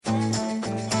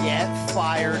Get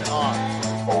fired up.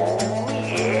 Oh,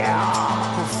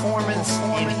 yeah.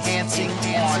 Performance-enhancing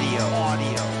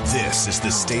audio. This is the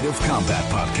State of Combat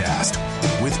Podcast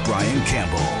with Brian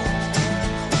Campbell.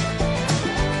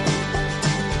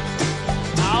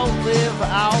 Outlive,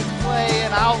 outplay,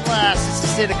 and outlast. It's the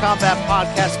State of Combat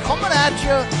Podcast coming at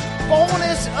you.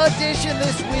 Bonus edition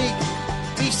this week.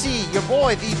 BC, your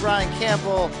boy, the Brian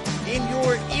Campbell, in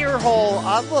your ear hole.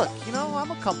 Look, I'm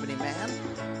a company man.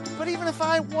 But even if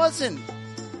I wasn't,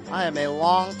 I am a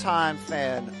longtime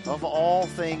fan of all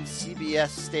things CBS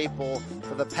staple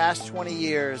for the past 20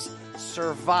 years.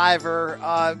 Survivor,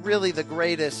 really the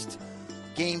greatest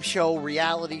game show,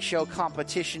 reality show,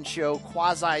 competition show,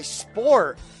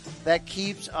 quasi-sport that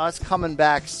keeps us coming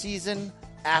back season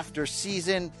after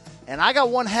season. And I got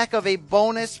one heck of a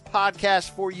bonus podcast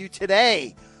for you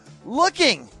today,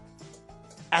 looking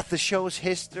at the show's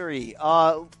history,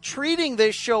 treating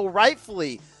this show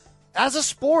rightfully as a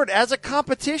sport, as a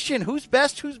competition. Who's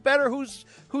best, who's better, who's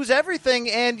everything,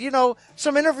 and,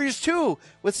 some interviews, too,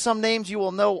 with some names you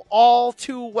will know all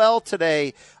too well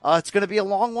today. It's going to be a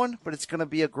long one, but it's going to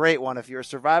be a great one. If you're a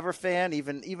Survivor fan,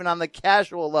 even on the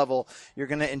casual level, you're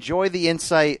going to enjoy the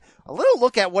insight, a little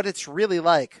look at what it's really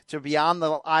like to be on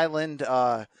the island,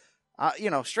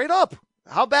 straight up.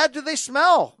 How bad do they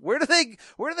smell? Where do they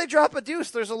drop a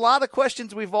deuce? There's a lot of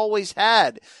questions we've always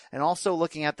had. And also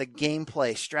looking at the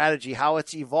gameplay strategy, how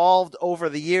it's evolved over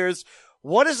the years.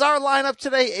 What is our lineup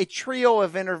today? A trio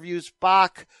of interviews,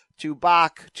 Bach to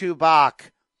Bach to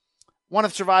Bach. One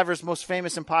of Survivor's most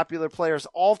famous and popular players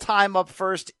all time up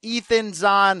first, Ethan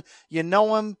Zohn. You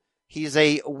know him. He's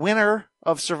a winner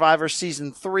of Survivor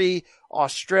Season 3,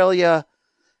 Australia.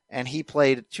 And he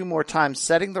played 2 more times,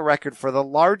 setting the record for the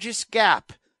largest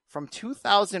gap from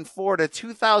 2004 to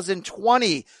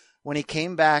 2020 when he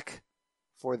came back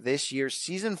for this year's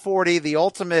Season 40, the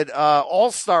ultimate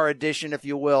all-star edition, if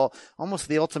you will, almost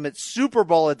the ultimate Super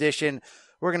Bowl edition.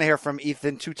 We're going to hear from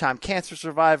Ethan, 2-time cancer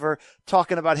survivor,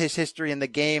 talking about his history in the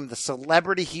game, the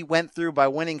celebrity he went through by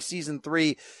winning Season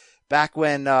 3 back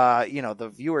when,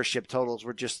 the viewership totals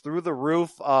were just through the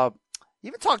roof.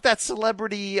 Even talked that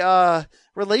celebrity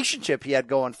relationship he had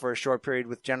going for a short period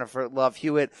with Jennifer Love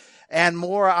Hewitt, and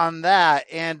more on that.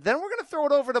 And then we're going to throw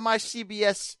it over to my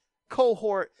CBS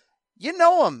cohort. You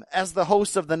know him as the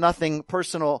host of the Nothing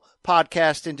Personal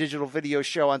podcast and digital video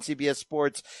show on CBS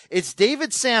Sports. It's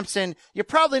David Samson. You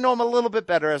probably know him a little bit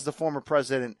better as the former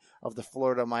president of the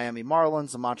Florida Miami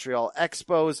Marlins, the Montreal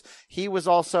Expos. He was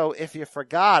also, if you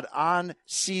forgot, on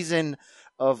season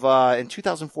of in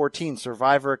 2014,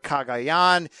 Survivor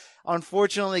Cagayan,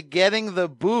 unfortunately getting the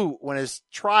boot when his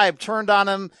tribe turned on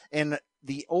him in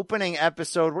the opening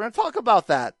episode. We're going to talk about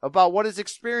that, about what his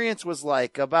experience was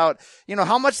like, about,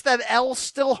 how much that L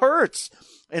still hurts,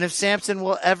 and if Samson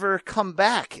will ever come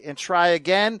back and try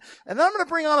again. And then I'm going to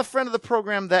bring on a friend of the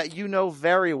program that you know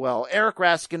very well, Eric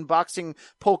Raskin, boxing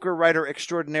poker writer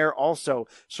extraordinaire, also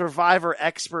Survivor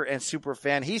expert and super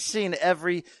fan. He's seen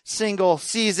every single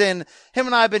season. Him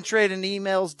and I have been trading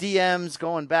emails, DMs,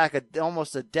 going back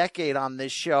almost a decade on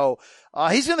this show.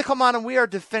 He's going to come on, and we are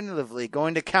definitively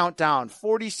going to count down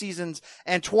 40 seasons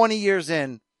and 20 years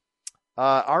in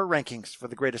our rankings for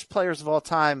the greatest players of all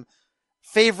time,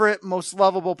 favorite, most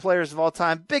lovable players of all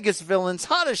time, biggest villains,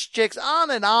 hottest chicks,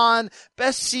 on,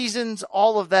 best seasons,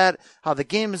 all of that, how the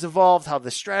game has evolved, how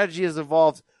the strategy has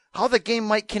evolved, how the game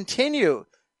might continue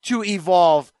to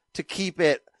evolve to keep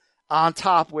it on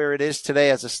top where it is today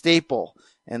as a staple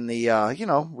in the,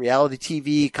 reality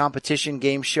TV competition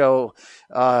game show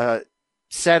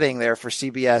setting there for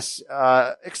CBS.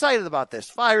 Excited about this,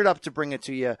 fired up to bring it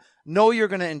to you. Know you're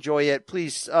going to enjoy it.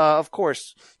 Please, of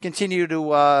course, continue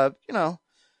to,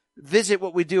 visit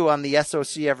what we do on the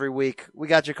SOC every week. We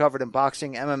got you covered in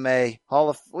boxing, MMA,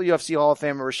 UFC Hall of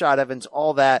Famer Rashad Evans,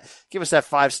 all that. Give us that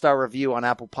 5-star review on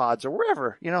Apple Pods or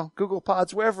wherever, Google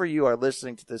Pods, wherever you are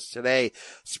listening to this today.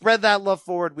 Spread that love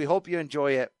forward. We hope you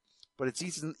enjoy it. But it's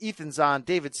Ethan Zohn,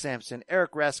 David Samson,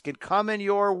 Eric Raskin coming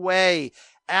your way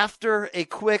after a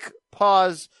quick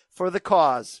pause for the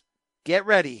cause. Get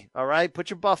ready, all right? Put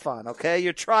your buff on, okay?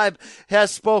 Your tribe has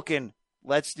spoken.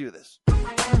 Let's do this.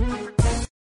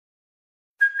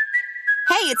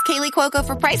 Hey, it's Kaylee Cuoco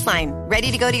for Priceline.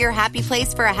 Ready to go to your happy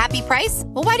place for a happy price?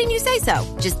 Well, why didn't you say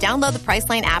so? Just download the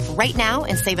Priceline app right now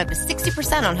and save up to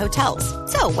 60% on hotels.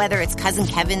 So whether it's Cousin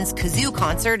Kevin's Kazoo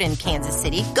Concert in Kansas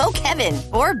City, go Kevin,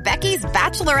 or Becky's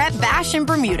Bachelorette Bash in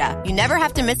Bermuda, you never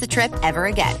have to miss a trip ever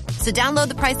again. So download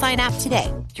the Priceline app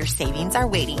today. Your savings are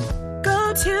waiting.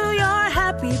 Go to your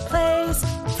happy place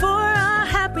for a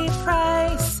happy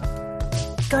price.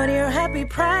 Go to your happy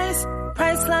price,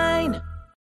 Priceline.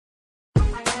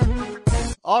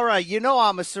 All right, you know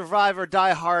I'm a Survivor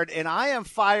diehard, and I am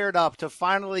fired up to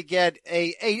finally get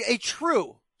a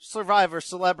true Survivor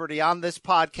celebrity on this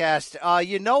podcast.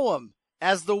 You know him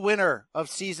as the winner of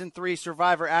Season 3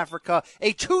 Survivor Africa,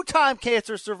 a two-time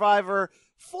cancer survivor,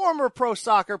 former pro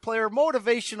soccer player,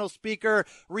 motivational speaker,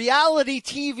 reality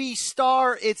TV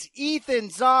star. It's Ethan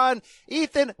Zohn.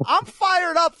 Ethan, I'm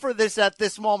fired up for this at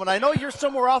this moment. I know you're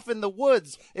somewhere off in the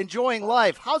woods enjoying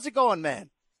life. How's it going,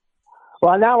 man?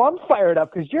 Well, now I'm fired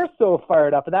up because you're so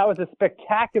fired up, and that was a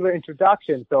spectacular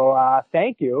introduction. So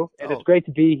thank you, and It's great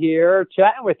to be here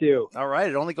chatting with you. All right,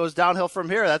 it only goes downhill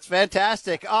from here. That's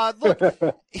fantastic. Look,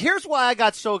 here's why I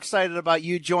got so excited about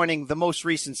you joining the most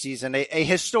recent season, a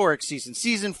historic season,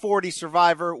 Season 40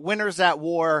 Survivor, Winners at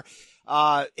War,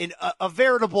 in a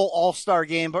veritable all-star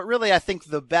game, but really I think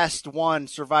the best one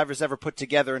Survivor's ever put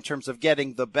together in terms of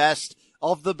getting the best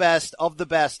of the best of the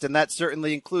best, and that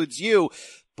certainly includes you.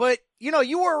 But, you know,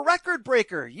 you were a record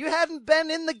breaker. You hadn't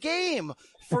been in the game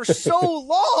for so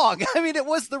long. I mean, it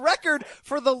was the record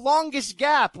for the longest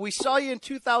gap. We saw you in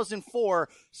 2004,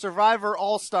 Survivor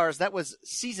All-Stars. That was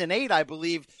Season 8, I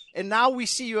believe. And now we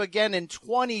see you again in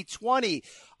 2020.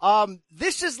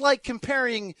 This is like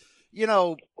comparing, you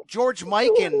know, George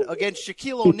Mikan against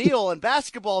Shaquille O'Neal in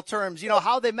basketball terms, you know,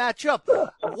 how they match up.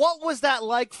 What was that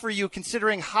like for you,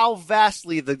 considering how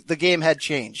vastly the game had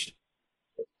changed?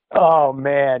 Oh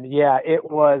man, yeah, it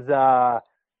was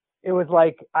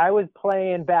like I was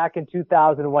playing back in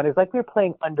 2001. It was like we were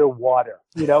playing underwater,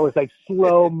 you know, it was like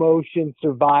slow motion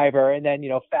Survivor. And then, you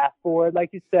know, fast forward, like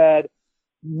you said,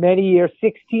 many years,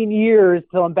 16 years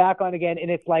till I'm back on again.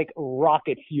 And it's like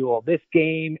rocket fuel. This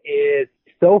game is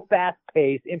so fast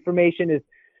paced. Information is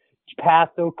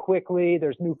passed so quickly.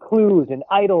 There's new clues and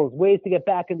idols, ways to get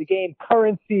back in the game,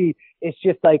 currency. It's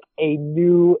just like a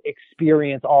new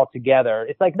experience altogether.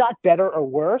 It's like not better or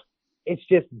worse. It's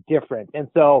just different. And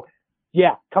so,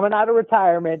 yeah, coming out of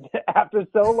retirement after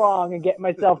so long and getting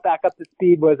myself back up to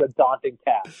speed was a daunting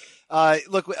task.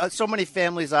 Look, so many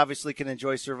families obviously can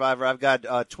enjoy Survivor. I've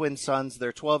got twin sons.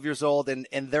 They're 12 years old, and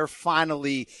they're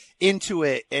finally into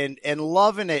it and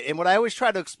loving it. And what I always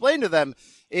try to explain to them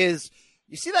is,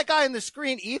 you see that guy on the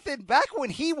screen, Ethan, back when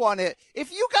he won it,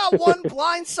 if you got one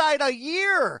blindside a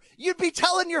year, you'd be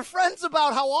telling your friends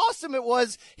about how awesome it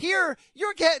was. Here,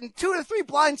 you're getting 2 to 3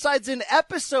 blindsides an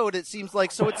episode, it seems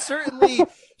like. So it's certainly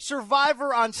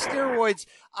Survivor on steroids.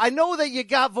 I know that you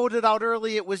got voted out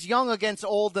early. It was young against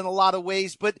old in a lot of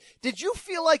ways, but did you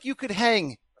feel like you could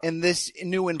hang in this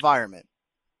new environment?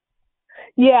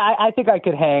 Yeah, I think I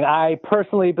could hang. I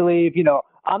personally believe, you know,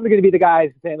 I'm going to be the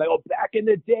guy saying, like, oh, back in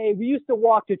the day, we used to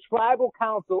walk to tribal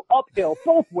council uphill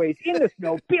both ways in the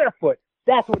snow, barefoot.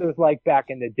 That's what it was like back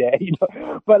in the day. You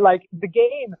know? But, like, the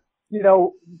game, you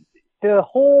know, the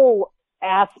whole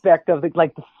aspect of the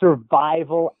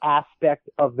survival aspect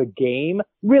of the game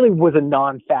really was a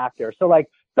non-factor. So, like,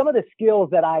 some of the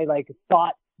skills that I, like,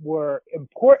 thought were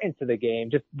important to the game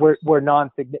just were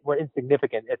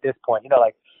insignificant at this point. You know,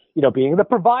 like, you know, being the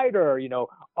provider, you know,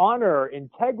 honor,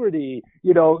 integrity,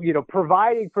 you know,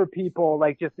 providing for people,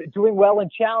 like just doing well in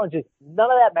challenges.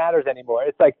 None of that matters anymore.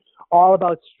 It's like all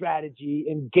about strategy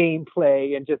and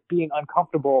gameplay and just being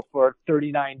uncomfortable for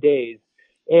 39 days.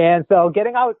 And so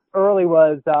getting out early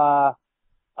was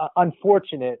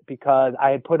unfortunate because I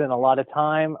had put in a lot of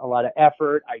time, a lot of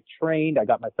effort. I trained, I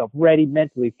got myself ready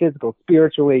mentally, physical,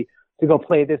 spiritually to go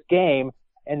play this game.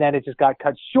 And then it just got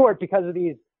cut short because of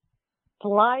these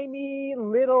slimy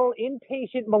little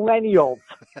impatient millennials.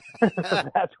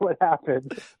 That's what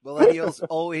happened. Millennials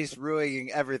always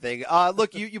ruining everything.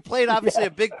 Look, you played obviously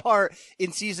a big part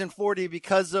in Season 40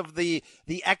 because of the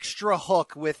extra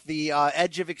hook with the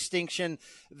Edge of Extinction,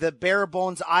 the Bare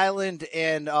Bones Island,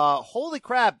 and holy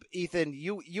crap, Ethan,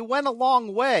 you went a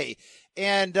long way.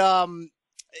 And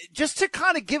just to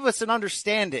kind of give us an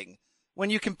understanding, when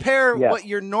you compare what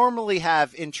you normally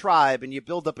have in Tribe and you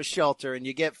build up a shelter and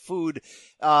you get food,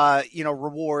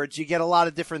 rewards, you get a lot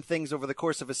of different things over the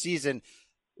course of a season.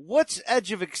 What's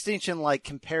Edge of Extinction like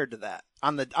compared to that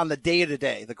on the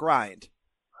day-to-day, the grind?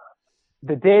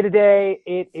 The day-to-day,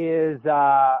 it is,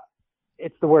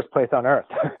 it's the worst place on earth.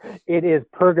 It is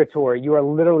purgatory. You are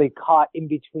literally caught in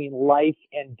between life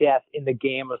and death in the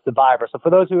game of Survivor. So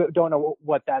for those who don't know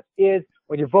what that is,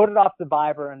 when you're voted off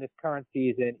Survivor in this current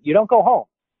season, you don't go home.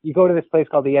 You go to this place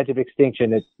called the Edge of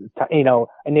Extinction. It's,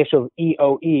 initials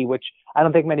EOE, which I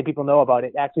don't think many people know about.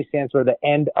 It actually stands for the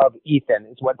end of Ethan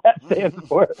is what that stands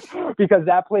for, because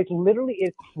that place literally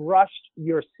is crushed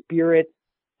your spirit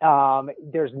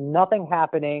There's nothing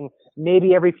happening.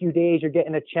 Maybe every few days you're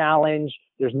getting a challenge.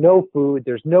 There's no food.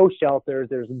 There's no shelters.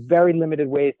 There's very limited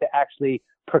ways to actually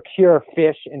procure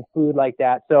fish and food like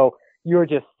that. So you're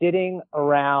just sitting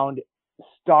around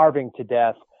starving to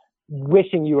death,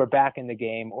 wishing you were back in the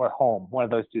game or home, one of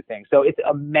those two things. So it's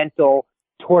a mental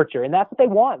torture. And that's what they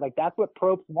want. Like, that's what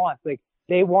Probst wants. Like,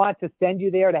 they want to send you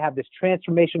there to have this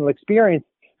transformational experience,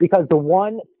 because the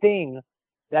one thing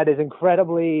that is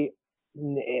incredibly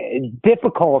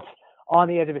difficult on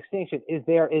the edge of extinction is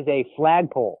there is a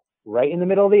flagpole right in the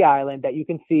middle of the island that you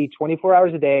can see 24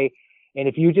 hours a day. And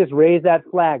if you just raise that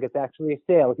flag, it's actually a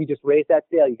sail. If you just raise that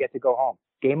sail, you get to go home.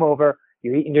 Game over.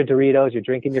 You're eating your Doritos. You're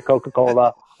drinking your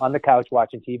Coca-Cola on the couch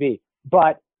watching TV.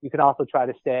 But you can also try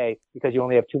to stay because you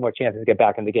only have 2 more chances to get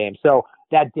back in the game. So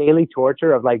that daily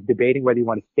torture of like debating whether you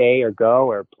want to stay or go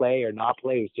or play or not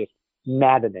play is just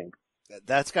maddening.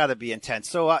 That's got to be intense.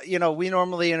 So, we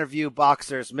normally interview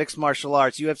boxers, mixed martial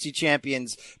arts, UFC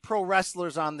champions, pro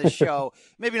wrestlers on this show.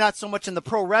 Maybe not so much in the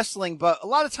pro wrestling, but a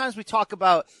lot of times we talk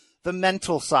about the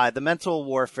mental side, the mental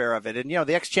warfare of it. And,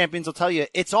 the ex-champions will tell you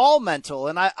it's all mental.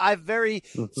 And I've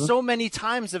so many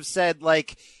times have said,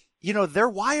 like, they're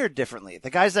wired differently.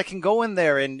 The guys that can go in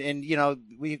there and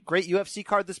we great UFC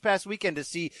card this past weekend to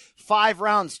see 5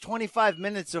 rounds, 25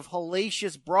 minutes of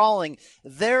hellacious brawling.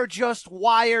 They're just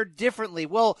wired differently.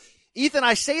 Well, Ethan,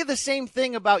 I say the same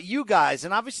thing about you guys,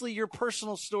 and obviously your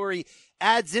personal story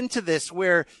adds into this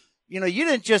where, you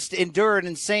didn't just endure an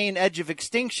insane edge of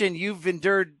extinction. You've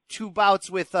endured 2 bouts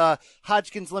with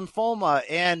Hodgkin's lymphoma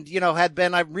and, had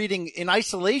been, I'm reading, in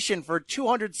isolation for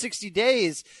 260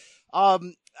 days.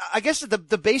 I guess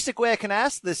the basic way I can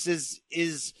ask this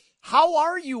is how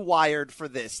are you wired for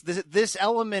this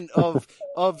element of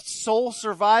soul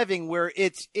surviving where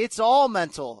it's all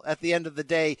mental at the end of the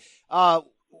day?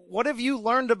 What have you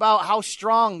learned about how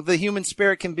strong the human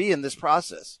spirit can be in this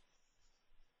process?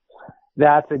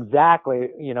 That's exactly,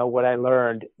 what I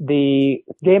learned. The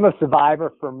game of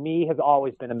Survivor for me has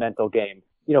always been a mental game.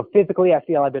 Physically, I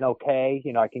feel I've been okay.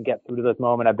 I can get through to this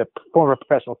moment. I've been a former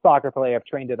professional soccer player. I've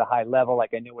trained at a high level.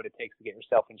 Like, I knew what it takes to get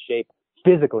yourself in shape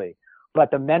physically.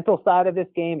 But the mental side of this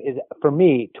game is, for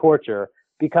me, torture,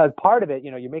 because part of it,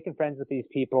 you're making friends with these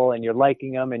people and you're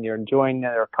liking them and you're enjoying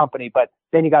their company, but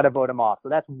then you got to vote them off. So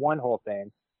that's one whole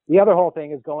thing. The other whole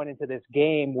thing is going into this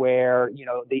game where,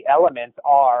 the elements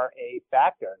are a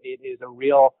factor. It is a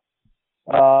real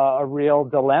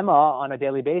dilemma on a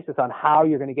daily basis on how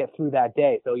you're going to get through that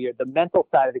day. So the mental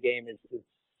side of the game is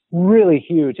really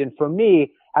huge. And for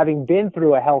me, having been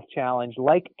through a health challenge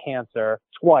like cancer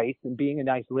twice and being in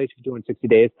isolation for 260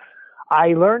 days,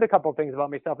 I learned a couple of things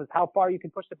about myself, is how far you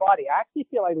can push the body. I actually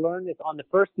feel I learned this on the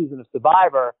first season of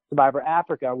Survivor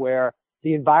Africa, where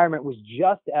the environment was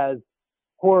just as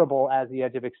horrible as the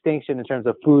edge of extinction in terms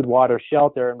of food, water,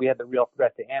 shelter, and we had the real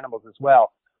threat to animals as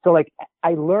well. So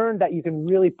I learned that you can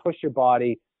really push your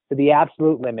body to the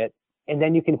absolute limit, and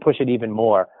then you can push it even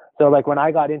more. So when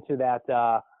I got into that,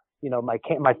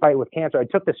 my fight with cancer, I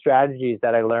took the strategies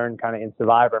that I learned kind of in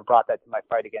Survivor and brought that to my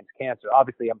fight against cancer.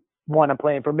 Obviously, I'm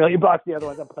playing for $1 million, the other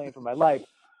one's I'm playing for my life.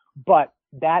 But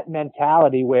that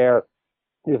mentality where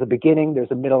there's a beginning,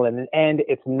 there's a middle, and an end,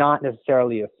 it's not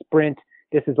necessarily a sprint.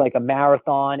 This is like a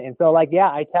marathon. And so I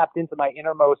tapped into my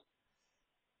innermost,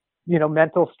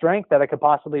 mental strength that I could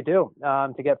possibly do,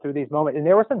 to get through these moments. And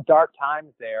there were some dark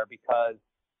times there because,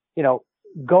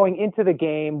 going into the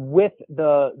game with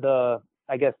the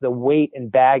weight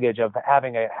and baggage of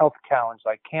having a health challenge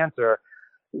like cancer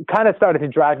kind of started to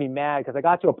drive me mad, because I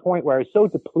got to a point where I was so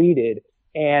depleted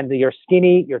and you're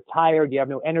skinny, you're tired, you have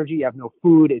no energy, you have no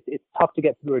food. It's tough to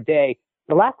get through a day.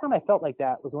 The last time I felt like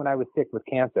that was when I was sick with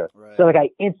cancer. Right. So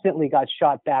I instantly got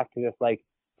shot back to this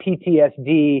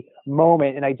PTSD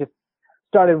moment, and I just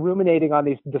started ruminating on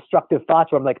these destructive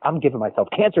thoughts where I'm like, I'm giving myself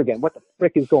cancer again. What the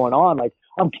frick is going on?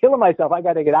 I'm killing myself. I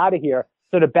got to get out of here.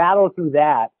 So to battle through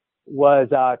that was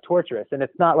torturous. And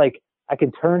it's not like I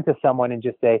can turn to someone and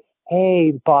just say,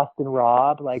 hey, Boston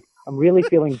Rob, I'm really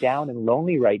feeling down and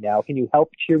lonely right now. Can you help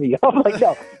cheer me up?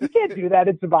 No, you can't do that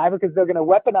in Survivor, because they're going to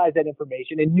weaponize that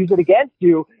information and use it against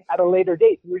you at a later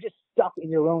date. You're just stuck in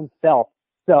your own self.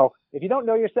 So if you don't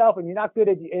know yourself and you're not good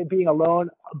at being alone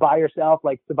by yourself,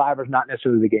 Survivor's not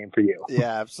necessarily the game for you.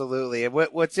 Yeah, absolutely. And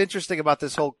what's interesting about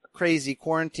this whole crazy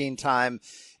quarantine time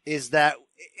is that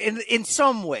in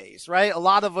some ways, right, a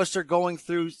lot of us are going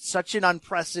through such an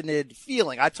unprecedented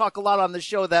feeling. I talk a lot on the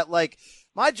show that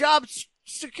my job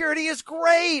security is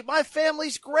great. My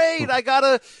family's great. I got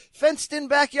a fenced in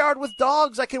backyard with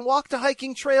dogs. I can walk to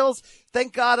hiking trails.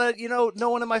 Thank God, no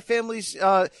one in my family's,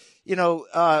 had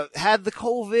the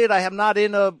COVID. I am not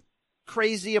in a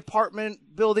crazy apartment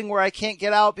building where I can't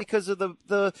get out because of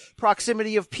the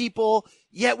proximity of people.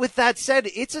 Yet with that said,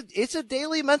 it's a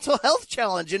daily mental health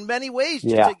challenge in many ways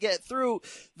just to get through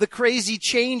the crazy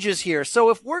changes here. So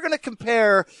if we're going to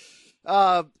compare,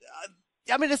 I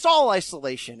mean, it's all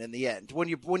isolation in the end when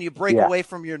you break away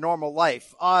from your normal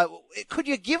life. Could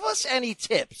you give us any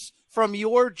tips from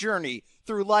your journey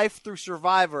through life, through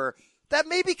Survivor, that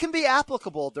maybe can be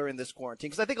applicable during this quarantine?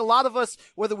 Because I think a lot of us,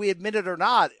 whether we admit it or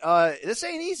not, this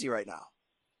ain't easy right now.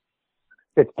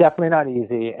 It's definitely not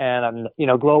easy. And,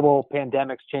 global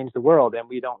pandemics change the world, and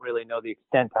we don't really know the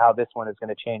extent to how this one is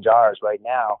going to change ours right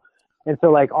now. And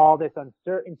so, all this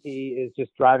uncertainty is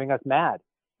just driving us mad.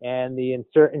 And the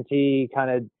uncertainty kind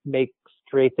of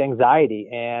creates anxiety.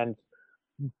 And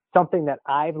something that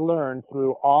I've learned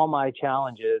through all my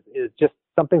challenges is just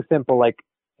something simple like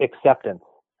acceptance.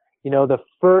 The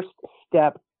first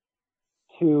step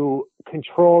to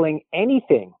controlling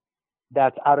anything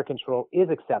that's out of control is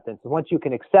acceptance. And once you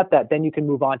can accept that, then you can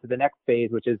move on to the next phase,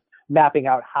 which is mapping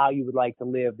out how you would like to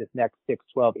live this next 6,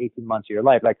 12, 18 months of your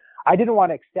life. I didn't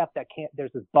want to accept that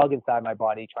there's this bug inside my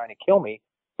body trying to kill me,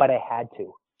 but I had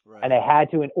to. Right. And I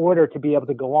had to in order to be able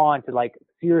to go on to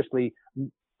seriously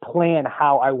plan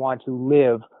how I want to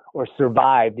live or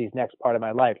survive these next part of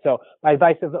my life. So my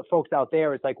advice to the folks out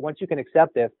there is once you can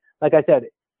accept this, like I said,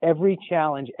 every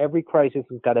challenge, every crisis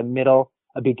has got a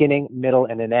beginning, middle,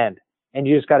 and an end. And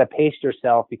you just got to pace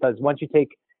yourself, because once you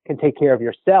can take care of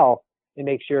yourself and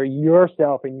make sure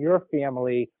yourself and your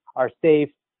family are safe,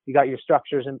 you got your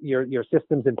structures and your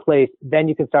systems in place, then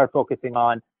you can start focusing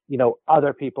on,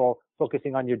 other people,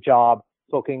 focusing on your job,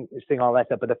 focusing on all that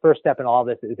stuff. But the first step in all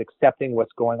this is accepting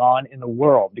what's going on in the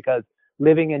world, because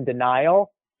living in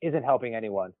denial isn't helping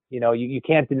anyone. You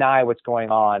can't deny what's going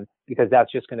on, because that's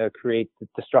just going to create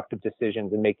destructive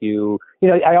decisions and make you,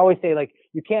 I always say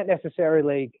you can't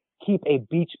necessarily keep a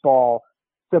beach ball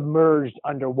submerged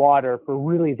underwater for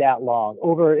really that long.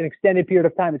 Over an extended period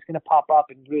of time, it's going to pop up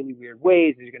in really weird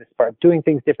ways. You're going to start doing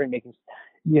things different, making,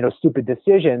 stupid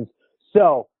decisions.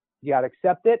 So you got to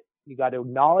accept it. You got to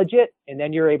acknowledge it, and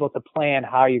then you're able to plan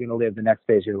how you're going to live the next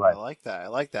phase of your life. I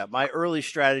like that. My early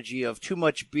strategy of too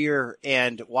much beer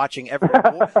and watching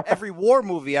every war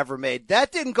movie ever made,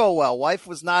 that didn't go well. Wife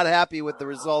was not happy with the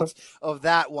results of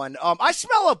that one. I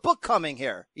smell a book coming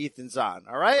here, Ethan Zohn.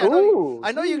 All right.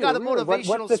 I know you got a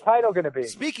motivational. What's the title going to be?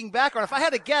 Speaking background. If I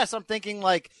had to guess, I'm thinking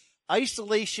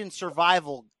isolation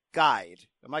survival guide.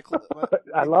 Am I?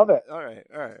 I love it. All right.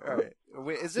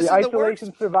 Is this the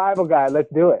isolation survival guide?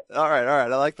 Let's do it. All right.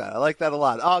 I like that. I like that a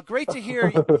lot. Great to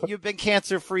hear you've been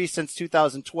cancer free since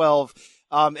 2012.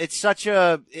 It's such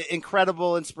a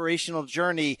incredible, inspirational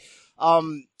journey.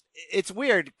 It's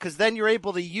weird because then you're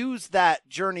able to use that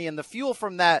journey and the fuel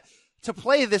from that to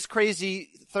play this crazy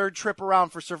third trip around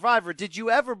for Survivor. Did you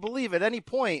ever believe at any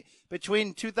point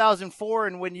between 2004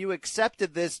 and when you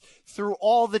accepted this, through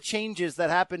all the changes that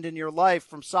happened in your life,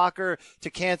 from soccer to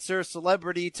cancer,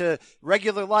 celebrity to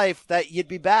regular life, that you'd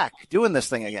be back doing this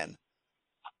thing again?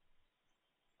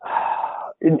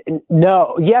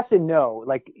 No, yes and no.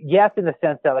 Yes, in the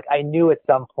sense that I knew at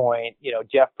some point,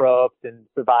 Jeff Probst and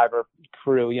Survivor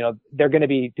crew, they're going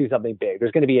to do something big.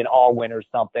 There's going to be an all winners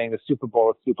something. The Super Bowl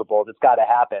is Super Bowl. It's got to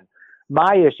happen.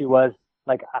 My issue was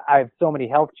I have so many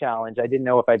health challenges. I didn't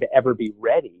know if I'd ever be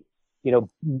ready,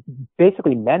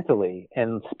 basically mentally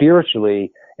and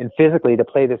spiritually and physically to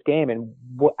play this game. And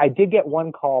I did get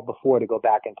one call before to go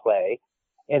back and play.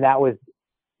 And that was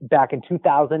back in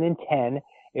 2010.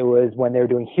 It was when they were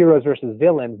doing heroes versus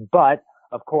villains, but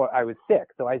of course I was sick.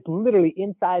 So I was literally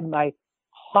inside my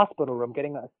hospital room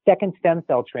getting a second stem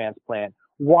cell transplant,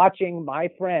 watching my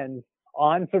friends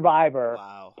on Survivor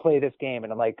play this game.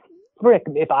 And I'm like, frick,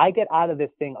 if I get out of this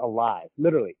thing alive,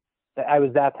 literally, I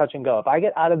was that touch and go. If I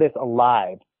get out of this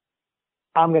alive,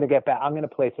 I'm going to get back. I'm going to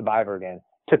play Survivor again.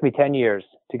 It took me 10 years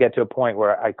to get to a point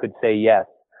where I could say yes.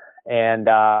 And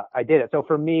I did it. So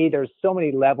for me, there's so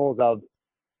many levels of,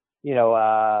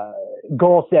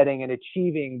 goal setting and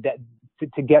achieving that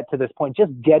to get to this point.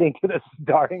 Just getting to the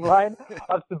starting line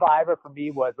of Survivor for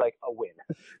me was a win.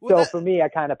 So for me, I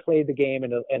kind of played the game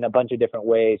in a bunch of different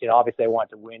ways. Obviously I want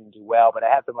to win and do well, but I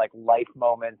had some life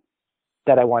moments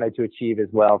that I wanted to achieve as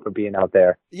well for being out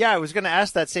there. Yeah, I was going to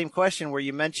ask that same question where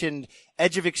you mentioned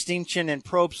Edge of Extinction and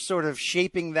Probst sort of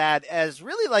shaping that as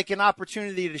really an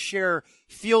opportunity to share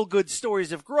feel-good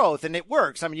stories of growth, and it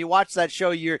works. I mean, you watch that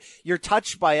show, you're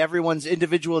touched by everyone's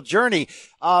individual journey.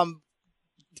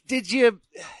 did you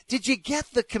get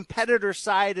the competitor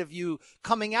side of you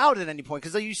coming out at any point?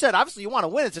 Because like you said, obviously you want to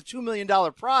win. It's a $2 million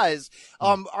prize.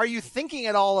 Are you thinking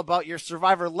at all about your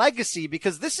Survivor legacy?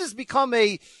 Because this has become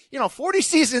 40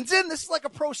 seasons in, this is like a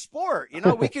pro sport.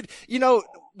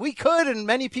 We could, and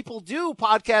many people do,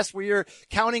 podcasts where you're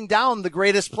counting down the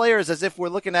greatest players as if we're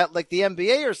looking at like the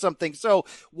NBA or something. So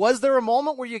was there a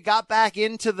moment where you got back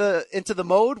into the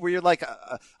mode where you're like,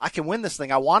 I can win this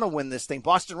thing. I want to win this thing.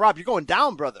 Boston Rob, you're going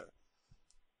down, brother.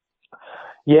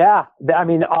 Yeah. I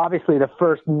mean, obviously the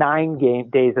first 9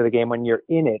 days of the game when you're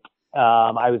in it,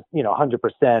 I was, 100%,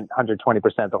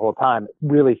 120% the whole time,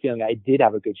 really feeling I did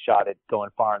have a good shot at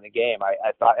going far in the game.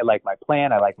 I thought I liked my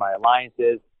plan. I liked my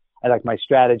alliances. I liked my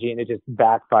strategy, and it just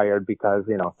backfired because,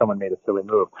 someone made a silly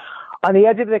move. On the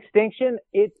edge of extinction,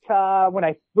 when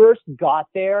I first got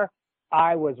there,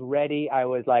 I was ready. I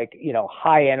was like,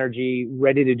 high energy,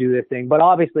 ready to do this thing. But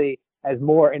obviously, as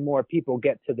more and more people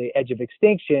get to the edge of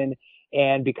extinction,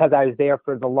 and because I was there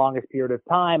for the longest period of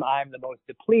time, I'm the most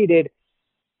depleted,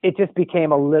 it just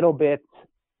became a little bit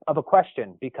of a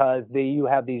question because you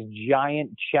have these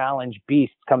giant challenge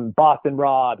beasts come, Boston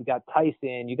Rob, you got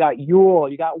Tyson, you got Yule,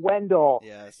 you got Wendell,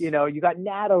 yes. You got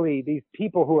Natalie, these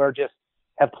people who are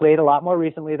have played a lot more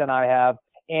recently than I have,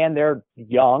 and they're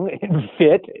young and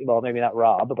fit. Well, maybe not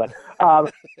Rob, but,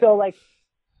 so like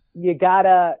you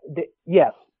gotta,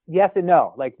 yes and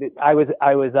no. Like I was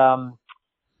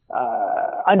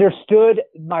understood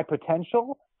my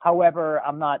potential. However,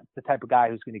 I'm not the type of guy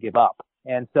who's going to give up.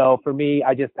 And so for me,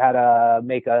 I just had to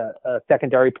make a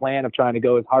secondary plan of trying to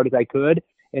go as hard as I could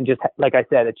and just, like I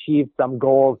said, achieve some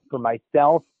goals for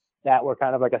myself that were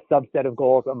kind of like a subset of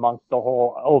goals amongst the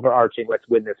whole overarching, let's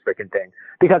win this freaking thing.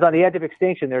 Because on the edge of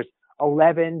extinction, there's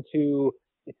 11 to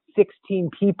 16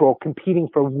 people competing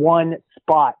for one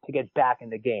spot to get back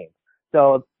in the game.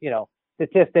 So,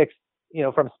 statistics,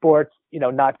 from sports,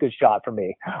 not good shot for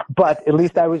me. But at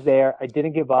least I was there. I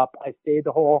didn't give up. I stayed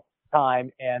the whole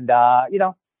time. And,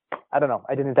 I don't know.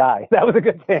 I didn't die. That was a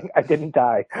good thing. I didn't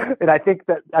die. And I think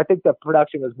the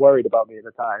production was worried about me at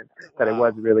the time that I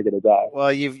wasn't really going to die.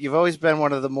 Well, you've always been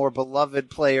one of the more beloved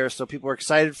players, so people are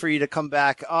excited for you to come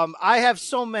back. I have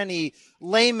so many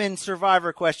layman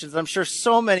Survivor questions. I'm sure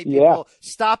so many people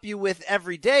stop you with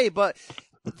every day, but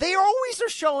they always are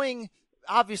showing,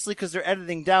 obviously, because they're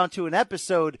editing down to an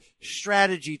episode,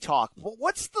 strategy talk.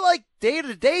 What's the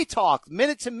day-to-day talk,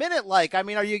 minute-to-minute like? I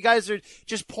mean, are you guys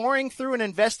just pouring through and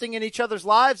investing in each other's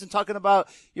lives and talking about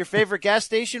your favorite gas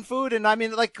station food? And I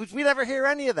mean, we never hear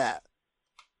any of that.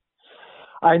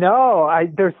 I know.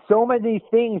 There's so many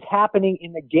things happening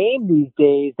in the game these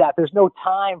days that there's no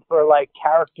time for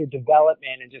character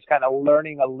development and just kind of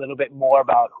learning a little bit more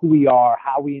about who we are,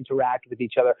 how we interact with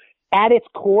each other. At its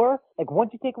core,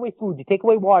 once you take away food, you take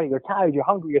away water, you're tired, you're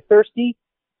hungry, you're thirsty,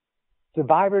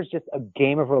 Survivor's just a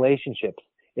game of relationships.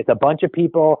 It's a bunch of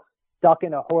people stuck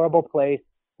in a horrible place,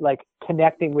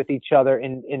 connecting with each other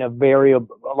in a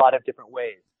lot of different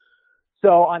ways.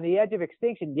 So on the edge of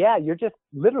extinction, you're just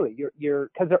literally,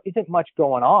 because there isn't much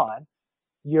going on.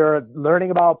 You're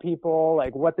learning about people,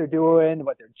 what they're doing,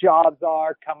 what their jobs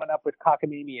are, coming up with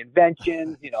cockamamie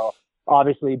inventions,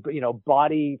 obviously,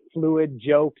 body fluid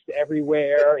jokes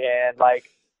everywhere. And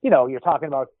you're talking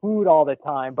about food all the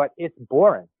time, but it's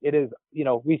boring. It is,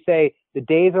 we say the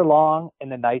days are long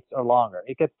and the nights are longer.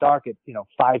 It gets dark at,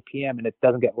 5 p.m. and it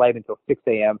doesn't get light until 6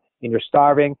 a.m. and you're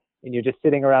starving and you're just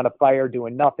sitting around a fire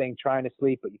doing nothing, trying to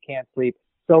sleep, but you can't sleep.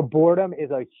 So boredom is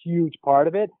a huge part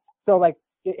of it. So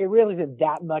it really isn't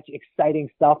that much exciting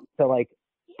stuff to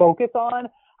focus on.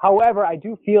 However, I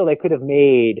do feel they could have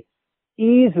made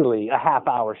easily a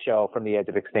half-hour show from the edge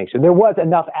of extinction. There was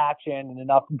enough action and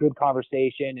enough good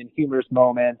conversation and humorous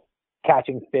moments,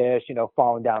 catching fish,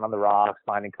 falling down on the rocks,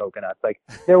 finding coconuts.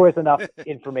 There was enough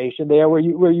information there where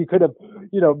you could have,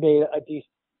 made a decent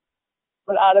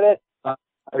out of it.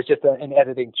 It was just an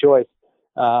editing choice.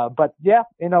 But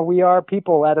we are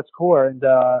people at its core, and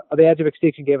the edge of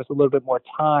extinction gave us a little bit more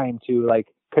time to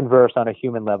converse on a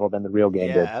human level than the real game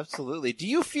did. Yeah, absolutely. Do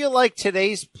you feel like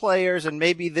today's players, and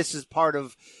maybe this is part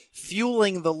of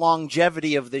fueling the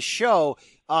longevity of this show,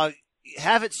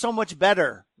 have it so much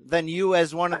better than you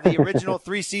as one of the original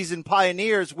 3-season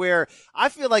pioneers, where I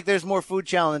feel like there's more food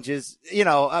challenges,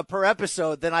 per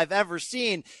episode than I've ever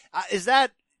seen? Is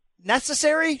that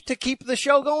necessary to keep the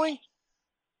show going?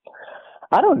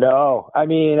 I don't know. I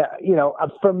mean,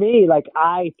 for me,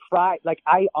 I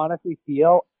honestly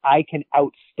feel I can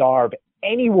outstarve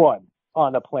anyone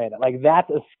on the planet. That's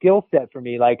a skill set for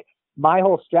me. My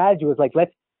whole strategy was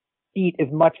let's eat as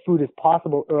much food as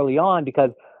possible early on because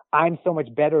I'm so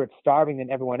much better at starving than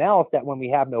everyone else that when we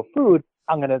have no food,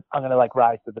 I'm gonna like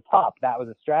rise to the top. That was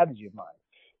a strategy of mine.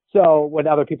 So when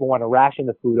other people want to ration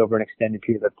the food over an extended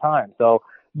period of time, so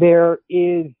there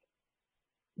is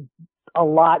a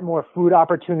lot more food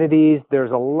opportunities.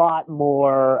 There's a lot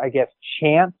more, I guess,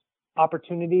 chance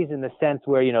opportunities in the sense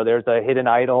where, there's a hidden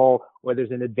idol, or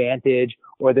there's an advantage,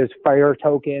 or there's fire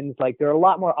tokens. Like, there are a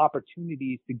lot more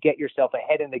opportunities to get yourself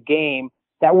ahead in the game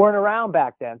that weren't around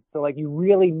back then. So like, you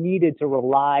really needed to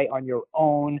rely on your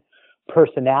own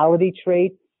personality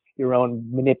traits, your own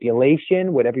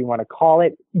manipulation, whatever you want to call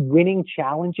it, winning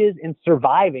challenges and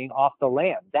surviving off the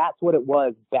land. That's what it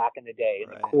was back in the day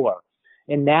in the core.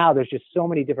 And now there's just so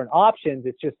many different options.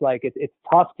 It's just like, it's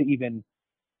tough to even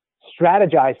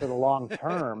strategize for the long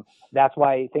term. That's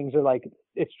why things are like,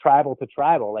 it's tribal to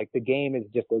tribal. Like, the game is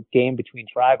just a game between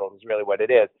tribals is really what it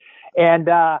is. And,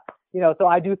 so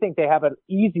I do think they have an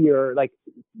easier, like,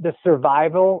 the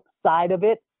survival side of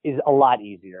it is a lot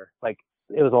easier. Like,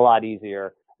 it was a lot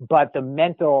easier, but the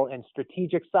mental and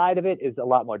strategic side of it is a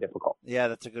lot more difficult. Yeah,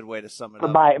 that's a good way to sum it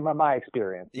up. My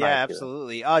experience. Yeah,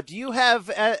 absolutely. Do you have?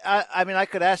 I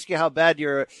could ask you how bad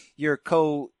your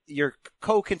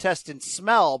co-contestants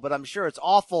smell, but I'm sure it's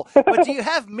awful. But do you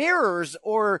have mirrors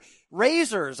or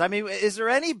razors? I mean, is there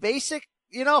any basic,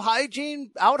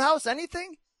 hygiene, outhouse,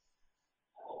 anything?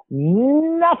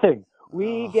 Nothing.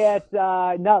 We get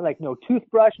no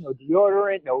toothbrush, no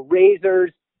deodorant, no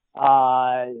razors.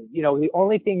 The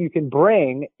only thing you can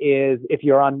bring is if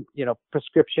you're on,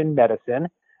 prescription medicine.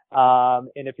 And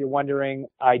if you're wondering,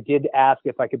 I did ask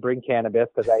if I could bring cannabis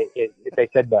because they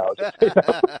said no.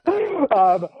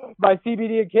 My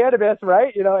CBD and cannabis,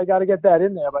 right? I got to get that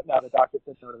in there. But no, the doctor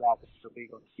said no to that. It's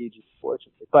illegal in Fiji,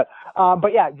 unfortunately. But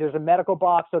yeah, there's a medical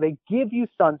box. So they give you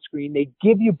sunscreen, they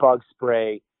give you bug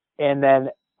spray, and then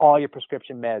all your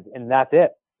prescription meds, and that's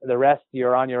it. The rest,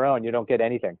 you're on your own. You don't get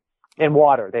anything. And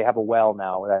water. They have a well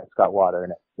now that's got water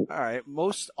in it. All right.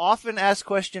 Most often asked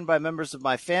question by members of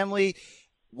my family.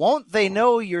 Won't they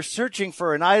know you're searching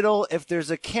for an idol if there's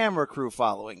a camera crew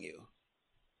following you?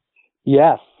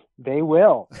 Yes, they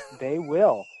will. They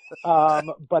will.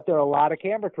 But there are a lot of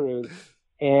camera crews,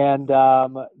 and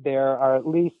there are at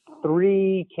least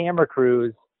 3 camera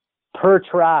crews per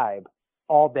tribe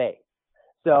all day.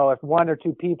 So if 1 or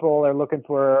 2 people are looking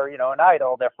for, an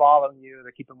idol, they're following you.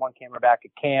 They're keeping 1 camera back at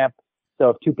camp.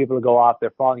 So if 2 people go off, they're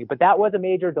following you. But that was a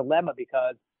major dilemma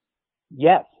because,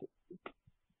 yes,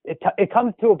 it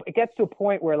gets to a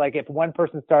point where, like, if one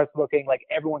person starts looking, like,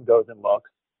 everyone goes and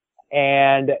looks.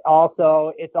 And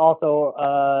also, it's also,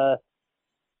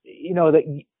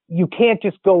 that you can't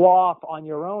just go off on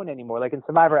your own anymore. Like in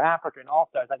Survivor Africa and All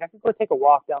Stars, like, I can go take a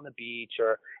walk down the beach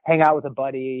or hang out with a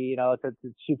buddy, to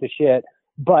shoot the shit.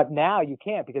 But now you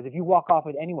can't, because if you walk off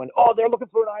with anyone, they're looking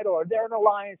for an idol, or they're an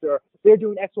alliance, or they're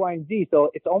doing X, Y, and Z.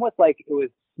 So it's almost like we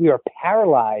were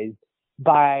paralyzed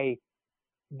by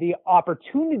the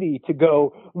opportunity to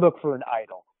go look for an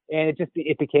idol. And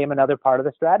it became another part of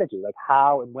the strategy. Like,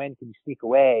 how and when can you sneak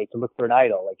away to look for an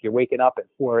idol? Like, you're waking up at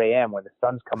 4 a.m. when the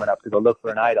sun's coming up to go look for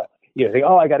an idol. You're saying,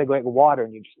 I got to go get water,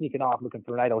 and you're sneaking off looking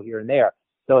for an idol here and there.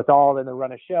 So it's all in the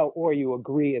run of show, or you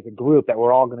agree as a group that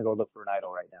we're all going to go look for an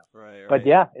idol right now. Right. But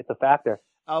yeah, it's a factor.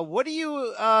 What do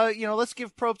you, let's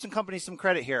give Probst and Company some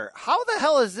credit here. How the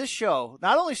hell is this show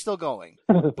not only still going,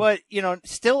 but,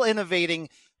 still innovating,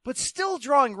 but still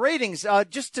drawing ratings?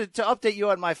 Just to update you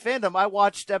on my fandom, I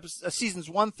watched seasons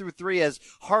 1 through 3 as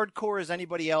hardcore as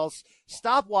anybody else,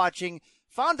 stopped watching,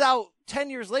 found out 10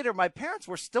 years later, my parents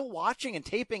were still watching and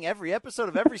taping every episode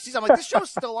of every season. I'm like, this show's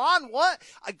still on? What?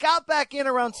 I got back in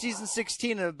around season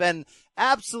 16 and have been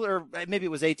or maybe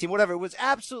it was 18, whatever. It was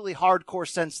absolutely hardcore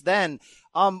since then.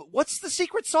 What's the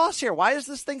secret sauce here? Why does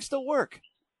this thing still work?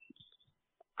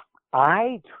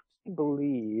 I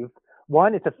believe,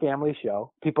 one, it's a family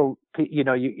show. People,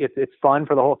 it's fun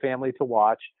for the whole family to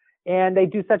watch. And they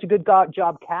do such a good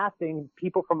job casting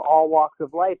people from all walks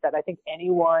of life that I think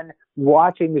anyone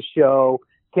watching the show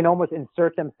can almost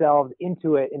insert themselves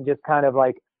into it and just kind of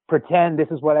like pretend this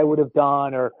is what I would have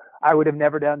done, or I would have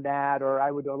never done that, or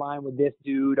I would align with this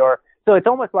dude. So it's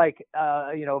almost like,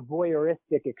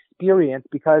 voyeuristic experience,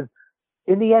 because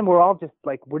in the end,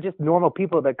 we're just normal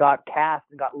people that got cast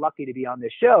and got lucky to be on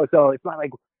this show. So it's not like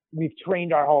we've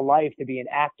trained our whole life to be an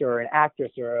actor or an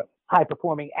actress or a high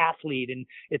performing athlete. And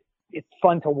it's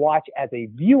fun to watch as a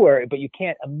viewer, but you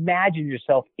can't imagine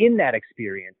yourself in that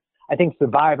experience. I think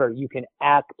Survivor, you can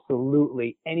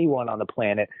absolutely, anyone on the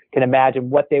planet can imagine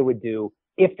what they would do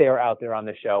if they were out there on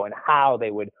the show and how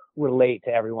they would relate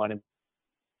to everyone. And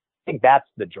I think that's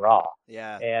the draw.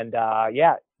 Yeah. And,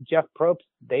 Jeff Probst,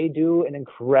 they do an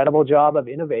incredible job of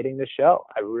innovating the show.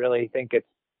 I really think it's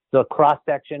the cross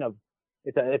section of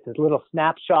It's a little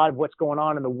snapshot of what's going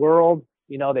on in the world.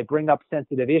 You know, they bring up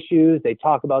sensitive issues. They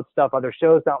talk about stuff other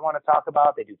shows don't want to talk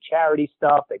about. They do charity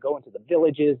stuff. They go into the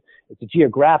villages. It's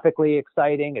geographically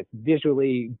exciting. It's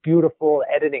visually beautiful.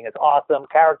 Editing is awesome.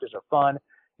 Characters are fun.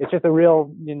 It's just a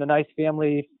real, nice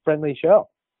family-friendly show.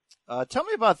 Tell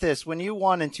me about this. When you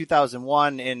won in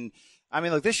 2001,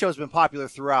 look, this show's been popular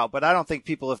throughout, but I don't think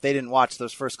people, if they didn't watch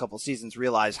those first couple seasons,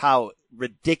 realize how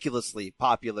ridiculously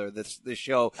popular this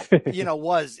show,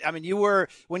 was. I mean,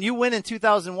 when you win in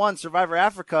 2001 Survivor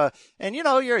Africa, and,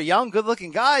 you're a young,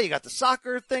 good-looking guy, you got the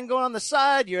soccer thing going on the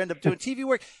side, you end up doing TV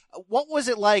work. What was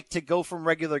it like to go from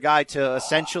regular guy to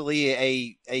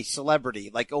essentially a celebrity,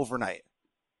 like overnight?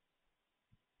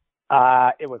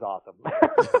 It was awesome.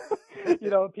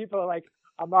 People are like,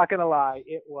 I'm not going to lie,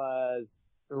 it was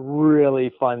a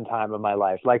really fun time of my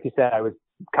life. Like you said, I was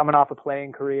coming off a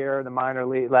playing career in the minor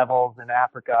league levels in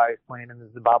Africa. I was playing in the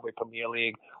Zimbabwe Premier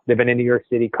League, living in New York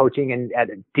City, coaching at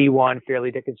D1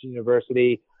 Fairleigh Dickinson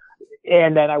University.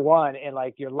 And then I won, and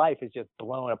your life is just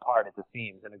blown apart at the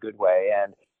seams in a good way.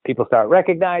 And people start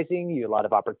recognizing you, a lot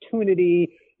of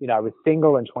opportunity. I was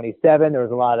single and 27. There was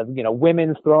a lot of,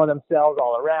 women throwing themselves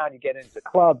all around. You get into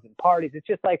clubs and parties. It's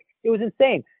just it was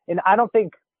insane. And I don't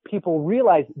think people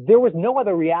realize there was no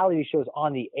other reality shows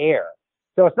on the air.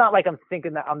 So it's not like I'm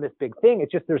thinking that I'm this big thing.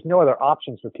 It's just there's no other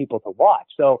options for people to watch.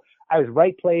 So I was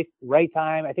right place, right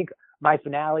time. I think my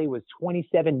finale was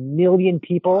 27 million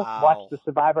people watched the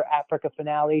Survivor Africa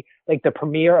finale. Like the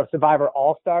premiere of Survivor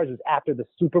All-Stars was after the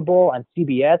Super Bowl on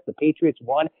CBS. The Patriots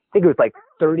won. I think it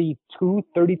was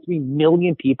 33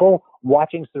 million people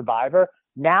watching Survivor.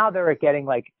 Now they're getting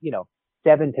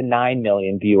 7 to 9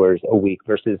 million viewers a week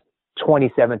versus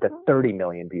 27 to 30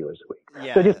 million viewers a week.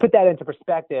 Yeah. So just put that into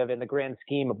perspective in the grand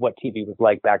scheme of what TV was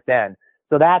like back then.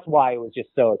 So that's why it was just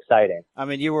so exciting. I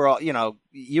mean, you were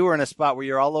in a spot where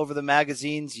you're all over the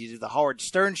magazines. You did the Howard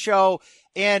Stern show.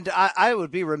 And I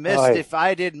would be remiss if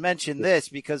I didn't mention this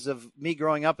because of me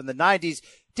growing up in the 90s.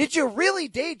 Did you really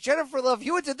date Jennifer Love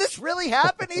Hewitt? Did this really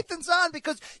happen, Ethan Zohn?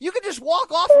 Because you could just walk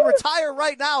off and retire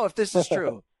right now if this is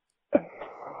true.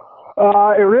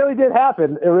 It really did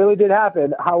happen. It really did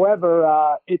happen.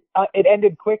 However, it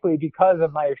ended quickly because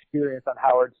of my experience on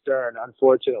Howard Stern,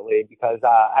 unfortunately, because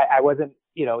I wasn't,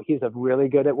 he's really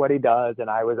good at what he does, and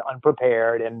I was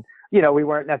unprepared, and, we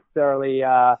weren't necessarily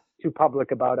too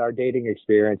public about our dating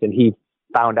experience, and he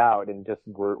found out and just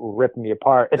were ripping me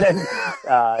apart. And then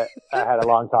I had a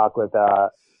long talk with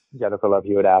Jennifer Love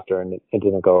Hewitt after, and it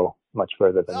didn't go much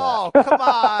further than that. Oh, come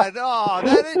on.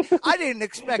 I didn't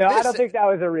expect no, this. I don't think that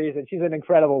was a reason. She's an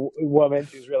incredible woman.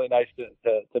 She's really nice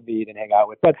to meet and hang out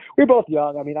with. But we're both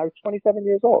young. I mean, I was 27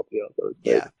 years old. So it was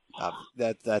great.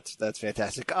 Yeah, that's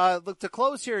fantastic. Look, to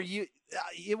close here,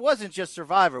 it wasn't just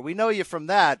Survivor. We know you from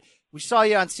that. We saw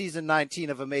you on season 19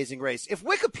 of Amazing Race. If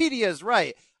Wikipedia is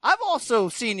right, I've also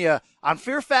seen you on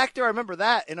Fear Factor. I remember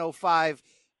that in 2005.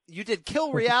 You did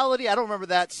Kill Reality. I don't remember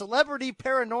that. Celebrity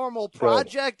Paranormal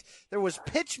Project. There was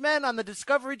Pitchmen on the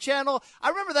Discovery Channel. I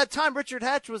remember that time Richard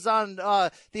Hatch was on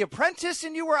The Apprentice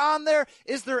and you were on there.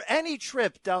 Is there any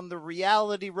trip down the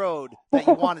reality road that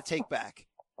you want to take back?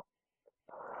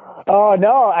 Oh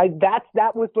no,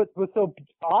 that was what was so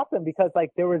awesome because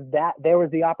there was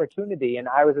the opportunity, and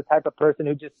I was the type of person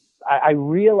who just I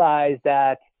realized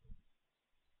that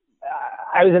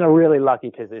I was in a really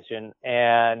lucky position,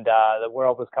 and the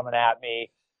world was coming at me,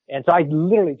 and so I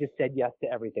literally just said yes to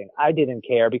everything. I didn't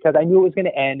care because I knew it was going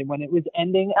to end, and when it was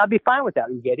ending, I'd be fine with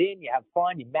that. You get in, you have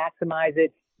fun, you maximize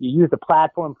it, you use the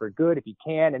platform for good if you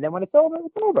can, and then when it's over,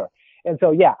 it's over. And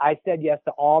so, yeah, I said yes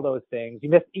to all those things. You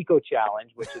missed Eco Challenge,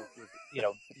 which is,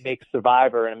 makes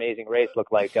Survivor and Amazing Race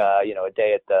look like, a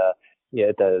day at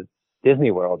the Disney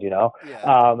World,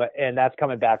 Yeah. And that's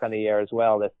coming back on the air as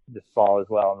well this fall as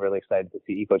well. I'm really excited to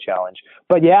see Eco Challenge.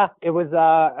 But yeah, it was,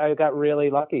 I got really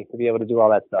lucky to be able to do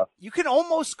all that stuff. You can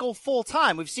almost go full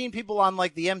time. We've seen people on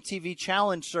the MTV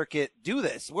Challenge circuit do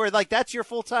this, where that's your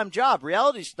full time job,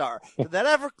 reality star. Did that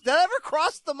ever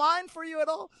cross the mind for you at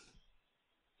all?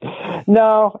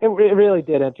 No, it really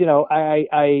didn't.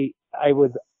 I was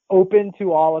open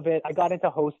to all of it. I got into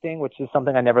hosting, which is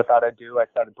something I never thought I'd do. I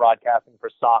started broadcasting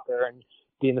for soccer and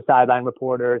being the sideline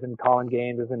reporters and calling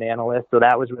games as an analyst. So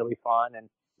that was really fun, and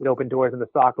it opened doors in the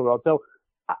soccer world. So,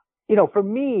 for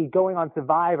me, going on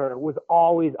Survivor was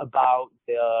always about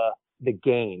the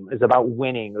game. It was about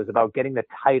winning. It was about getting the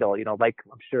title. Like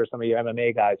I'm sure some of your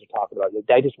MMA guys are talking about.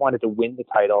 I just wanted to win the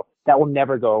title. That will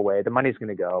never go away. The money's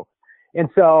going to go. And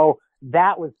so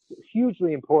that was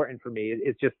hugely important for me.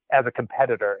 It's just as a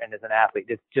competitor and as an athlete,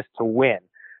 it's just to win.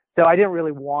 So I didn't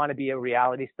really want to be a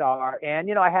reality star.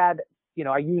 And, I had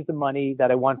I used the money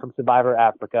that I won from Survivor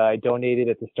Africa. I donated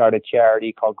it to start a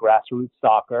charity called Grassroots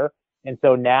Soccer. And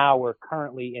so now we're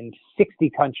currently in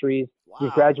 60 countries. Wow.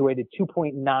 We've graduated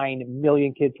 2.9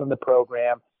 million kids from the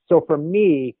program. So for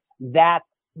me, that's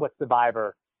what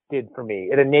Survivor did for me.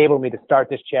 It enabled me to start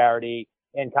this charity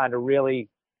and kind of really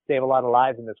save a lot of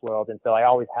lives in this world. And so I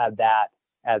always had that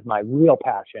as my real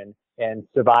passion. And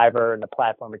Survivor and the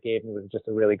platform it gave me was just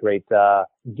a really great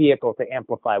vehicle to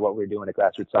amplify what we're doing at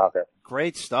Grassroots Soccer.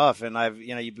 Great stuff. And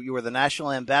you were the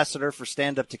national ambassador for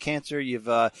Stand Up to Cancer. You've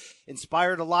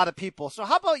inspired a lot of people. So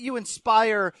how about you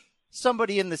inspire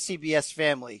somebody in the CBS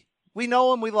family? We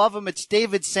know him. We love him. It's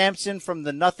David Samson from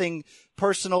the Nothing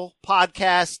Personal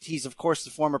podcast. He's, of course, the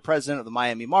former president of the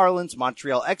Miami Marlins,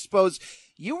 Montreal Expos.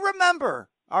 You remember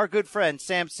our good friend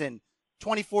Samson,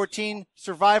 2014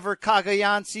 Survivor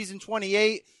Cagayan, season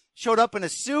 28, showed up in a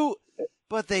suit,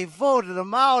 but they voted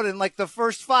him out in like the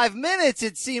first 5 minutes.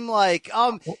 It seemed like,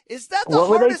 is that the what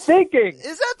hardest? Were they thinking?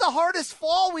 Is that the hardest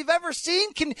fall we've ever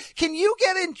seen? Can you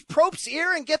get in Prope's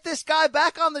ear and get this guy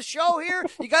back on the show here?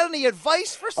 You got any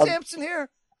advice for Samson here?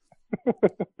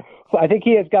 I think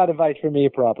he has got advice for me,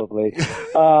 probably.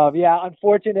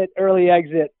 Unfortunate early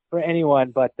exit for anyone,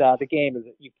 but the game is,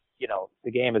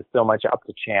 the game is so much up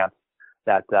to chance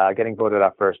that getting voted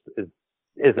out first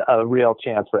is a real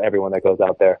chance for everyone that goes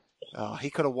out there. Oh, he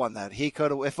could have won that. He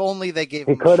could have, if only they gave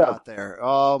him a shot there.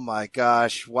 Oh my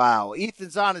gosh. Wow. Ethan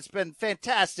Zohn, it's been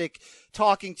fantastic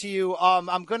talking to you.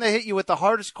 I'm going to hit you with the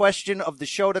hardest question of the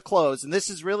show to close, and this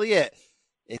is really it.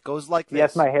 It goes like this.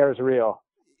 Yes, my hair is real.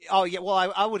 Oh yeah.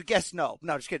 Well, I would guess no.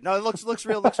 No, just kidding. No, it looks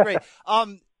real. Looks great.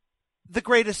 The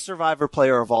greatest Survivor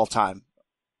player of all time.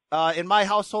 In my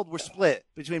household, we're split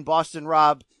between Boston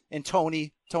Rob and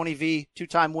Tony V,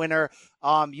 two-time winner.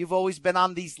 You've always been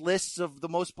on these lists of the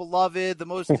most beloved, the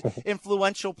most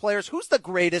influential players. Who's the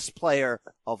greatest player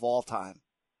of all time?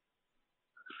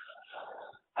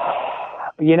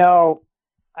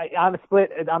 I'm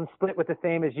split. I'm split with the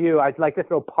same as you. I'd like to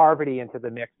throw Parvati into the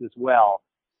mix as well,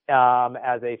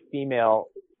 as a female,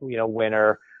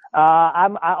 winner.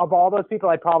 Of all those people,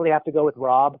 I'd probably have to go with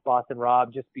Boston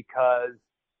Rob, just because,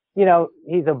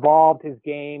 he's evolved his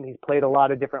game. He's played a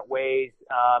lot of different ways.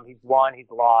 He's won, he's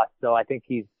lost. So I think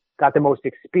he's got the most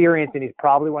experience, and he's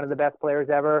probably one of the best players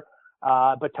ever.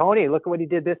 But Tony, look at what he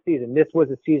did this season. This was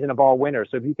a season of all winners.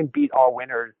 So if you can beat all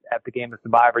winners at the game of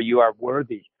Survivor, you are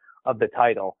worthy of the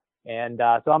title. And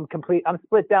so I'm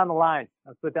split down the line.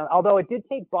 Although it did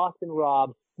take Boston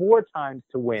Rob 4 times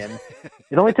to win.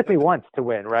 It only took me once to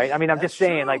win, right? I mean, I'm just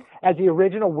saying, like, as the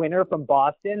original winner from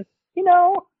Boston,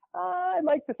 I'd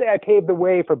like to say I paved the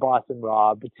way for Boston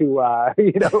Rob to,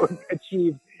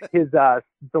 achieve his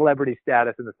celebrity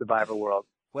status in the Survivor world.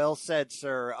 Well said,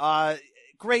 sir.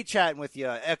 Great chatting with you.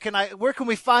 Where can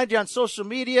we find you on social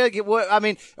media? Are we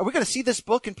going to see this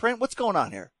book in print? What's going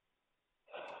on here?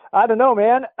 I don't know,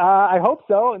 man. I hope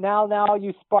so. Now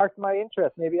you sparked my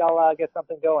interest. Maybe I'll get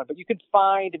something going. But you can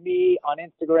find me on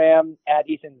Instagram at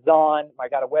Ethan Zohn. I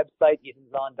got a website,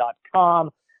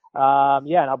 ethanzohn.com.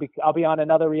 And I'll be on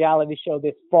another reality show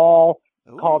this fall.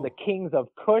 Ooh. Called The Kings of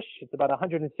Kush. It's about a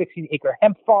 116-acre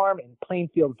hemp farm in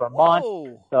Plainfield, Vermont.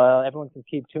 Whoa. So everyone can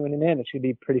keep tuning in. It should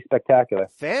be pretty spectacular.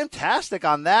 Fantastic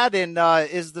on that. And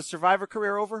is the Survivor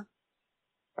career over?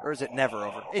 Or is it never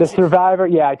over? The Survivor,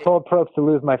 I told Probst to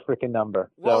lose my freaking number.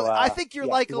 Well, I think you're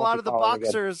like a lot of the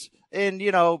boxers and,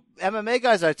 MMA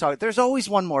guys I talk. There's always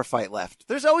one more fight left.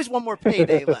 There's always one more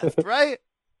payday left, right?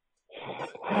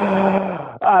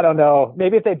 I don't know.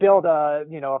 Maybe if they build a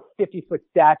 50-foot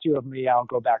statue of me, I'll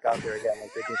go back out there again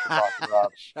like they did for Boston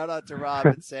Rob. Shout out to Rob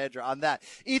and Sandra on that.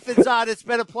 Ethan Zohn, it's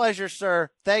been a pleasure, sir.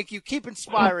 Thank you. Keep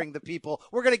inspiring the people.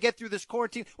 We're going to get through this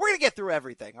quarantine. We're going to get through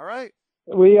everything, all right?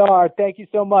 We are. Thank you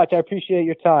so much. I appreciate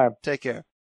your time. Take care.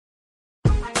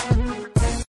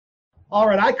 All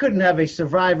right, I couldn't have a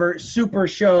Survivor Super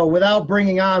Show without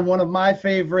bringing on one of my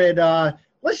favorite,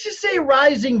 let's just say,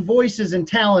 rising voices and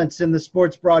talents in the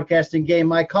sports broadcasting game,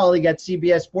 my colleague at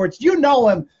CBS Sports. You know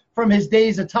him from his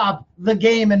days atop the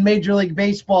game in Major League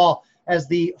Baseball as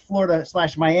the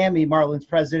Florida/Miami Marlins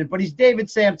president, but he's David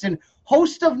Samson,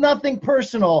 host of Nothing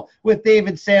Personal with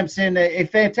David Samson, a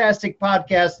fantastic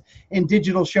podcast and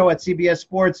digital show at CBS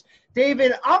Sports.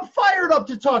 David, I'm fired up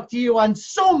to talk to you on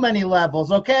so many levels,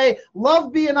 okay?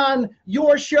 Love being on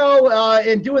your show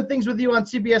and doing things with you on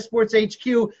CBS Sports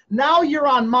HQ. Now you're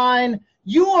on mine.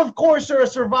 You, of course, are a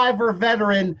Survivor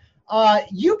veteran.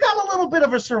 You got a little bit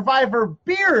of a Survivor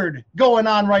beard going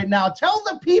on right now. Tell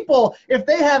the people, if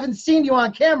they haven't seen you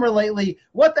on camera lately,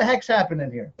 what the heck's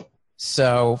happening here?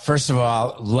 So first of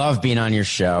all, love being on your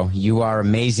show. You are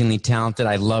amazingly talented.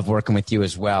 I love working with you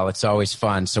as well. It's always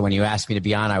fun. So when you asked me to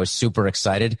be on, I was super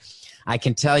excited. I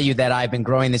can tell you that I've been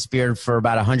growing this beard for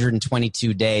about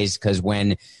 122 days because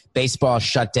when baseball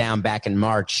shut down back in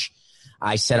March,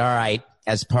 I said, all right,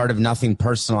 as part of nothing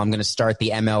personal, I'm going to start the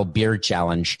ML Beard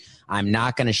Challenge. I'm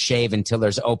not going to shave until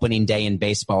there's opening day in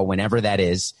baseball, whenever that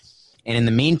is. And in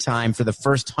the meantime, for the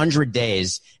first 100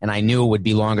 days, and I knew it would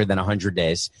be longer than 100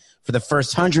 days, for the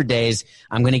first 100 days,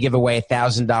 I'm going to give away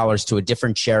 $1,000 to a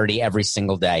different charity every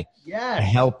single day to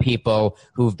help people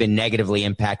who've been negatively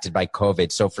impacted by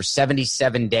COVID. So for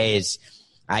 77 days,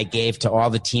 I gave to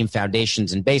all the team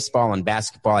foundations in baseball and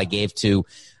basketball. I gave to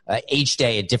each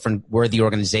day a different worthy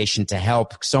organization to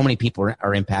help. So many people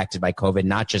are impacted by COVID,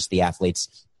 not just the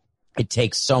athletes. It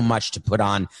takes so much to put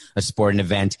on a sporting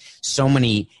event, so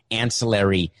many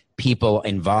ancillary people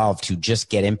involved who just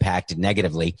get impacted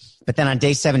negatively. But then on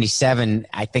day 77,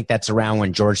 I think that's around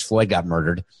when George Floyd got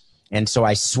murdered. And so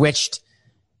I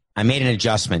made an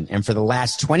adjustment. And for the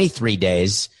last 23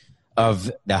 days of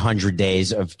the 100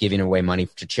 days of giving away money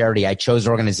to charity, I chose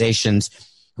organizations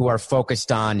who are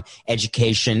focused on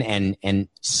education and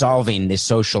solving the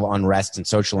social unrest and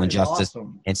social injustice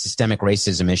and systemic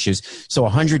racism issues. So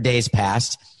 100 days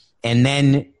passed, and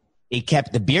then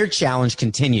the beard challenge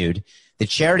continued. The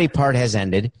charity part has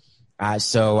ended.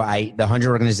 So the 100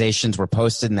 organizations were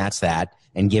posted, and that's that,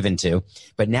 and given to.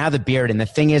 But now the beard, and the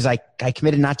thing is, I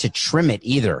committed not to trim it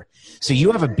either. So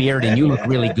you have a beard, and you look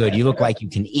really good. You look like you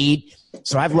can eat.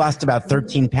 So I've lost about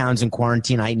 13 pounds in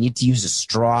quarantine. I need to use a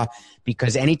straw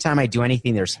because anytime I do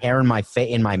anything, there's hair in my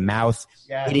in my mouth.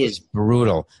 Yeah. It is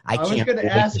brutal. I was going to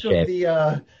ask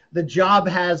of the job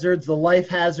hazards, the life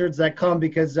hazards that come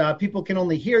because people can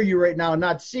only hear you right now and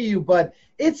not see you, but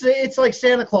it's like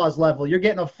Santa Claus level. You're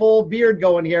getting a full beard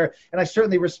going here, and I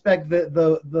certainly respect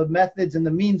the methods and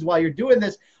the means while you're doing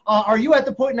this. Are you at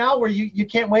the point now where you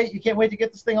can't wait? You can't wait to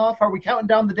get this thing off? Are we counting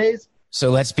down the days? So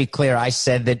let's be clear. I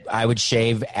said that I would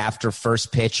shave after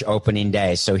first pitch opening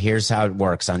day. So here's how it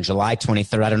works. On July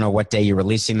 23rd, I don't know what day you're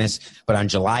releasing this, but on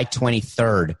July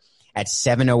 23rd at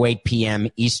 7:08 p.m.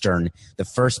 Eastern, the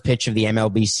first pitch of the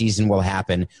MLB season will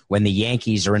happen when the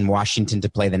Yankees are in Washington to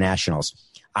play the Nationals.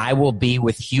 I will be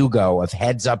with Hugo of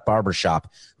Heads Up Barbershop,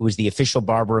 who is the official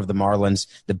barber of the Marlins,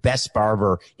 the best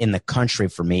barber in the country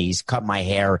for me. He's cut my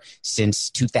hair since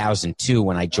 2002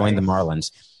 when I joined the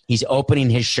Marlins. He's opening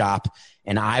his shop,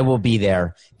 and I will be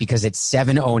there because at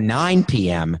 7:09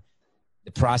 p.m.,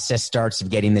 the process starts of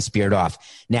getting this beard off.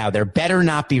 Now, there better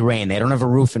not be rain. They don't have a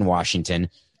roof in Washington.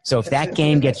 So if that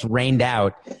game gets rained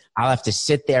out, I'll have to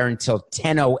sit there until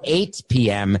 10:08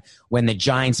 p.m. when the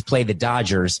Giants play the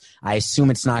Dodgers. I assume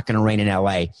it's not going to rain in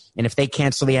L.A. And if they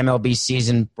cancel the MLB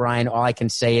season, Brian, all I can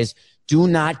say is do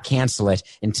not cancel it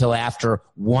until after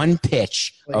one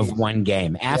pitch of one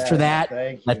game. After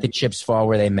that, let the chips fall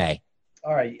where they may.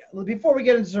 All right. Before we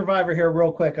get into Survivor here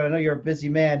real quick, I know you're a busy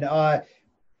man.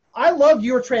 I love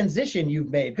your transition you've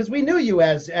made because we knew you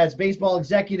as baseball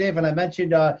executive, and I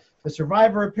mentioned the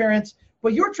Survivor appearance.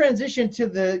 But your transition to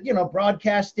the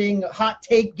broadcasting hot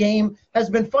take game has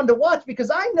been fun to watch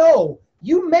because I know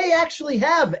you may actually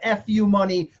have FU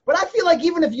money, but I feel like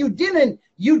even if you didn't,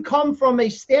 you'd come from a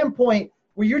standpoint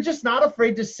where you're just not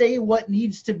afraid to say what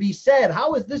needs to be said.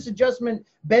 How has this adjustment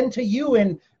been to you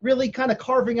in really kind of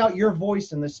carving out your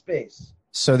voice in this space?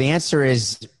 So the answer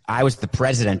is I was the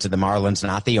president of the Marlins,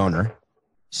 not the owner.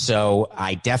 So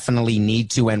I definitely need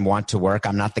to and want to work.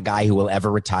 I'm not the guy who will ever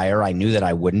retire. I knew that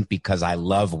I wouldn't because I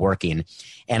love working.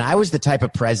 And I was the type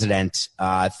of president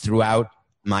throughout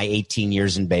my 18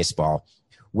 years in baseball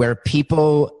where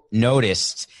people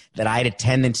noticed that I had a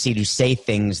tendency to say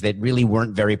things that really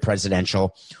weren't very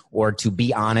presidential or to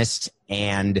be honest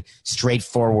and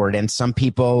straightforward. And some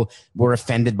people were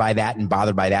offended by that and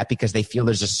bothered by that because they feel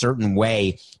there's a certain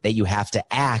way that you have to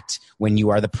act when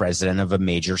you are the president of a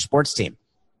major sports team.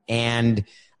 And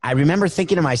I remember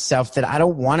thinking to myself that I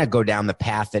don't want to go down the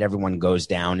path that everyone goes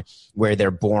down where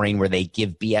they're boring, where they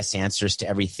give BS answers to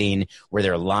everything, where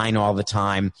they're lying all the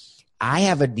time. I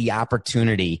have the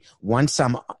opportunity, once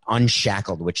I'm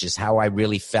unshackled, which is how I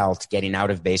really felt getting out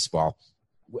of baseball,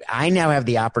 I now have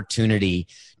the opportunity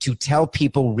to tell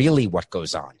people really what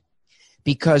goes on.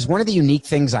 Because one of the unique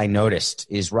things I noticed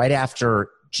is right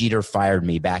after Jeter fired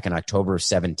me back in October of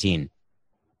 17,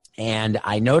 and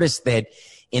I noticed that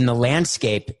in the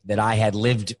landscape that I had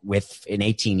lived with in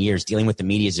 18 years, dealing with the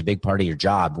media is a big part of your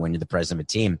job when you're the president of a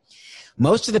team.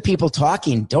 Most of the people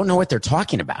talking don't know what they're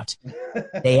talking about.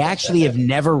 They actually have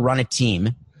never run a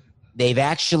team. They've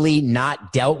actually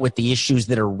not dealt with the issues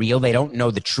that are real. They don't know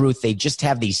the truth. They just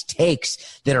have these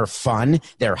takes that are fun.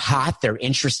 They're hot. They're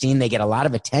interesting. They get a lot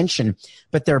of attention,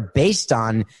 but they're based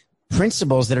on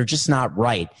principles that are just not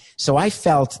right. So I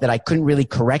felt that I couldn't really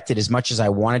correct it as much as I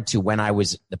wanted to when I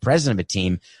was the president of a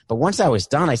team. But once I was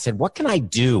done, I said, what can I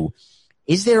do?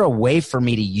 Is there a way for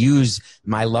me to use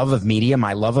my love of media,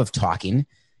 my love of talking?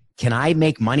 Can I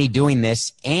make money doing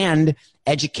this and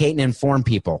educate and inform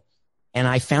people? And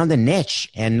I found a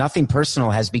niche, and Nothing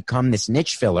Personal has become this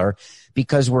niche filler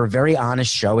because we're a very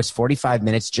honest show. It's 45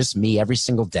 minutes, just me every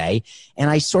single day. And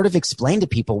I sort of explain to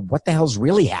people what the hell's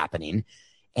really happening.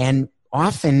 And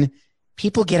often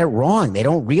people get it wrong. They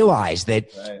don't realize that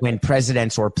when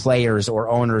presidents or players or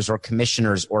owners or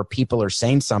commissioners or people are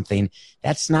saying something,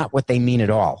 that's not what they mean at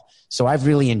all. So I've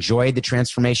really enjoyed the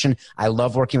transformation. I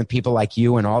love working with people like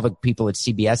you and all the people at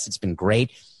CBS. It's been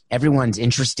great. Everyone's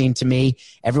interesting to me.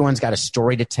 Everyone's got a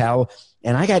story to tell.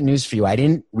 And I got news for you. I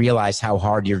didn't realize how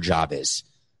hard your job is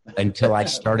until I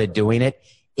started doing it.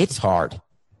 It's hard.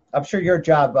 I'm sure your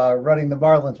job running the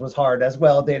Marlins was hard as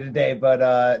well day to day, but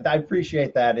I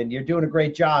appreciate that, and you're doing a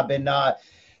great job. And I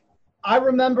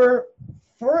remember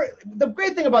the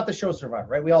great thing about the show Survivor,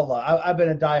 right? We all love. I've been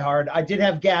a diehard. I did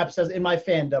have gaps in my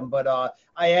fandom, but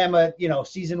I am a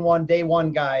season 1, day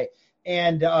 1 guy,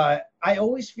 and I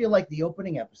always feel like the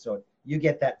opening episode, you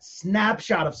get that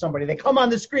snapshot of somebody. They come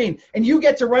on the screen, and you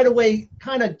get to right away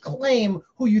kind of claim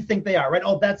who you think they are, right?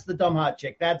 Oh, that's the dumb hot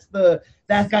chick. That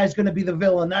guy's going to be the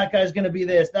villain. That guy's going to be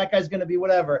this. That guy's going to be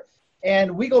whatever.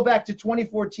 And we go back to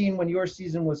 2014 when your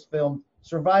season was filmed,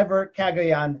 Survivor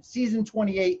Cagayan, season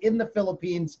 28 in the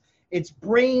Philippines. It's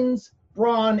brains,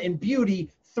 brawn, and beauty,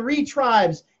 3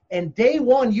 tribes. And day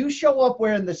 1, you show up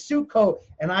wearing the suit coat,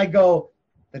 and I go,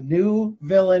 the new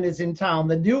villain is in town.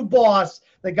 The new boss,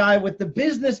 the guy with the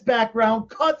business background,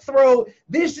 cutthroat.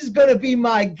 This is going to be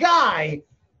my guy.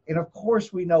 And, of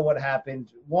course, we know what happened.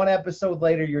 1 episode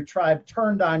later, your tribe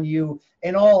turned on you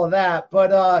and all of that.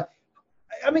 But,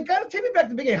 kind of take me back to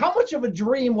the beginning. How much of a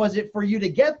dream was it for you to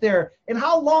get there? And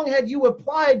how long had you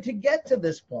applied to get to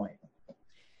this point?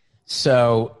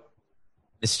 So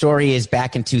the story is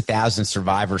back in 2000,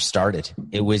 Survivor started.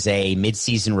 It was a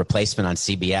mid-season replacement on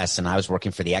CBS, and I was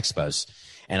working for the Expos.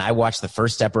 And I watched the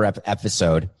first ever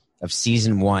episode of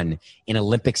season 1 in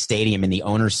Olympic Stadium in the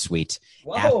owner's suite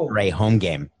after a home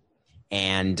game.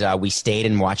 And we stayed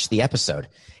and watched the episode.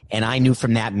 And I knew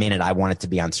from that minute I wanted to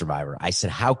be on Survivor. I said,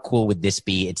 how cool would this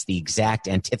be? It's the exact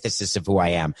antithesis of who I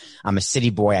am. I'm a city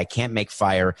boy. I can't make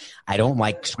fire. I don't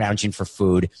like scrounging for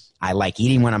food. I like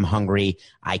eating when I'm hungry.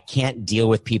 I can't deal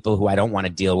with people who I don't want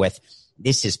to deal with.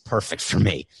 This is perfect for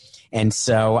me. And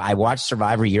so I watched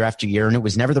Survivor year after year, and it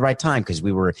was never the right time because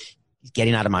we were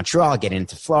getting out of Montreal, getting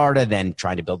into Florida, then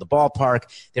trying to build a ballpark.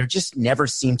 There just never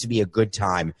seemed to be a good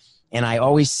time. And I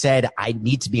always said I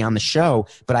need to be on the show,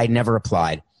 but I never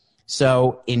applied.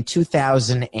 So in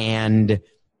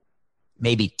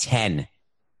 2010,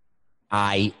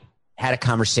 I had a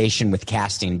conversation with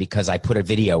casting because I put a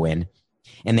video in,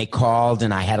 and they called,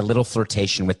 and I had a little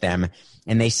flirtation with them.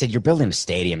 And they said, you're building a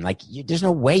stadium. Like, there's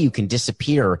no way you can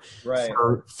disappear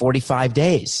for 45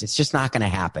 days. It's just not going to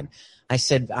happen. I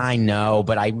said, I know,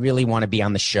 but I really want to be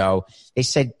on the show. They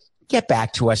said, get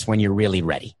back to us when you're really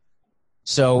ready.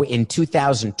 So in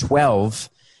 2012,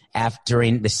 after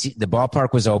the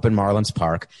ballpark was open, Marlins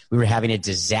Park, we were having a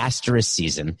disastrous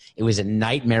season. It was a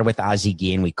nightmare with Ozzie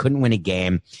Guillen. We couldn't win a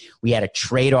game. We had to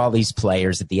trade all these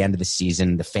players at the end of the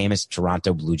season, the famous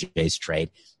Toronto Blue Jays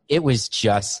trade. It was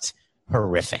just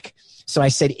horrific. So I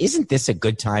said, isn't this a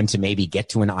good time to maybe get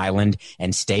to an island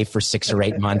and stay for 6 or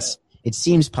 8 months? It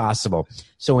seems possible.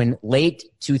 So in late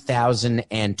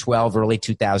 2012, early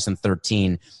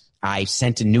 2013, I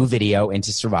sent a new video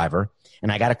into Survivor,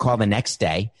 and I got a call the next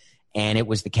day, and it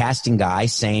was the casting guy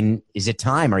saying, is it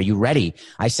time? Are you ready?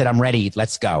 I said, I'm ready.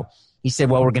 Let's go. He said,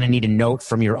 well, we're going to need a note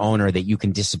from your owner that you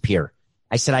can disappear.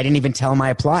 I said, I didn't even tell him I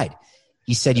applied.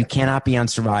 He said, you cannot be on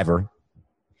Survivor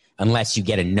unless you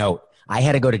get a note. I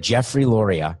had to go to Jeffrey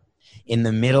Loria in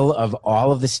the middle of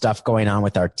all of the stuff going on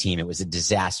with our team. It was a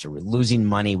disaster. We're losing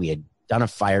money. We had done a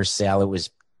fire sale. It was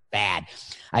bad.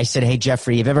 I said, hey,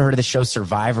 Jeffrey, have you ever heard of the show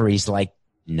Survivor? He's like,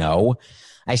 no.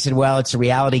 I said, well, it's a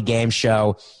reality game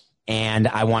show, and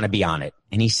I want to be on it.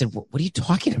 And he said, what are you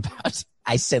talking about?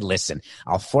 I said, listen,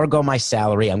 I'll forego my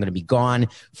salary. I'm going to be gone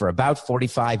for about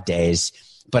 45 days,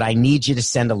 but I need you to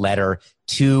send a letter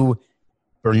to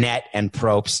Burnett and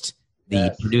Probst,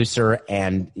 the producer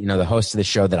and the host of the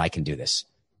show, that I can do this.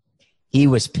 He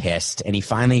was pissed, and he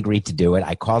finally agreed to do it.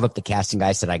 I called up the casting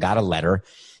guy, said I got a letter.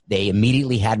 They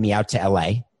immediately had me out to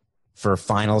LA. for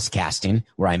finals casting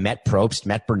where I met Probst,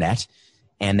 met Burnett,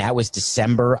 and that was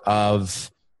December of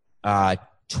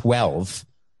 12.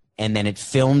 And then it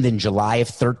filmed in July of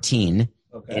 13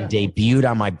 and debuted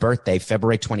on my birthday,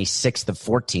 February 26th of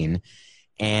 14.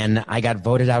 And I got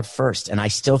voted out first. And I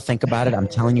still think about it. I'm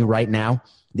telling you right now,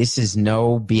 this is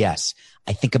no BS.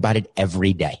 I think about it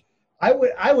every day. I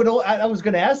was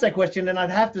going to ask that question, and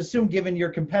I'd have to assume, given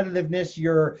your competitiveness,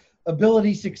 your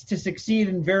ability to succeed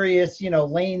in various,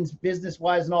 lanes,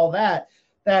 business-wise and all that,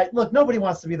 look, nobody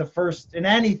wants to be the first in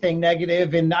anything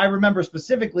negative. And I remember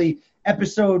specifically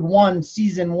episode 1,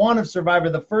 season 1 of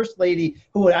Survivor, the first lady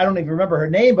who, I don't even remember her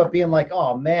name, but being like,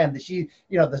 oh man,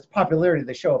 the popularity of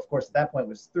the show, of course, at that point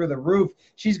was through the roof.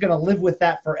 She's going to live with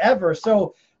that forever.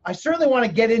 So I certainly want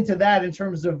to get into that in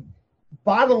terms of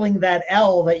bottling that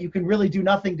L that you can really do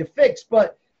nothing to fix.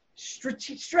 But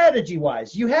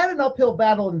strategy-wise, you had an uphill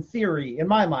battle in theory, in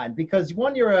my mind, because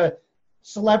one, you're a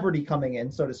celebrity coming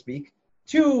in, so to speak.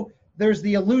 2, there's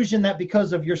the illusion that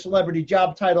because of your celebrity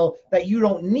job title that you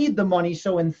don't need the money.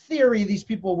 So in theory, these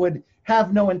people would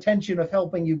have no intention of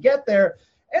helping you get there.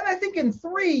 And I think in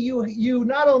 3, you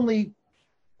not only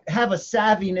have a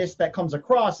savviness that comes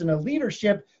across in a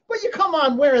leadership, but you come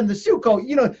on wearing the suit coat.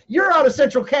 You're out of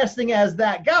central casting as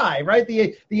that guy, right?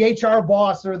 The HR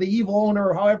boss or the evil owner,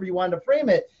 or however you want to frame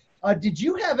it. Did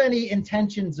you have any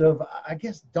intentions of, I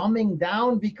guess, dumbing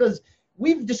down? Because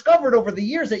we've discovered over the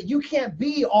years that you can't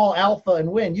be all alpha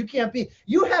and win. You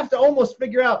have to almost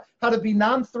figure out how to be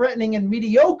non-threatening and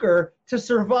mediocre to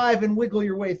survive and wiggle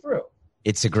your way through.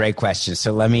 It's a great question.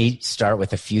 So let me start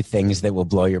with a few things that will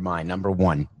blow your mind. Number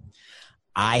 1,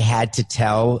 I had to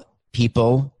tell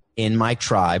people in my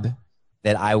tribe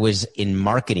that I was in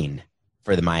marketing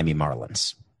for the Miami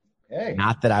Marlins. Okay.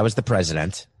 Not that I was the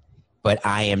president, but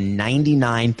I am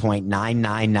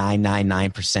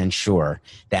 99.99999% sure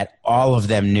that all of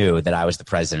them knew that I was the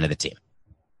president of the team.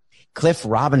 Cliff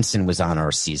Robinson was on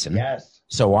our season. Yes.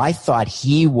 So I thought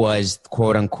he was,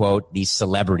 quote unquote, the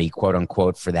celebrity, quote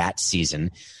unquote, for that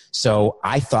season. So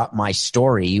I thought my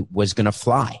story was going to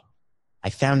fly. I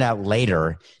found out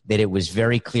later that it was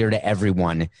very clear to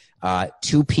everyone.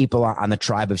 2 people on the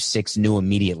tribe of 6 knew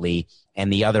immediately,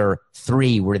 and the other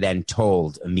 3 were then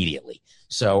told immediately.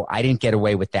 So I didn't get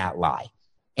away with that lie.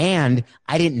 And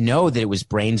I didn't know that it was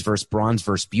brains versus bronze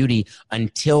versus beauty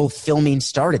until filming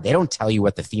started. They don't tell you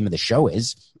what the theme of the show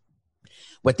is.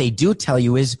 What they do tell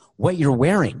you is what you're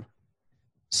wearing.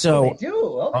 So they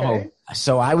do. Okay.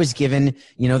 So I was given,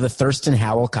 the Thurston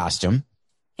Howell costume.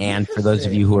 And for those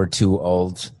of you who are too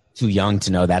young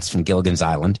to know, that's from Gilligan's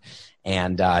Island.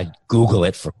 And Google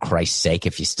it, for Christ's sake,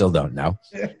 if you still don't know.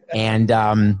 And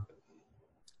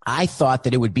I thought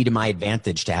that it would be to my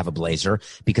advantage to have a blazer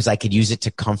because I could use it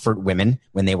to comfort women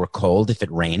when they were cold if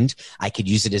it rained. I could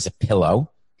use it as a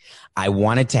pillow. I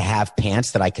wanted to have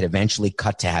pants that I could eventually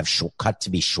cut to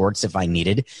be shorts if I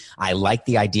needed. I liked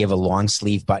the idea of a long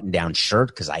sleeve button down shirt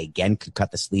because I, again, could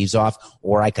cut the sleeves off,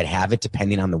 or I could have it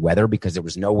depending on the weather because there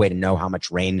was no way to know how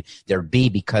much rain there'd be,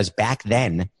 because back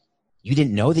then you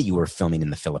didn't know that you were filming in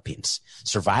the Philippines.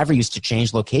 Survivor used to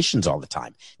change locations all the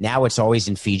time. Now it's always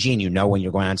in Fiji, and you know when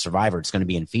you're going on Survivor, it's going to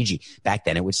be in Fiji. Back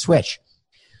then it would switch.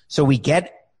 So we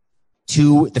get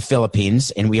to the Philippines,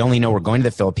 and we only know we're going to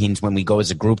the Philippines when we go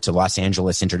as a group to Los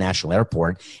Angeles International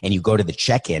Airport, and you go to the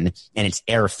check-in, and it's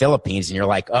Air Philippines, and you're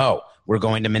like, oh, we're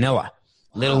going to Manila.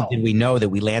 Little did we know that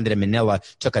we landed in Manila,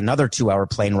 took another 2-hour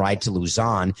plane ride to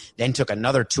Luzon, then took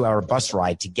another 2-hour bus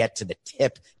ride to get to the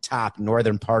tip-top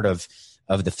northern part of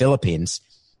the Philippines.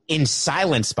 In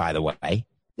silence, by the way.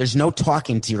 There's no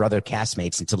talking to your other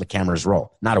castmates until the cameras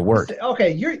roll. Not a word.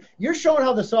 Okay, you're showing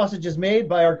how the sausage is made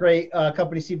by our great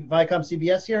company, Viacom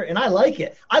CBS here, and I like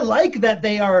it. I like that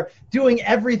they are doing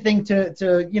everything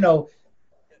to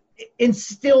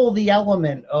instill the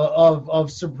element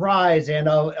of surprise and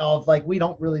of like, we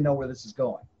don't really know where this is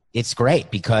going. It's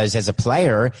great because as a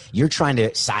player, you're trying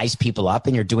to size people up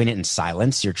and you're doing it in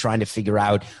silence. You're trying to figure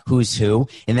out who's who.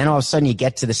 And then all of a sudden you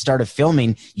get to the start of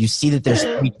filming, you see that there's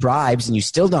 3 tribes and you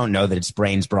still don't know that it's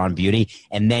brains, brawn, beauty.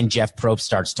 And then Jeff Probst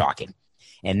starts talking.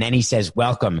 And then he says,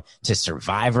 welcome to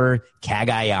Survivor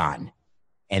Cagayan.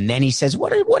 And then he says,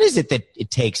 what is it that it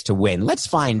takes to win? Let's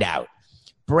find out.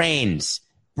 Brains,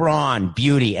 brawn,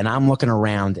 beauty. And I'm looking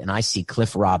around and I see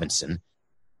Cliff Robinson.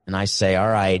 And I say, all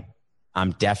right,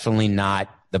 I'm definitely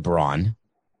not the brawn.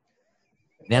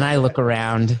 Then I look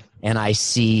around and I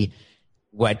see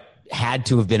what had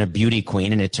to have been a beauty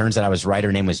queen, and it turns out I was right.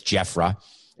 Her name was Jeffra,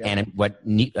 and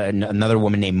another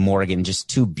woman named Morgan, just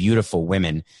 2 beautiful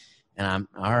women. And I'm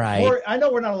all right. I know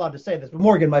we're not allowed to say this, but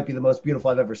Morgan might be the most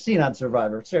beautiful I've ever seen on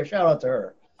Survivor. So shout out to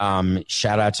her.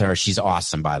 Shout out to her. She's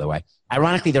awesome, by the way.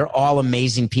 Ironically, they're all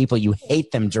amazing people. You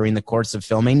hate them during the course of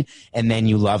filming, and then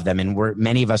you love them. And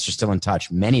many of us are still in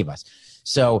touch, many of us.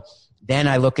 So then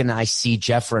I look and I see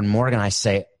Jeffra and Morgan. I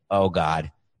say, oh,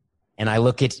 God. And I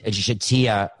look at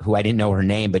Shatia, who I didn't know her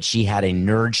name, but she had a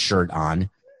nerd shirt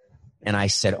on. And I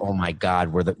said, oh, my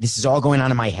God, this is all going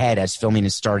on in my head as filming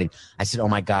is starting. I said, oh,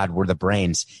 my God, we're the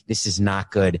brains. This is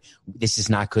not good. This is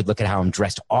not good. Look at how I'm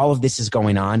dressed. All of this is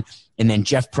going on. And then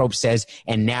Jeff Probst says,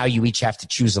 and now you each have to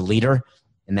choose a leader.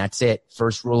 And that's it.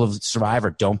 First rule of Survivor,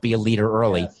 don't be a leader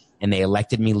early. Yes. And they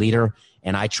elected me leader.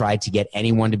 And I tried to get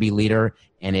anyone to be leader,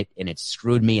 and it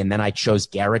screwed me. And then I chose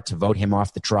Garrett to vote him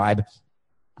off the tribe,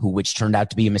 which turned out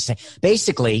to be a mistake.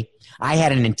 Basically, I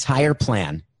had an entire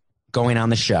plan going on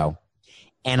the show,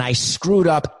 and I screwed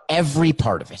up every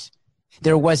part of it.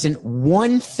 There wasn't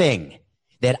one thing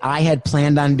that I had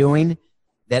planned on doing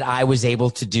that I was able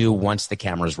to do once the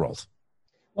cameras rolled.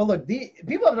 Well, look,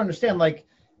 people have to understand, like,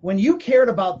 when you cared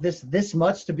about this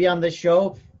much to be on this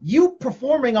show, you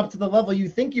performing up to the level you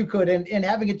think you could and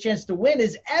having a chance to win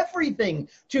is everything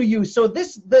to you. So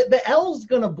the L's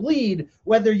going to bleed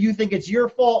whether you think it's your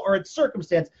fault or it's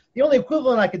circumstance. The only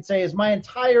equivalent I could say is my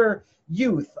entire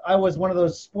youth, I was one of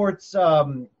those sports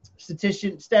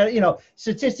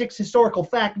statistics, historical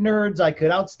fact nerds. I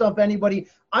could outstump anybody.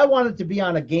 I wanted to be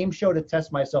on a game show to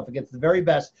test myself against the very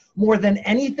best more than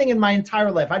anything in my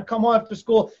entire life. I'd come home after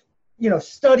school,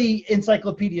 study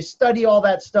encyclopedias, study all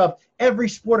that stuff, every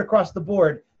sport across the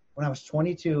board. When I was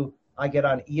 22, I get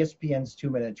on ESPN's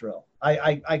 2-minute drill.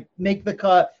 I make the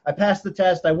cut. I pass the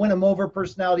test. I win them over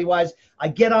personality-wise. I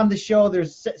get on the show.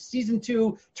 There's season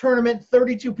 2 tournament,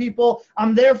 32 people.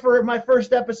 I'm there for my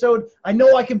first episode. I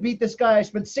know I can beat this guy. I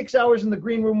spent 6 hours in the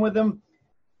green room with him,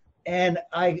 and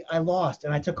I lost,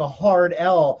 and I took a hard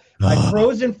L. I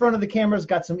froze in front of the cameras,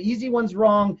 got some easy ones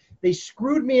wrong. They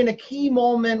screwed me in a key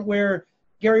moment where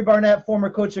Gary Barnett, former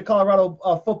coach of Colorado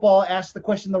football, asked the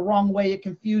question the wrong way. It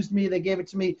confused me. They gave it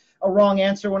to me a wrong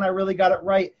answer when I really got it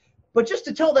right. But just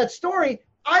to tell that story,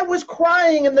 I was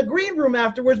crying in the green room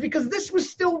afterwards because this was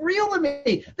still real to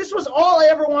me. This was all I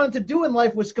ever wanted to do in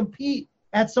life, was compete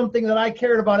at something that I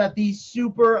cared about at the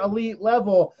super elite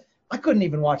level. I couldn't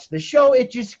even watch the show.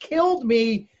 It just killed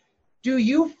me. Do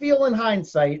you feel in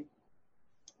hindsight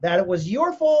that it was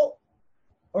your fault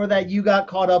or that you got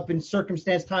caught up in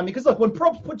circumstance, time? Because look, when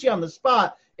Probst put you on the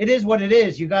spot, it is what it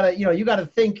is. You gotta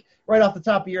think right off the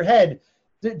top of your head.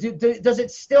 Does it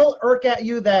still irk at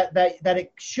you that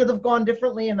it should have gone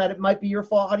differently and that it might be your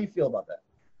fault? How do you feel about that?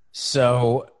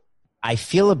 So I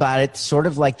feel about it sort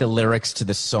of like the lyrics to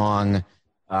the song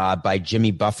by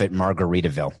Jimmy Buffett,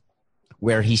 Margaritaville,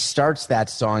 where he starts that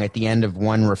song at the end of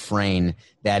one refrain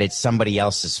that it's somebody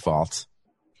else's fault.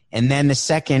 And then the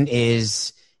second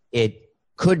is it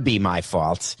could be my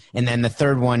fault. And then the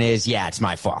third one is, yeah, it's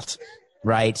my fault.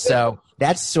 Right. So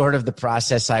that's sort of the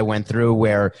process I went through,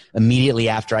 where immediately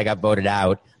after I got voted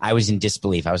out, I was in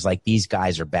disbelief. I was like, these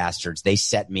guys are bastards. They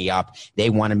set me up.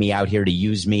 They wanted me out here to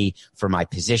use me for my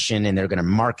position, and they're going to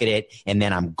market it. And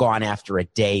then I'm gone after a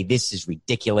day. This is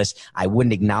ridiculous. I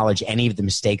wouldn't acknowledge any of the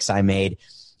mistakes I made.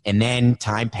 And then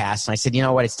time passed, and I said, you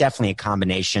know what? It's definitely a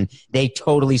combination. They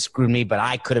totally screwed me, but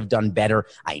I could have done better.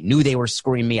 I knew they were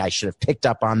screwing me. I should have picked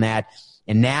up on that.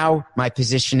 And now my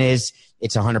position is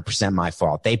it's 100% my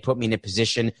fault. They put me in a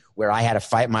position where I had to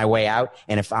fight my way out.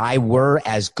 And if I were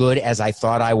as good as I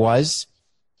thought I was,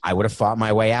 I would have fought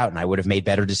my way out and I would have made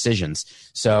better decisions.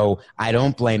 So I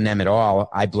don't blame them at all.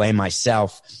 I blame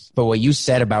myself. But what you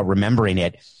said about remembering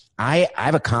it,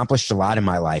 I've accomplished a lot in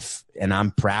my life, and I'm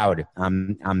proud.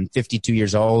 I'm 52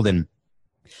 years old, and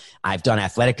I've done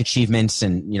athletic achievements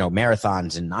and,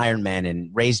 marathons and Ironman,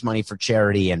 and raised money for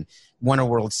charity and won a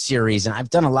World Series. And I've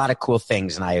done a lot of cool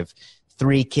things, and I have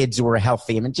 3 kids who are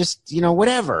healthy. I mean, just,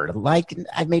 whatever. Like,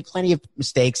 I've made plenty of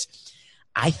mistakes.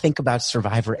 I think about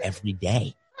Survivor every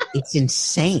day. It's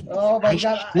insane. Oh my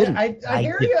God. I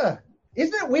hear you.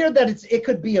 Isn't it weird that it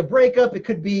could be a breakup? It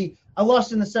could be, I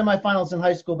lost in the semifinals in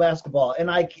high school basketball, and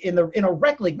in a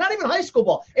rec league, not even high school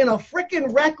ball, in a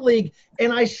freaking rec league,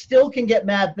 and I still can get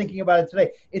mad thinking about it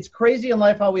today. It's crazy in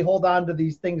life how we hold on to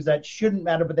these things that shouldn't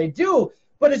matter, but they do.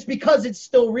 But it's because it's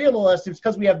still real to us. It's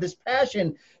because we have this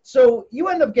passion. So you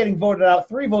end up getting voted out,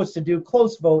 3 votes to do,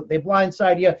 close vote. They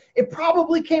blindside you. It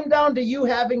probably came down to you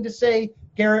having to say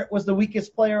Garrett was the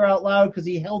weakest player out loud because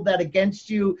he held that against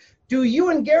you. Do you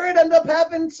and Garrett end up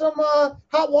having some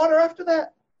hot water after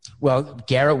that? Well,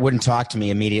 Garrett wouldn't talk to me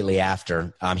immediately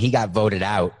after. He got voted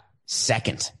out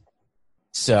second.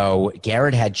 So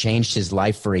Garrett had changed his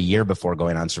life for a year before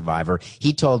going on Survivor.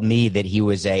 He told me that he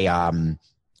was a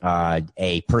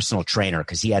a personal trainer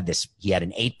because he had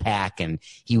an 8-pack, and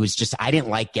he was just, I didn't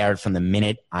like Garrett from the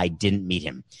minute I didn't meet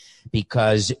him,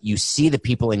 because you see the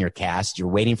people in your cast, you're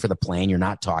waiting for the plane, you're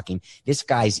not talking. This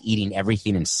guy's eating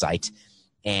everything in sight.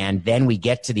 And then we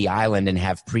get to the island and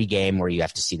have pregame where you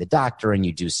have to see the doctor and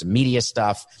you do some media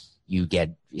stuff, you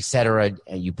get, et cetera,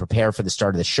 and you prepare for the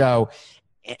start of the show.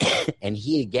 And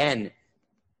he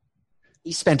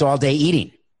spent all day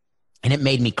eating. And it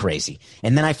made me crazy.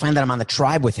 And then I find that I'm on the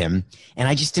tribe with him, and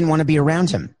I just didn't want to be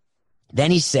around him. Then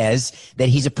he says that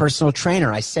he's a personal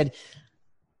trainer. I said,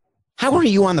 how are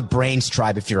you on the Brains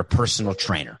tribe if you're a personal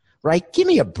trainer, right? Give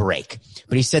me a break.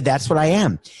 But he said, that's what I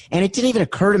am. And it didn't even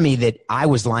occur to me that I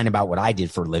was lying about what I did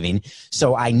for a living.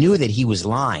 So I knew that he was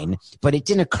lying, but it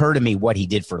didn't occur to me what he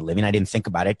did for a living. I didn't think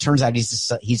about it. It turns out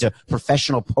he's a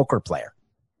professional poker player.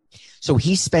 So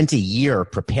he spent a year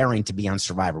preparing to be on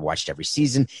Survivor, watched every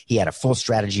season. He had a full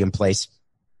strategy in place.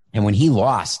 And when he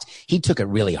lost, he took it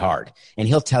really hard. And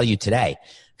he'll tell you today.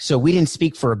 So we didn't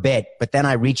speak for a bit, but then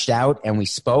I reached out and we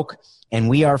spoke, and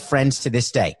we are friends to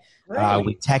this day. Really?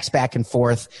 We text back and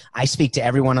forth. I speak to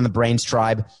everyone on the Brains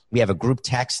tribe. We have a group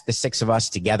text, the 6 of us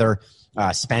together,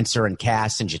 Spencer and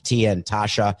Cass and Jatia and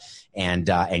Tasha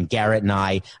and Garrett and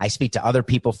I. I speak to other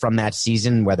people from that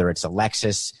season, whether it's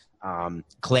Alexis,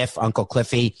 Cliff, Uncle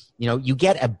Cliffy. You know, you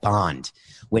get a bond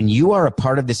when you are a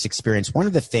part of this experience. One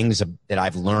of the things that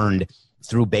I've learned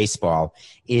through baseball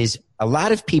is a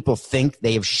lot of people think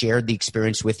they have shared the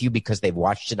experience with you because they've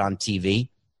watched it on TV.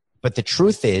 But the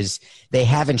truth is they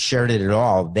haven't shared it at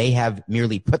all. They have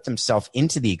merely put themselves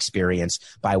into the experience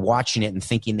by watching it and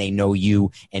thinking they know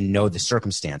you and know the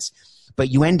circumstance. But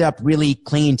you end up really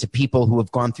clinging to people who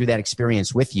have gone through that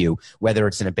experience with you, whether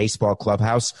it's in a baseball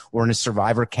clubhouse or in a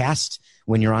Survivor cast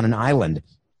when you're on an island,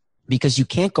 because you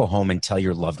can't go home and tell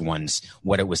your loved ones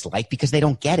what it was like because they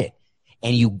don't get it.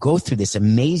 And you go through this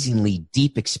amazingly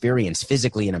deep experience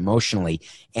physically and emotionally,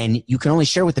 and you can only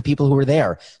share with the people who are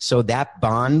there. So that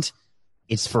bond,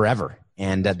 it's forever.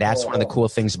 And that's one of the cool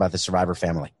things about the Survivor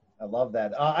family. I love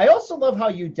that. I also love how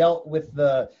you dealt with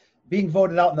the being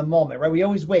voted out in the moment, right? We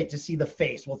always wait to see the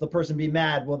face. Will the person be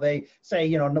mad? Will they say,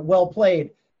 you know, well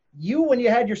played? You, when you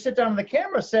had your sit down on the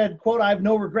camera, said, quote, I have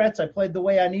no regrets. I played the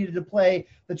way I needed to play.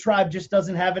 The tribe just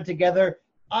doesn't have it together.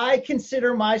 I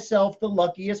consider myself the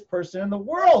luckiest person in the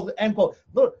world, end quote.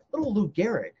 Little Lou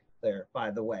Gehrig there, by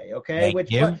the way, okay?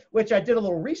 Which I did a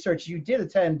little research. You did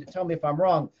attend, tell me if I'm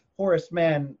wrong, Horace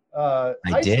Mann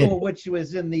High School, which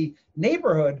was in the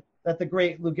neighborhood that the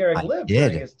great Lou Gehrig lived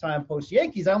during his time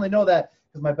post-Yankees. I only know that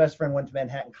because my best friend went to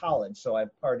Manhattan College, so I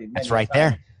partied That's right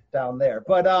there. Down there.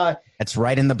 But that's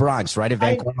right in the Bronx, right at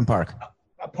Van Cortlandt Park.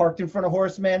 I parked in front of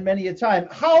Horace Mann many a time.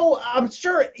 I'm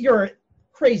sure you're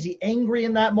crazy angry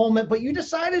in that moment, but you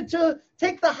decided to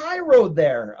take the high road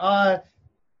there.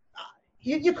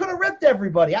 You could have ripped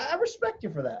everybody. I respect you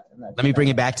for that. Let me bring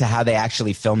it back to how they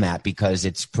actually film that, because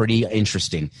it's pretty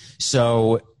interesting.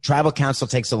 So Tribal Council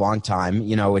takes a long time.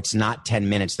 You know, it's not 10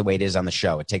 minutes the way it is on the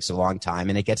show. It takes a long time,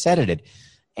 and it gets edited.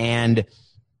 And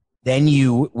then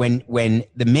when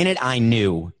the minute I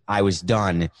knew I was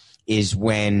done is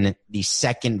when the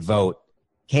second vote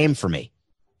came for me,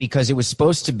 because it was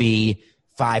supposed to be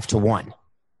 5-1.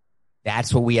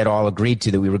 That's what we had all agreed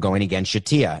to, that we were going against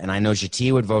Jatia. And I know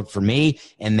Jatia would vote for me,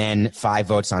 and then 5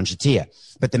 votes on Jatia.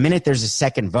 But the minute there's a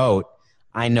second vote,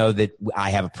 I know that I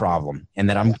have a problem and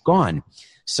that I'm gone.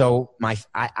 So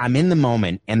I'm in the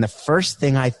moment, and the first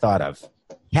thing I thought of,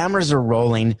 cameras are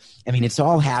rolling. I mean, it's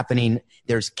all happening.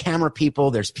 There's camera people.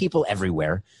 There's people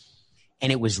everywhere.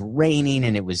 And it was raining,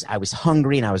 and I was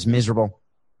hungry, and I was miserable.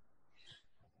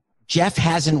 Jeff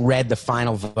hasn't read the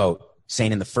final vote,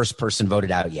 saying the first person voted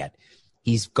out yet.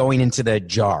 He's going into the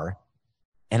jar,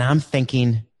 and I'm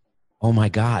thinking, oh my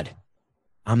God,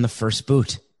 I'm the first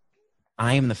boot.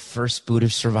 I am the first boot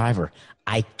of Survivor.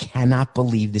 I cannot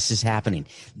believe this is happening.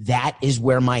 That is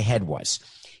where my head was.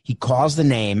 He calls the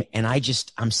name, and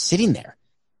I'm sitting there.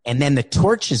 And then the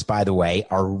torches, by the way,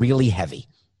 are really heavy.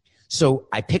 So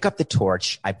I pick up the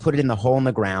torch, I put it in the hole in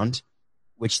the ground,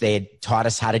 which they had taught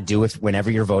us how to do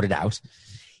whenever you're voted out.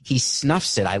 He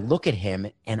snuffs it. I look at him,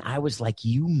 and I was like,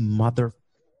 you mother,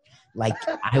 like,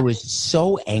 I was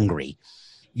so angry.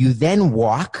 You then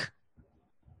walk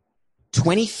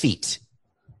 20 feet,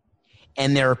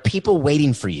 and there are people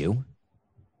waiting for you,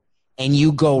 and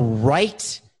you go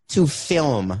right to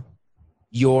film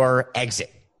your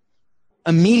exit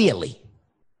immediately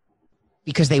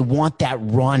because they want that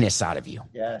rawness out of you.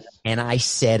 Yes. And I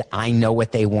said, I know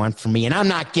what they want from me, and I'm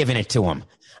not giving it to them.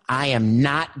 I am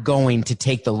not going to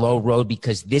take the low road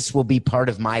because this will be part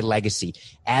of my legacy.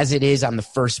 As it is on the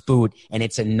first boot, and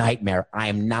it's a nightmare. I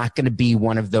am not going to be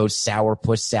one of those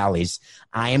sourpuss Sallies.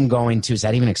 I am going to, is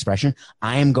that even an expression?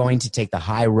 I am going to take the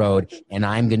high road, and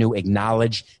I'm going to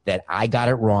acknowledge that I got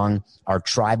it wrong. Our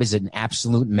tribe is an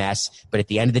absolute mess, but at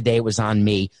the end of the day, it was on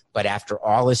me. But after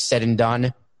all is said and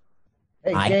done,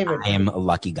 Hey, David, I am a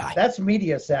lucky guy. That's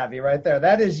media savvy right there.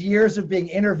 That is years of being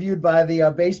interviewed by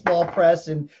the baseball press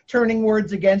and turning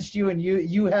words against you, and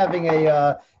you having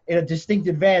a distinct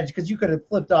advantage because you could have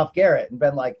flipped off Garrett and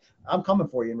been like, I'm coming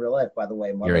for you in real life, by the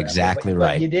way. You're exactly but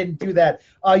right. You didn't do that.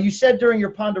 You said during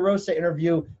your Ponderosa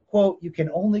interview, quote, you can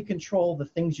only control the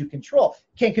things you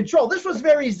can't control. This was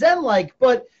very Zen-like,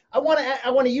 but I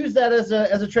want to use that as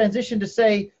a transition to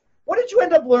say, what did you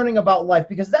end up learning about life?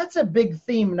 Because that's a big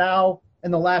theme now in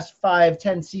the last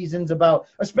 5-10 seasons about,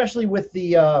 especially with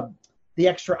the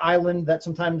extra island that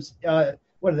sometimes,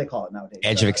 what do they call it nowadays?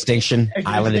 Edge of Extinction,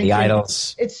 Island of the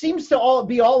Idols. It seems to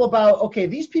be all about, okay,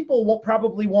 these people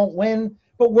probably won't win,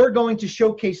 but we're going to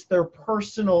showcase their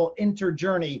personal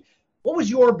inter-journey. What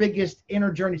was your biggest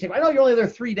inter-journey take? I know you're only there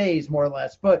 3 days, more or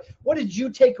less, but what did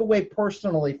you take away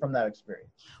personally from that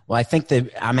experience? Well, I think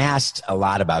that I'm asked a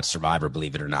lot about Survivor,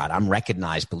 believe it or not. I'm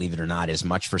recognized, believe it or not, as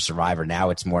much for Survivor now.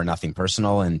 It's more Nothing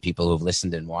Personal and people who've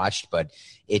listened and watched. But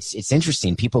it's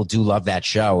interesting. People do love that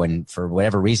show. And for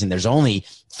whatever reason, there's only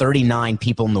 39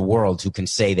 people in the world who can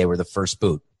say they were the first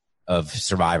boot of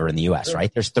Survivor in the U.S.,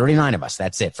 right? There's 39 of us.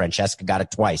 That's it. Francesca got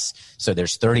it twice. So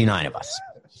there's 39 of us.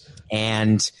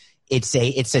 And it's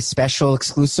a special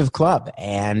exclusive club.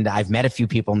 And I've met a few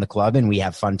people in the club and we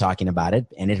have fun talking about it,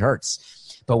 and it hurts.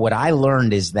 But what I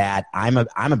learned is that I'm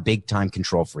a big time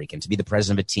control freak, and to be the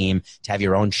president of a team, to have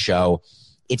your own show,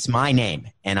 it's my name,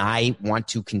 and I want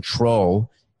to control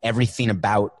everything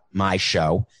about my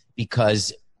show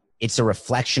because it's a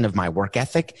reflection of my work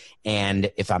ethic.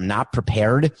 And if I'm not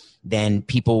prepared, then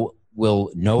people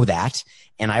will know that.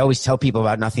 And I always tell people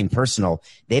about Nothing Personal.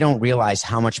 They don't realize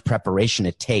how much preparation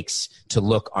it takes to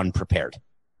look unprepared.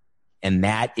 And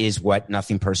that is what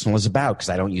Nothing Personal is about, because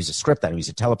I don't use a script. I don't use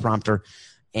a teleprompter.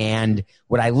 And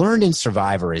what I learned in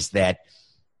Survivor is that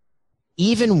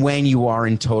even when you are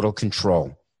in total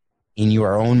control in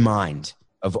your own mind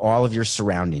of all of your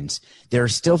surroundings, there are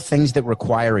still things that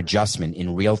require adjustment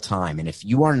in real time. And if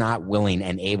you are not willing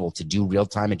and able to do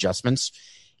real-time adjustments,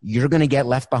 you're going to get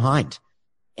left behind.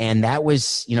 And that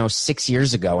was, 6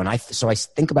 years ago. And so I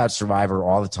think about Survivor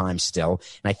all the time still.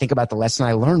 And I think about the lesson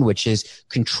I learned, which is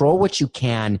control what you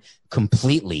can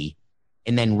completely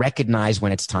and then recognize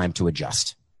when it's time to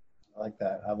adjust.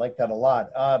 I like that a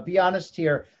lot. Be honest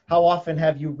here. How often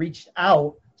have you reached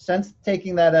out since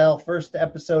taking that first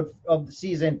episode of the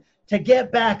season to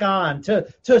get back on,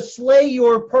 to slay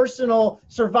your personal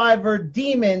Survivor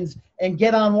demons and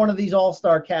get on one of these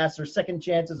all-star casts or second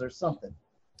chances or something?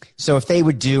 So if they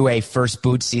would do a first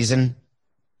boot season,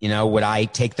 would I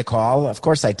take the call? Of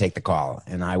course I'd take the call,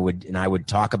 and I would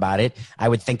talk about it. I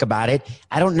would think about it.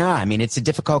 I don't know. I mean, it's a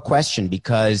difficult question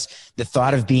because the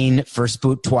thought of being first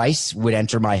boot twice would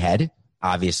enter my head,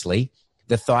 obviously.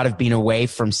 The thought of being away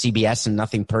from CBS and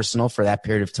Nothing Personal for that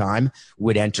period of time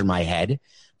would enter my head.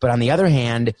 But on the other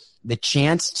hand, the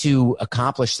chance to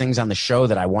accomplish things on the show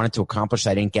that I wanted to accomplish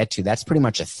I didn't get to, that's pretty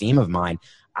much a theme of mine.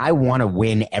 I want to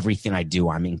win everything I do.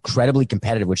 I'm incredibly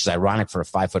competitive, which is ironic for a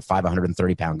 5'5",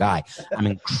 130-pound guy. I'm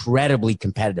incredibly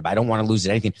competitive. I don't want to lose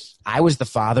at anything. I was the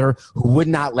father who would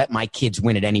not let my kids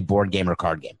win at any board game or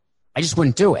card game. I just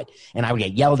wouldn't do it. And I would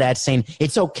get yelled at saying,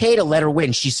 it's okay to let her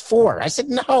win. She's 4. I said,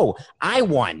 no, I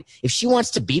won. If she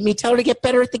wants to beat me, tell her to get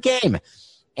better at the game.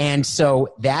 And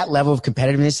so that level of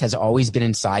competitiveness has always been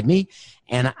inside me,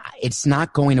 and it's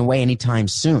not going away anytime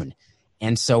soon.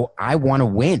 And so I want to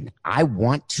win. I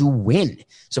want to win.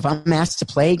 So if I'm asked to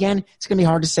play again, it's going to be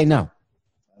hard to say no.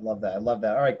 I love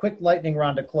that. All right, quick lightning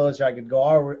round to close. I could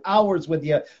go hours with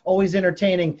you. Always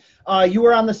entertaining. You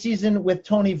were on the season with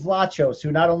Tony Vlachos,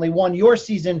 who not only won your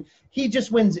season, he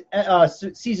just wins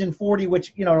season 40,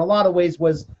 which, in a lot of ways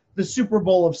was the Super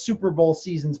Bowl of Super Bowl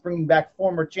seasons, bringing back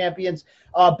former champions.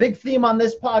 Big theme on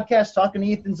this podcast, talking to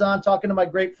Ethan Zohn, talking to my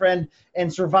great friend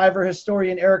and Survivor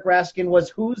historian Eric Raskin, was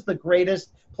who's the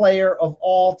greatest player of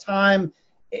all time.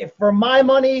 For my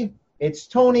money, it's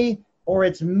Tony, or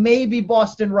it's maybe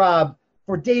Boston Rob.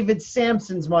 For David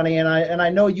Samson's money, and I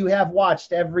know you have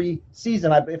watched every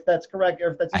season, if that's correct,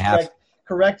 or if that's incorrect,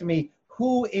 correct me.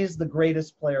 Who is the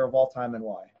greatest player of all time and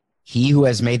why? He who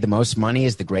has made the most money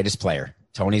is the greatest player.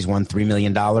 Tony's won $3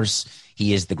 million.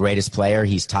 He is the greatest player.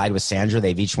 He's tied with Sandra.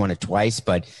 They've each won it twice.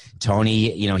 But Tony,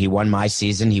 he won my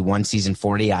season. He won season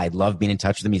 40. I love being in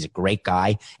touch with him. He's a great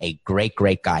guy, a great,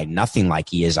 great guy. Nothing like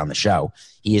he is on the show.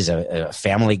 He is a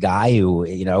family guy who,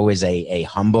 is a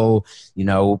humble,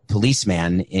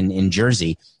 policeman in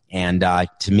Jersey. And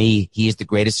to me, he is the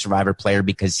greatest Survivor player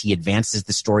because he advances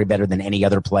the story better than any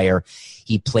other player.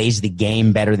 He plays the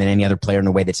game better than any other player in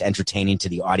a way that's entertaining to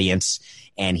the audience.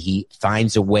 And he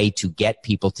finds a way to get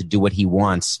people to do what he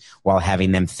wants while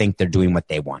having them think they're doing what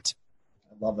they want.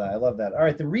 I love that. All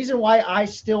right. The reason why I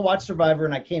still watch Survivor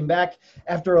and I came back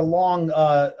after a long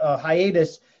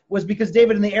hiatus was because,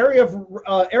 David, in the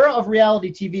era of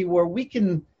reality TV where we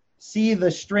can see the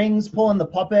strings pulling the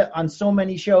puppet on so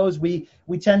many shows, we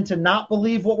tend to not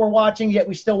believe what we're watching, yet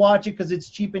we still watch it because it's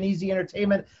cheap and easy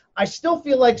entertainment. I still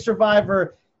feel like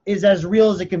Survivor is as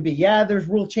real as it can be. Yeah, there's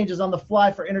rule changes on the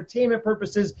fly for entertainment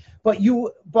purposes, but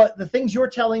the things you're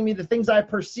telling me, the things I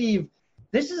perceive,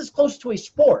 this is as close to a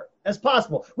sport as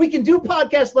possible. We can do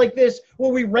podcasts like this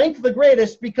where we rank the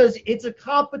greatest because it's a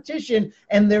competition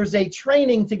and there's a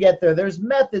training to get there. There's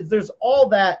methods, there's all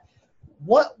that.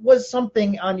 What was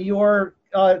something on your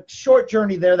short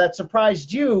journey there that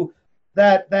surprised you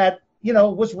that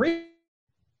was real,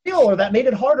 or that made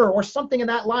it harder, or something in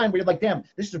that line where you're like, damn,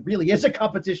 this really is a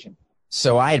competition?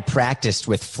 So I had practiced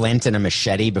with flint and a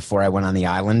machete before I went on the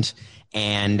island,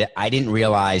 and I didn't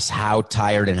realize how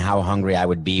tired and how hungry I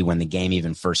would be when the game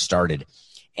even first started.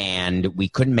 And we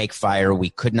couldn't make fire.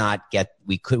 We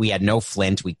had no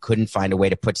flint. We couldn't find a way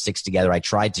to put sticks together. I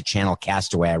tried to channel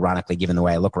Castaway, ironically, given the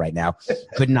way I look right now.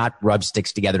 Could not rub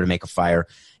sticks together to make a fire.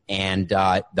 And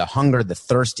the hunger, the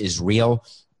thirst is real.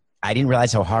 I didn't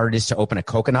realize how hard it is to open a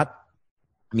coconut.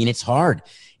 I mean, it's hard.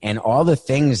 And all the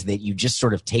things that you just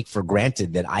sort of take for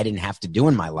granted that I didn't have to do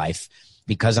in my life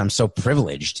because I'm so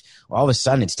privileged, all of a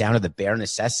sudden it's down to the bare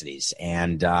necessities.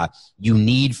 And you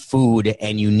need food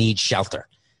and you need shelter.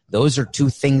 Those are two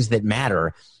things that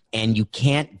matter, and you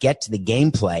can't get to the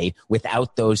gameplay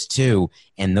without those two,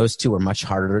 and those two are much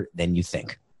harder than you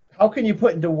think. How can you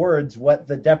put into words what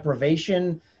the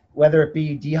deprivation, whether it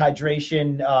be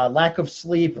dehydration, lack of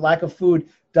sleep, lack of food,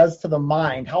 does to the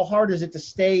mind? How hard is it to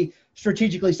stay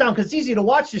strategically sound? Because it's easy to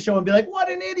watch the show and be like,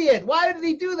 what an idiot. Why did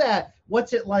he do that?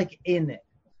 What's it like in it?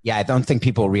 Yeah, I don't think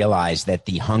people realize that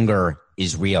the hunger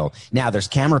is real. Now, there's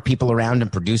camera people around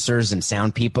and producers and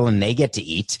sound people, and they get to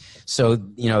eat. So,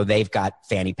 they've got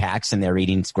fanny packs and they're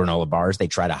eating granola bars. They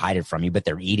try to hide it from you, but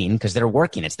they're eating because they're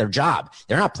working. It's their job.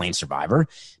 They're not playing Survivor,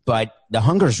 but the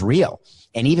hunger's real.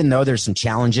 And even though there's some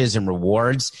challenges and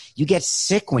rewards, you get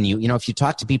sick when if you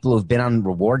talk to people who've been on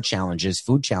reward challenges,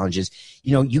 food challenges,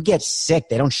 you get sick.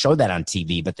 They don't show that on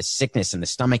TV, but the sickness and the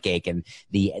stomach ache and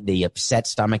the upset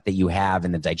stomach that you have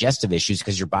and the digestive issues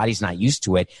because your body's not used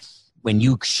to it. When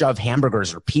you shove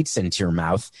hamburgers or pizza into your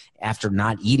mouth after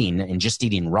not eating and just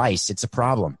eating rice, it's a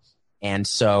problem. And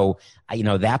so,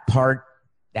 that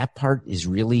part is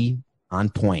really on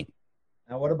point.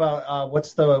 Now, what about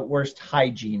what's the worst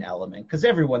hygiene element? Because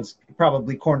everyone's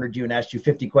probably cornered you and asked you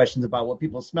 50 questions about what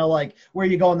people smell like, where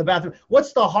you go in the bathroom.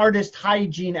 What's the hardest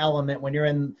hygiene element when you're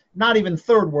in not even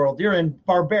third world, you're in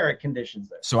barbaric conditions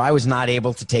there? So I was not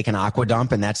able to take an aqua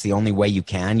dump, and that's the only way you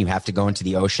can. You have to go into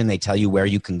the ocean. They tell you where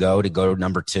you can go to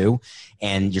number 2,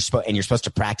 and you're supposed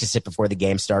to practice it before the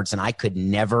game starts. And I could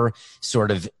never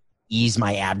sort of ease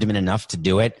my abdomen enough to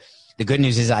do it. The good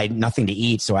news is I had nothing to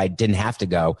eat, so I didn't have to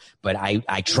go. But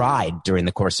I tried during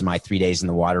the course of my 3 days in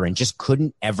the water and just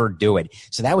couldn't ever do it.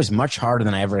 So that was much harder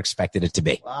than I ever expected it to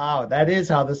be. Wow, that is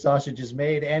how the sausage is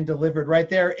made and delivered right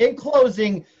there. In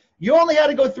closing, you only had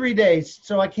to go 3 days,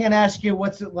 so I can't ask you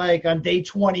what's it like on day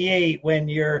 28 when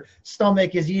your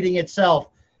stomach is eating itself.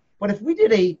 But if we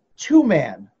did a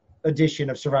 2-man edition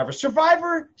of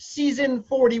Survivor Season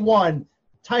 41,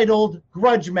 titled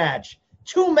Grudge Match,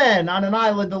 2 men on an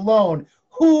island alone.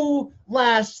 Who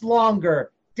lasts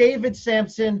longer, David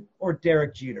Samson or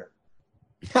Derek Jeter?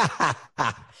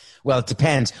 Well, it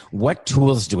depends. What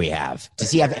tools do we have?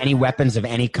 Does he have any weapons of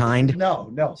any kind?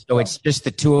 No. So it's just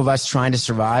the two of us trying to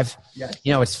survive? Yes.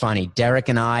 It's funny. Derek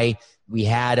and I,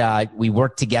 we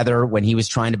worked together when he was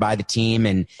trying to buy the team,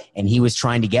 and he was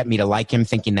trying to get me to like him,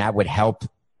 thinking that would help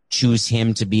choose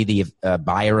him to be the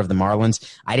buyer of the Marlins.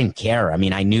 I didn't care. I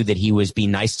mean, I knew that he was being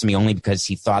nice to me only because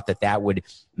he thought that would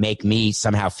make me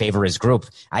somehow favor his group.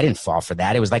 I didn't fall for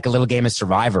that. It was like a little game of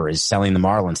Survivor is selling the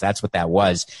Marlins. That's what that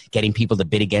was. Getting people to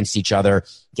bid against each other,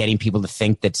 getting people to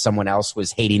think that someone else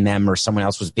was hating them or someone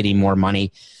else was bidding more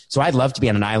money. So I'd love to be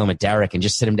on an island with Derek and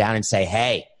just sit him down and say,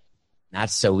 hey, Not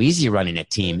so easy running a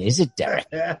team, is it, Derek?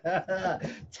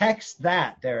 Text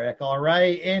that, Derek. All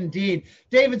right, indeed.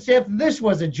 David Samson, this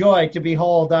was a joy to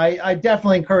behold. I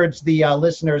definitely encourage the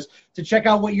listeners to check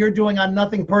out what you're doing on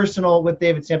Nothing Personal with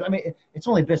David Samson. I mean, it's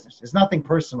only business. It's nothing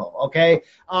personal, okay?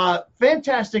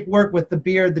 Fantastic work with the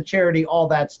beard, the charity, all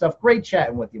that stuff. Great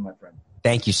chatting with you, my friend.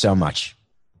 Thank you so much.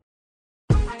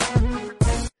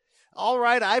 All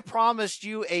right, I promised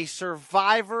you a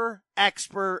Survivor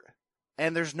expert,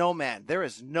 and there is no man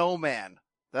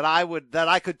that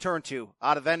I could turn to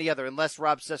out of any other, unless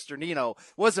Rob Cesternino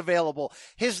was available.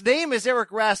 His name is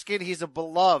Eric Raskin. He's a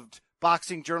beloved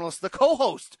boxing journalist, the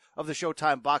co-host of the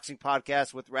Showtime Boxing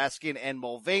Podcast with Raskin and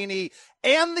Mulvaney,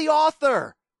 and the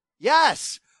author,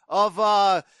 yes, of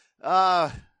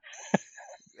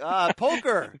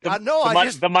poker.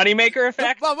 The Moneymaker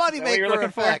Effect? The Moneymaker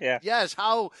Effect. Yeah. Yes,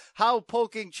 how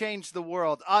poking changed the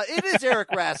world. It is Eric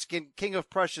Raskin, king of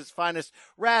Prussia's finest.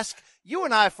 Rask, you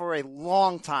and I for a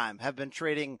long time have been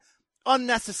trading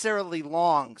unnecessarily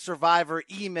long Survivor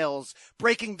emails,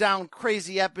 breaking down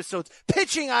crazy episodes,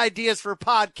 pitching ideas for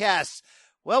podcasts.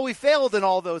 Well, we failed in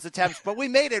all those attempts, but we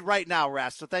made it right now,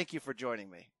 Rask, so thank you for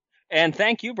joining me. And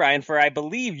thank you, Brian, for I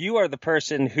believe you are the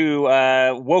person who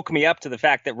woke me up to the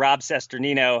fact that Rob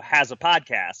Cesternino has a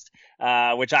podcast,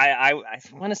 which I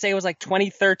want to say it was like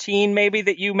 2013 maybe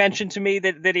that you mentioned to me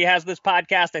that he has this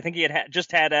podcast. I think he had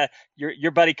just had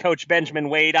your buddy Coach Benjamin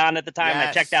Wade on at the time. Yes.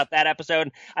 I checked out that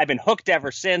episode. I've been hooked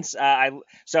ever since. I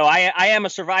am a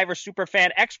Survivor super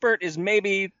fan. Expert is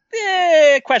maybe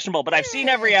questionable, but I've seen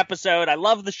every episode. I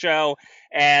love the show.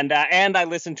 And I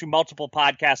listen to multiple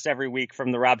podcasts every week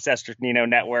from the Rob Cesternino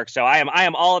Network. So I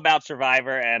am all about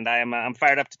Survivor, and I'm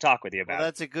fired up to talk with you about it.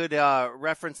 That's a good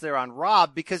reference there on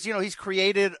Rob, because he's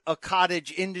created a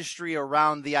cottage industry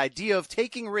around the idea of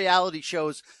taking reality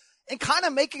shows and kind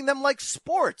of making them like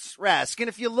sports, Rask. And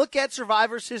if you look at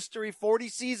Survivor's history, 40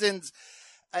 seasons.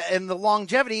 And the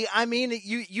longevity, I mean,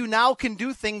 you now can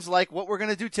do things like what we're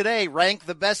going to do today, rank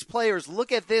the best players.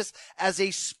 Look at this as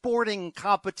a sporting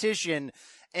competition.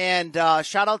 And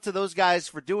shout out to those guys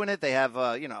for doing it. They have,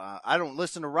 I don't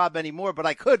listen to Rob anymore, but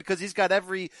I could because he's got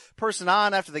every person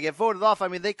on after they get voted off. I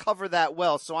mean, they cover that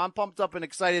well. So I'm pumped up and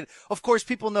excited. Of course,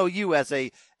 people know you as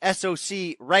a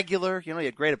SOC regular. You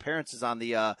had great appearances on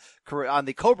the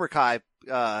Cobra Kai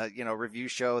review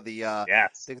show,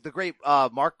 the great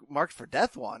Marked for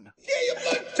Death one.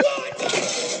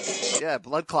 Yeah,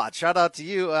 Blood Clot. Shout out to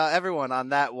you, everyone on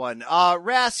that one.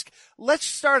 Rask, let's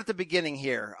start at the beginning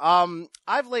here.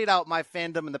 I've laid out my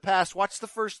fandom in the past. Watched the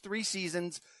first 3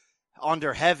 seasons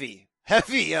under heavy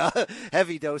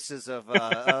doses of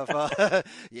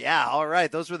yeah, all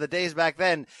right. Those were the days back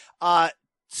then.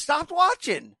 Stopped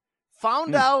watching.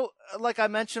 Found out, like I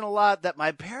mentioned a lot, that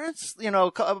my parents,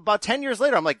 about 10 years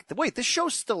later, I'm like, wait, this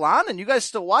show's still on and you guys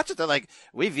still watch it? They're like,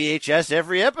 we VHS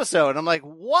every episode. I'm like,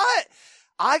 what?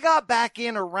 I got back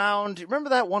in around,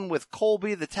 remember that one with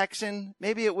Colby the Texan?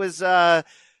 Maybe it was like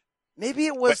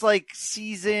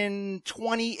season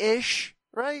 20-ish,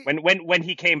 right? When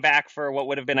he came back for what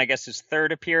would have been, I guess, his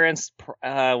third appearance,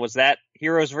 was that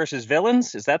Heroes versus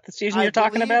Villains? Is that the season you're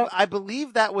talking about? I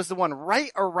believe that was the one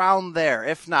right around there.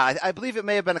 If not, I believe it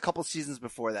may have been a couple seasons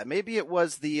before that. Maybe it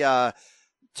was the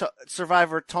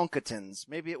Survivor Tonkatons.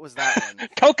 Maybe it was that one.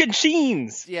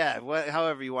 Tocantins! Yeah,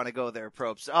 however you want to go there,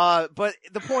 Probes. But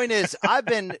the point is, I've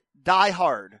been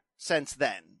diehard since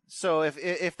then. So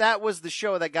if that was the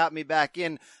show that got me back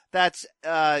in, that's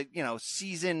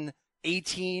season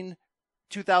 18,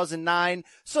 2009.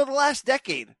 So the last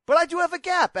decade. But I do have a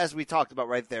gap, as we talked about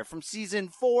right there. From season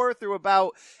 4 through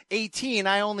about 18,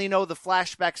 I only know the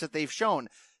flashbacks that they've shown.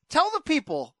 Tell the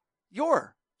people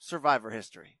your Survivor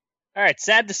history. All right.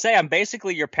 Sad to say, I'm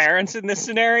basically your parents in this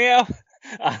scenario.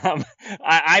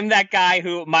 I'm that guy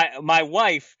who my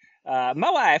wife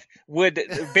would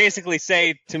basically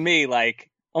say to me, like,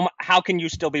 oh, how can you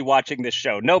still be watching this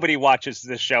show? Nobody watches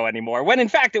this show anymore. When in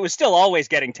fact, it was still always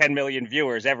getting 10 million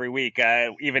viewers every week,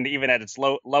 even at its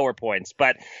lower points.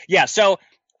 But yeah, so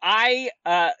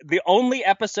the only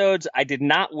episodes I did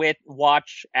not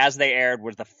watch as they aired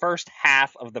was the first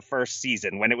half of the first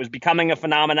season. When it was becoming a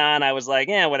phenomenon, I was like,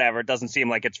 yeah, whatever. It doesn't seem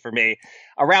like it's for me.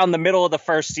 Around the middle of the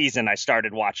first season, I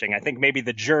started watching. I think maybe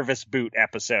the Jervis Boot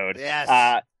episode.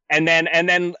 Yes. And then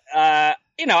I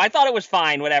thought it was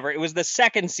fine, whatever. It was the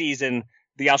second season,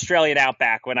 the Australian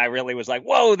Outback, when I really was like,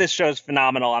 whoa, this show's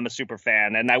phenomenal. I'm a super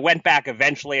fan. And I went back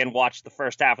eventually and watched the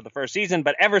first half of the first season.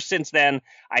 But ever since then,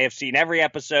 I have seen every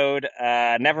episode,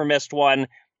 never missed one.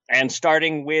 And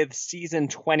starting with season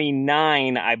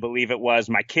 29, I believe it was,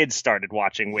 my kids started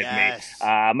watching with me.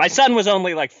 My son was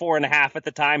only like 4.5 at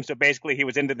the time, so basically he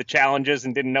was into the challenges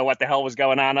and didn't know what the hell was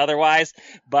going on otherwise.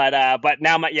 But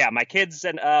now my kids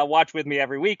watch with me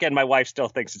every week, and my wife still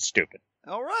thinks it's stupid.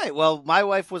 All right. Well, my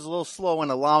wife was a little slow in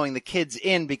allowing the kids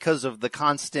in because of the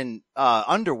constant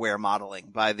underwear modeling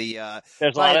by the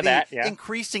there's a lot of that, yeah.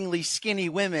 Increasingly skinny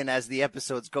women as the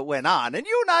episodes went on. And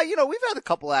you and I, we've had a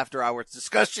couple after hours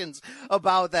discussions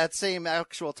about that same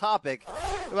actual topic.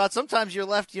 About sometimes you're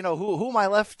left, who am I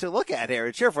left to look at here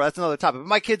and cheer for? That's another topic. But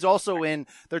my kids also in,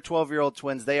 they're 12-year-old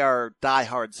twins. They are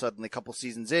diehard suddenly a couple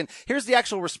seasons in. Here's the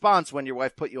actual response when your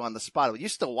wife put you on the spot. You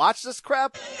still watch this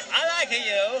crap? I like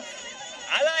you.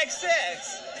 I like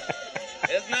sex.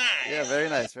 It's nice. Yeah, very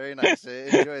nice. Very nice.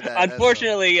 Enjoy that.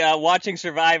 Unfortunately, watching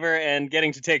Survivor and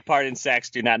getting to take part in sex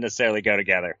do not necessarily go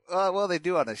together. Well, they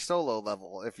do on a solo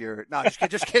level. If you're no,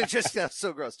 just kidding. Just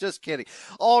so gross. Just kidding.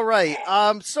 All right.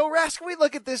 So Rask, we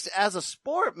look at this as a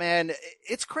sport, man.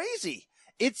 It's crazy.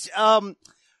 It's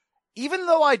even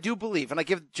though I do believe, and I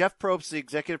give Jeff Probst, the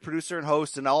executive producer and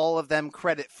host, and all of them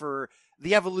credit for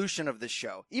the evolution of this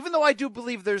show. Even though I do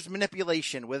believe there's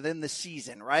manipulation within the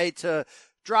season, right? To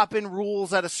drop in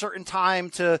rules at a certain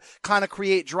time to kind of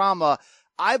create drama.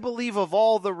 I believe of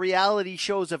all the reality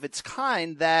shows of its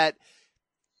kind that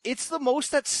it's the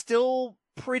most that's still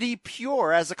pretty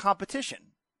pure as a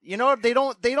competition. They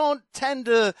don't tend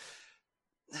to,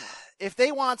 if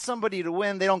they want somebody to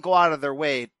win, they don't go out of their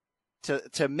way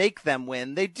to make them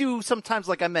win. They do sometimes,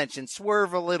 like I mentioned,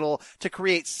 swerve a little to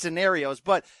create scenarios,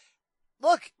 but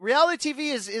look, reality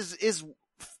TV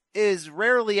is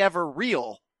rarely ever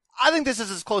real. I think this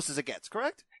is as close as it gets,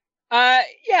 correct? Yeah,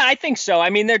 I think so. I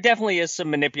mean, there definitely is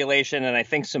some manipulation, and I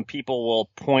think some people will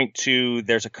point to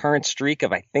there's a current streak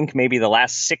of, I think, maybe the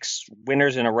last 6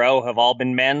 winners in a row have all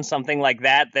been men, something like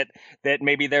that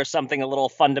maybe there's something a little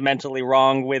fundamentally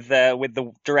wrong with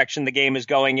the direction the game is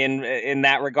going in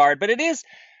that regard. But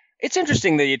it's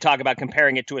interesting that you talk about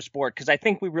comparing it to a sport, because I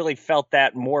think we really felt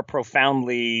that more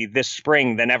profoundly this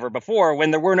spring than ever before when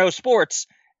there were no sports,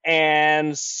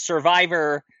 and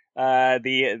Survivor,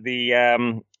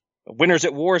 the Winners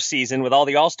at War season with all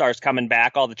the All-Stars coming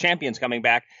back, all the champions coming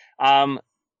back,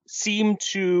 seemed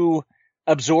to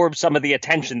absorb some of the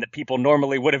attention that people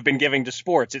normally would have been giving to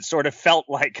sports. It sort of felt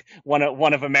like one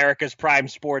of America's prime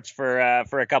sports for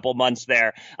a couple months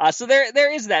there. So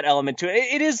there is that element to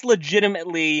it. It is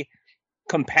legitimately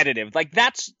competitive. Like,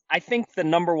 that's, I think, the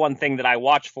number one thing that I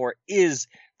watch for is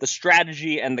the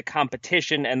strategy and the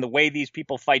competition and the way these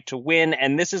people fight to win.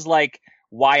 And this is like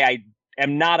why I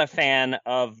am not a fan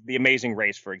of The Amazing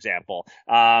Race, for example.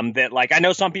 That, like, I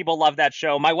know some people love that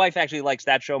show. My wife actually likes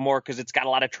that show more because it's got a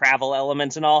lot of travel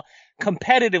elements and all.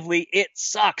 Competitively, it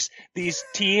sucks. These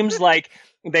teams, like,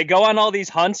 they go on all these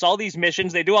hunts, all these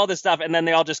missions, they do all this stuff, and then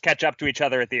they all just catch up to each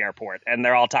other at the airport, and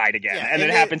they're all tied again. Yeah, and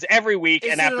it happens every week,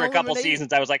 and after a couple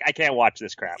seasons, I was like, I can't watch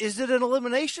this crap. Is it an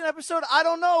elimination episode? I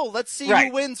don't know. Let's see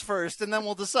who wins first, and then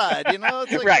we'll decide, It's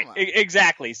like, right,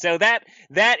 exactly. So that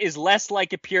is less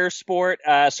like a pure sport.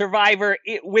 Survivor,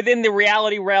 within the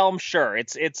reality realm, sure,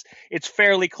 it's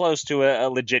fairly close to a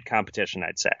legit competition,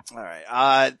 I'd say. All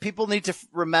right. People need to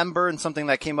remember, and something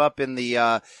that came up in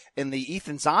the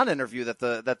Ethan Zohn interview that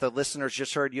the listeners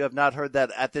just heard. You have not heard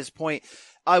that at this point.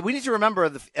 We need to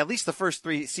remember at least the first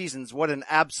 3 seasons, what an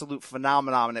absolute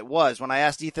phenomenon it was. When I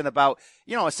asked Ethan about,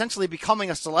 essentially becoming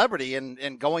a celebrity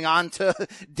and going on to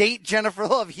date Jennifer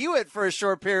Love Hewitt for a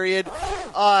short period,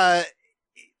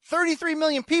 33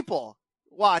 million people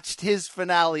watched his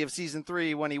finale of season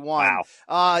 3 when he won.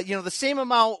 Wow. The same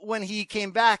amount when he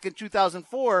came back in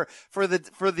 2004 for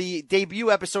the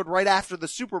debut episode right after the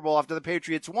Super Bowl, after the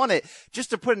Patriots won it.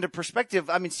 Just to put into perspective,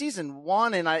 I mean, season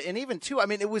 1 and even 2, I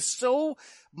mean, it was so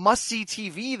must-see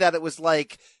TV that it was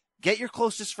like, get your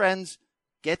closest friends,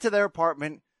 get to their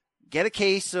apartment, get a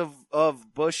case of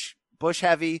Bush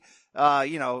Heavy,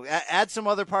 add some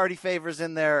other party favors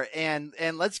in there and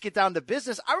let's get down to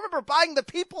business. I remember buying the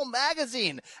People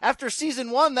magazine after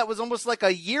season 1. That was almost like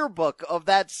a yearbook of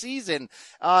that season.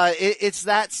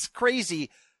 That's crazy.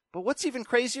 But what's even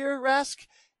crazier, Rask,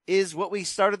 is what we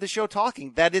started the show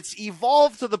talking, that it's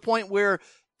evolved to the point where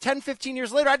 10, 15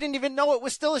 years later, I didn't even know it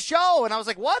was still a show. And I was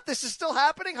like, what? This is still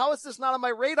happening? How is this not on my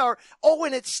radar? Oh,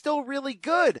 and it's still really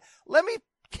good. Let me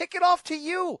kick it off to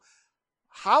you.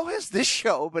 How has this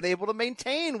show been able to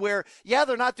maintain where,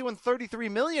 they're not doing 33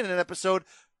 million in an episode,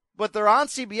 but they're on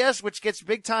CBS, which gets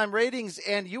big time ratings,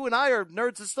 and you and I are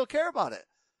nerds that still care about it?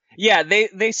 Yeah,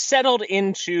 they settled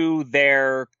into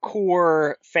their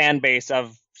core fan base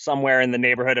of somewhere in the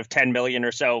neighborhood of 10 million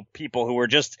or so people who were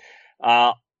just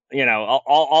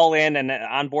all in and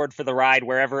on board for the ride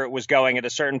wherever it was going at a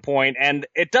certain point. And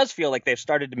it does feel like they've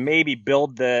started to maybe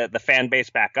build the fan base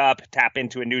back up, tap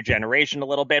into a new generation a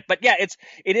little bit. But yeah,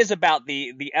 it is about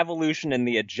the evolution and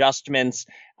the adjustments.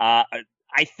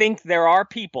 I think there are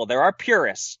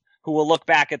purists who will look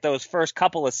back at those first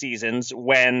couple of seasons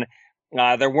when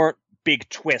there weren't big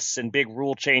twists and big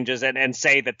rule changes and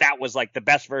say that was like the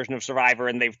best version of Survivor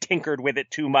and they've tinkered with it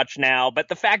too much now. But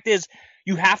the fact is,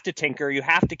 you have to tinker. You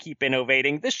have to keep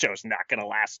innovating. This show's not going to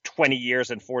last 20 years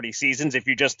and 40 seasons if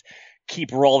you just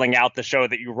keep rolling out the show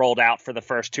that you rolled out for the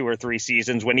first 2 or 3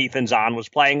 seasons when Ethan Zohn was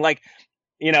playing.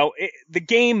 The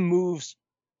game moves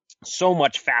so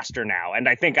much faster now. And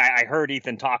I think I heard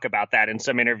Ethan talk about that in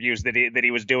some interviews that he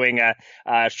was doing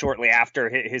shortly after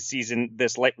his season,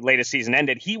 this latest season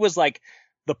ended. He was like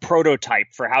the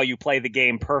prototype for how you play the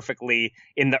game perfectly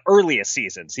in the earliest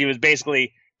seasons. He was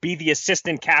basically be the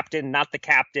assistant captain, not the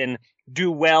captain,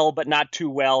 do well, but not too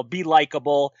well, be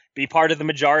likable, be part of the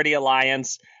majority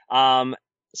alliance.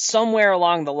 Somewhere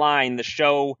along the line, the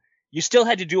show, you still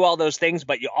had to do all those things,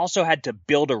 but you also had to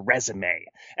build a resume.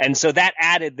 And so that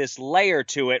added this layer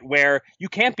to it where you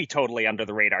can't be totally under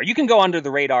the radar. You can go under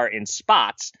the radar in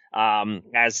spots.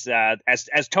 As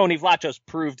Tony Vlachos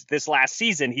proved this last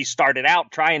season, he started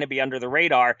out trying to be under the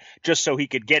radar just so he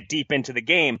could get deep into the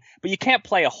game. But you can't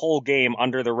play a whole game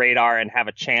under the radar and have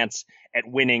a chance at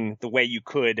winning the way you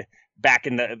could back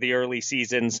in the early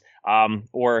seasons,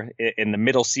 or in the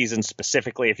middle season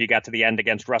specifically. If you got to the end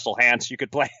against Russell Hantz,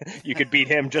 you could beat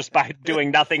him just by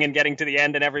doing nothing and getting to the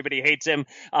end and everybody hates him.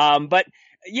 But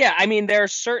yeah, I mean, there are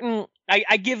certain,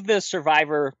 I give the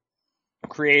Survivor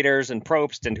creators and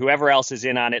Probst and whoever else is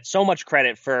in on it so much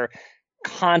credit for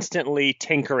constantly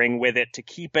tinkering with it to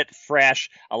keep it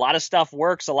fresh. A lot of stuff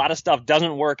works, a lot of stuff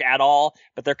doesn't work at all,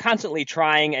 but they're constantly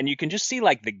trying, and you can just see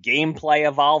like the gameplay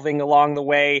evolving along the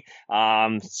way.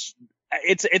 There's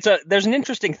an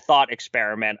interesting thought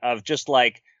experiment of just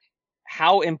like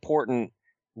how important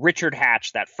Richard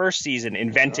Hatch, that first season,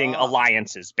 inventing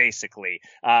alliances, basically,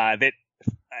 that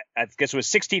I guess it was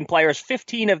 16 players,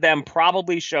 15 of them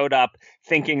probably showed up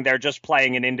thinking they're just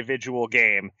playing an individual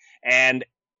game. And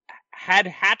had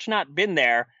Hatch not been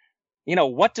there,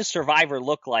 what does Survivor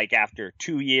look like after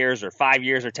 2 years or 5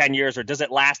 years or 10 years, or does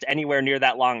it last anywhere near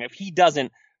that long if he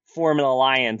doesn't form an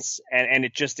alliance and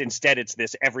it just instead it's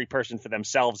this every person for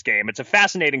themselves game? It's a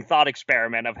fascinating thought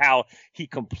experiment of how he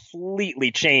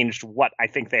completely changed what I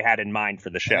think they had in mind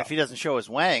for the show. And if he doesn't show his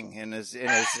wang in his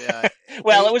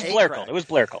well, it was Blurkle. It was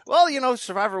Blurkle. Well,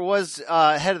 Survivor was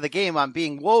ahead of the game on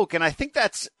being woke, and I think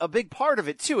that's a big part of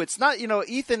it too. It's not,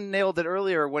 Ethan nailed it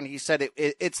earlier when he said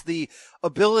it's the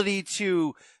ability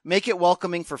to make it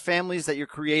welcoming for families that you're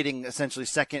creating essentially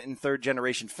second and third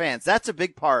generation fans. That's a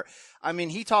big part. I mean,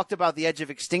 he talked about the edge of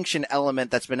extinction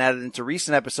element that's been added into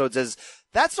recent episodes as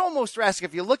that's almost, Rask,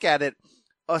 if you look at it,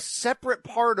 a separate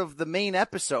part of the main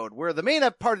episode, where the main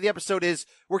part of the episode is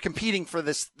we're competing for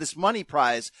this money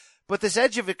prize. But this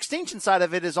edge of extinction side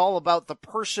of it is all about the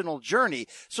personal journey.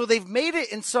 So they've made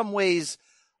it in some ways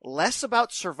less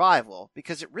about survival,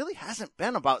 because it really hasn't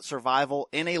been about survival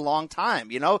in a long time.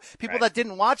 People right. that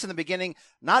didn't watch in the beginning,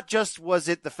 not just was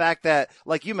it the fact that,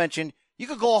 like you mentioned, you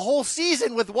could go a whole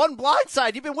season with one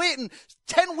blindside. You've been waiting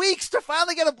 10 weeks to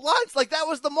finally get a blindside. Like, that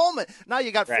was the moment. Now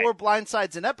you got right. 4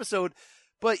 blindsides an episode,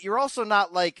 but you're also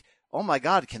not like, oh my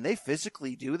God, can they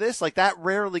physically do this? Like, that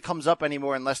rarely comes up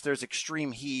anymore unless there's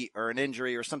extreme heat or an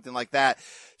injury or something like that.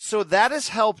 So that has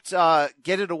helped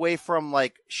get it away from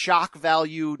like shock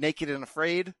value, Naked and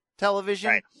Afraid television,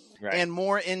 right. Right. and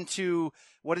more into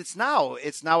what it's now.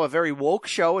 It's now a very woke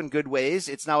show in good ways.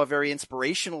 It's now a very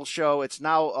inspirational show. It's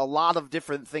now a lot of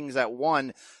different things at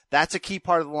one. That's a key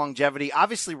part of the longevity.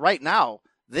 Obviously, right now,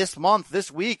 this month,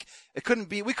 this week,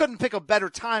 we couldn't pick a better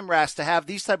time, Ras, to have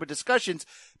these type of discussions,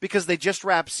 because they just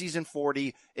wrapped season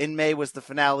 40. In May was the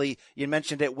finale. You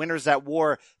mentioned it, Winners at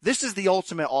War. This is the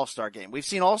ultimate all-star game. We've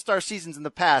seen all-star seasons in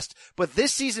the past, but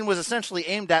this season was essentially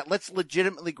aimed at, let's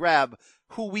legitimately grab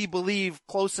who we believe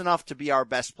close enough to be our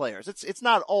best players. It's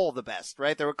not all the best,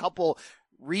 right? There were a couple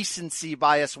recency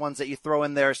bias ones that you throw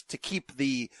in there to keep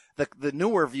the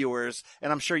newer viewers,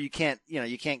 and I'm sure you can't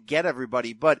get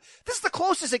everybody, but this is the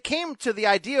closest it came to the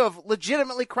idea of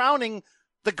legitimately crowning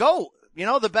the GOAT,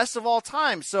 the best of all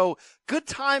time. So good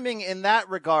timing in that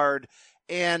regard.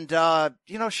 And,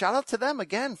 shout out to them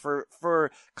again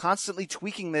for constantly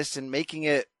tweaking this and making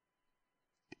it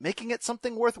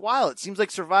something worthwhile. It seems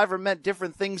like Survivor meant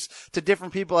different things to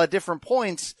different people at different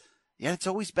points. Yeah, it's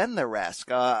always been there,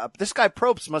 Rask. This guy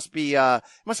Probst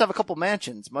must have a couple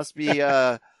mansions. Must be,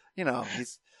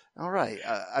 he's All right.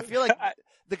 I feel like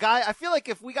I feel like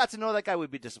if we got to know that guy,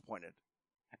 we'd be disappointed.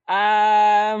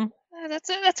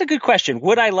 That's a good question.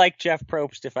 Would I like Jeff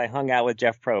Probst if I hung out with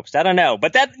Jeff Probst? I don't know,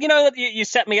 but that you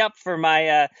set me up for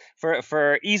my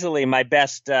for easily my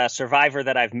best survivor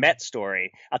that I've met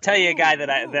story. I'll tell you a guy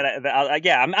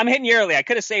I'm hitting you early. I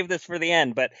could have saved this for the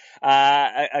end, but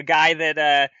a guy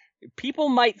that people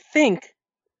might think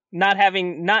not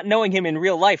knowing him in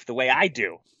real life the way I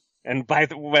do. And by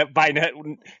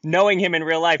knowing him in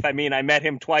real life, I mean I met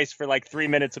him twice for like 3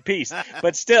 minutes apiece.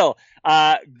 But still,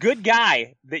 good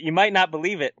guy that you might not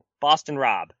believe it, Boston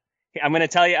Rob. I'm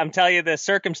telling you the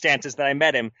circumstances that I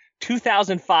met him.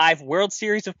 2005 World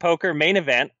Series of Poker main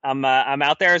event. I'm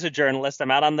out there as a journalist.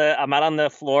 I'm out on the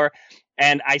floor,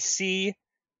 and I see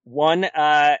one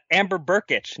Amber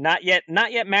Burkich, not yet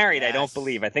married. Yes. I don't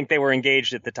believe. I think they were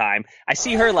engaged at the time. I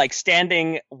see her like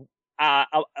standing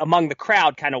among the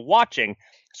crowd kind of watching.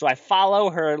 So I follow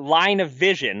her line of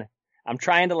vision. I'm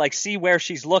trying to like see where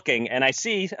she's looking, and I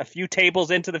see a few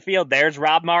tables into the field. There's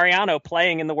Rob Mariano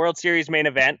playing in the World Series main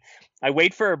event. I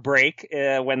wait for a break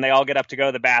when they all get up to go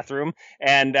to the bathroom,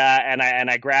 and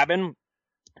I grab him,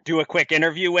 do a quick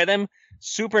interview with him.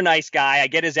 Super nice guy. I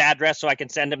get his address so I can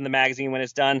send him the magazine when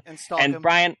it's done. And stalk him.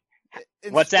 Brian,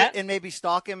 what's that? And maybe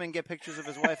stalk him and get pictures of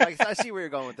his wife. I see where you're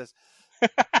going with this.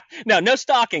 No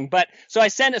stalking. But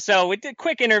so we did a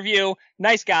quick interview.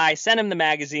 Nice guy. Sent him the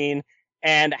magazine.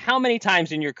 And how many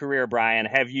times in your career, Brian,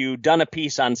 have you done a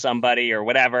piece on somebody or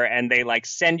whatever, and they like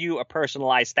send you a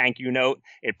personalized thank you note?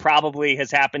 It probably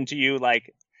has happened to you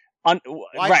like. Right,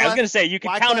 I was going to say you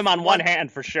can count him on one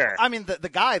hand for sure. I mean, the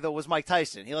guy though was Mike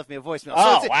Tyson. He left me a voicemail.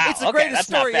 Oh, so wow! It's the greatest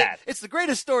story. Not bad. It's the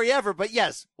greatest story ever. But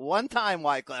yes, one time,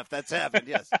 Wyclef, that's happened.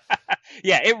 Yes.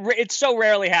 Yeah, it so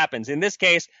rarely happens. In this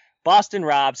case, Boston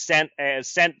Rob sent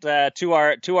to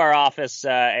our office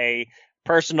a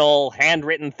personal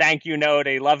handwritten thank you note.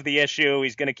 He loved the issue.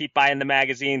 He's going to keep buying the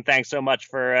magazine. Thanks so much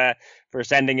for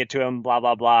sending it to him. Blah,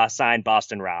 blah, blah. Signed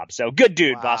Boston Rob. So good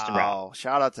dude, wow. Boston Rob.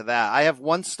 Shout out to that. I have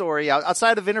one story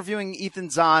outside of interviewing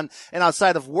Ethan Zohn and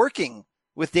outside of working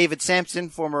with David Samson,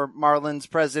 former Marlins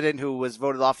president who was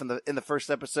voted off in the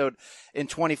first episode in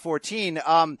 2014.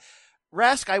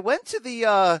 Rask, I went to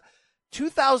the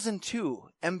 2002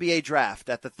 NBA draft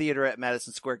at the theater at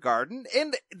Madison Square Garden.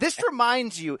 And this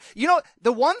reminds you,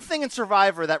 the one thing in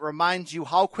Survivor that reminds you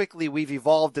how quickly we've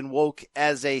evolved and woke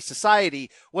as a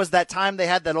society was that time they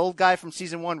had that old guy from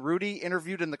season 1, Rudy,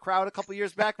 interviewed in the crowd a couple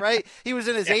years back, right? He was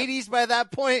in his 80s by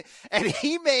that point, and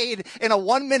he made in a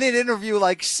 1-minute interview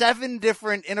like 7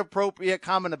 different inappropriate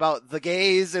comments about the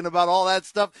gays and about all that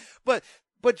stuff. But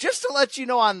just to let you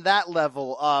know on that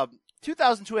level,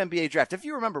 2002 NBA draft. If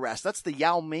you remember, Ras, that's the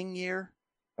Yao Ming year.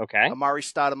 Okay. Amari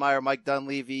Stoudemire, Mike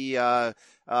Dunleavy, a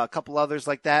couple others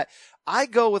like that. I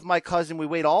go with my cousin. We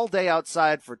wait all day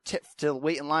outside to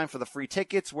wait in line for the free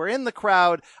tickets. We're in the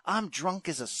crowd. I'm drunk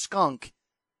as a skunk.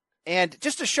 And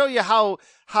just to show you how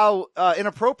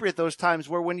inappropriate those times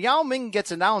were, when Yao Ming gets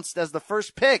announced as the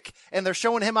first pick and they're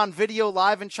showing him on video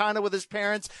live in China with his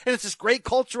parents, and it's this great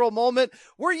cultural moment,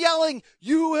 we're yelling,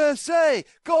 USA,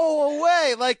 go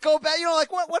away, like go back,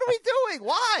 like what are we doing?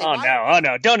 Why? Oh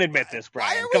no, don't admit this,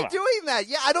 Brian. Why are we doing that?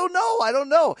 Yeah, I don't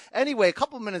know. Anyway, a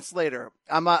couple minutes later,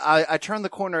 I turn the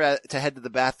corner to head to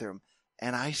the bathroom,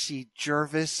 and I see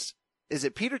Jervis. Is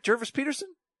it Jervis Peterson?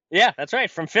 Yeah, that's right.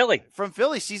 From Philly,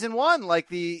 season 1,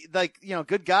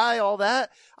 good guy, all that.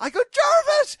 I go,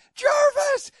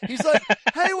 Jervis. He's like,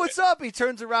 hey, what's up? He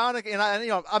turns around and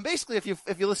I'm basically, if you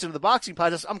listen to the boxing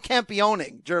podcast, I'm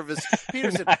campioning Jervis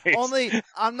Peterson. Nice. Only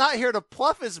I'm not here to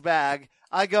pluff his bag.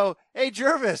 I go, hey,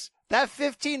 Jervis, that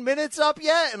 15 minutes up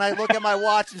yet? And I look at my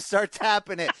watch and start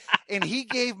tapping it. And he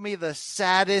gave me the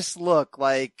saddest look,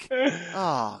 like,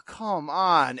 oh, come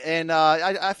on. And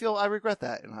I feel I regret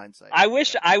that in hindsight. I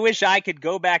wish I could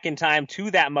go back in time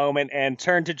to that moment and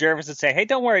turn to Jervis and say, hey,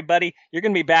 don't worry, buddy. You're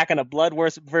going to be back on a blood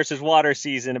versus water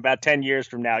season about 10 years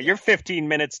from now. Your 15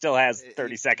 minutes still has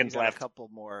 30 seconds left. A couple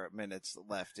more minutes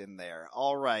left in there.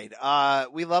 All right.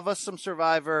 We love us some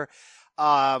Survivor.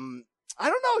 I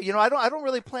don't know. I don't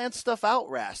really plan stuff out,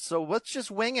 Rast. So let's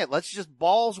just wing it. Let's just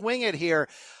balls wing it here.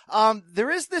 There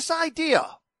is this idea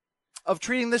of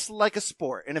treating this like a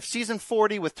sport. And if season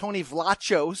 40 with Tony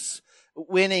Vlachos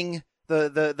winning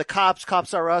the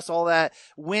Cops Are Us, all that,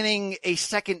 winning a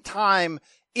second time,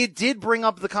 it did bring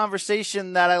up the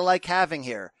conversation that I like having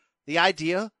here. The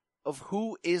idea of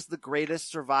who is the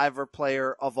greatest Survivor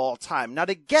player of all time. Now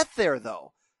to get there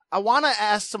though, I want to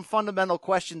ask some fundamental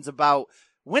questions about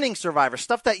winning Survivor,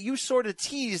 stuff that you sort of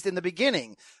teased in the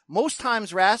beginning. Most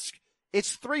times, Rask,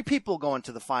 it's 3 people going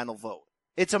to the final vote.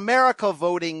 It's America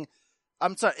voting.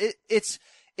 I'm sorry. It's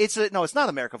It's not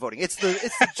America voting. It's the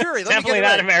jury. Definitely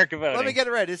not America voting. Let me get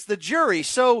it right. It's the jury.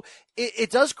 So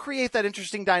it does create that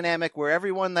interesting dynamic where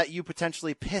everyone that you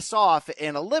potentially piss off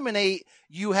and eliminate,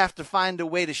 you have to find a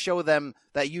way to show them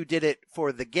that you did it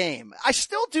for the game. I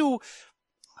still do.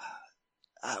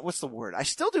 What's the word? I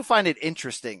still do find it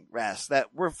interesting, Ras, that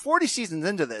we're 40 seasons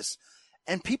into this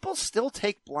and people still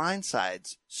take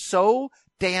blindsides so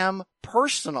damn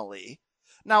personally.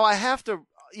 Now I have to,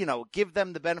 give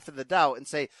them the benefit of the doubt and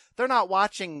say they're not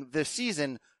watching this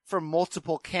season for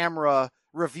multiple camera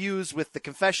reviews with the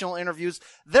confessional interviews.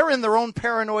 They're in their own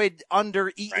paranoid,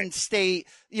 under-eaten state.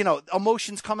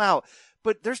 Emotions come out.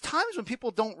 But there's times when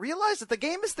people don't realize that the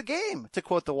game is the game, to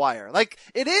quote The Wire. Like,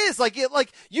 it is. Like,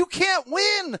 you can't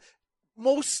win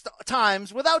most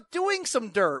times without doing some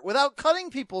dirt, without cutting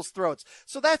people's throats.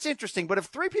 So that's interesting. But if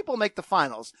 3 people make the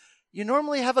finals, you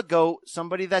normally have a GOAT,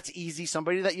 somebody that's easy,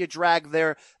 somebody that you drag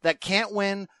there that can't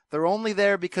win. They're only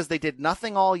there because they did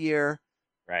nothing all year.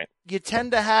 Right. You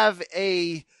tend to have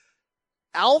a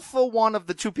alpha one of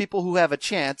the 2 people who have a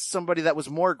chance, somebody that was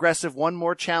more aggressive, won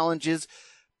more challenges.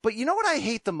 But you know what I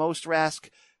hate the most, Rask?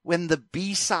 When the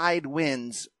B-side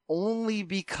wins only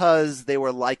because they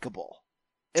were likable.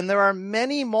 And there are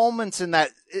many moments in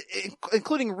that,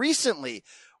 including recently,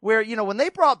 where, when they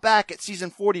brought back at season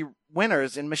 40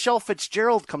 winners and Michelle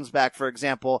Fitzgerald comes back, for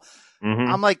example,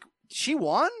 I'm like, she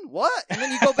won? What? And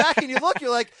then you go back and you look, you're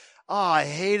like, oh, I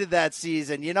hated that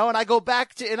season, and I go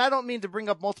back to, and I don't mean to bring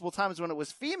up multiple times when it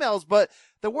was females, but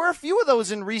there were a few of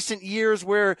those in recent years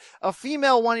where a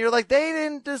female one, you're like, they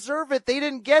didn't deserve it. They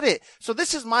didn't get it. So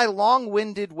this is my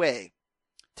long-winded way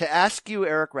to ask you,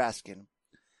 Eric Raskin,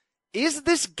 is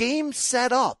this game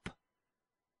set up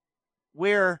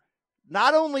where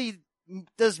not only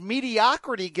does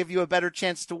mediocrity give you a better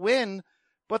chance to win,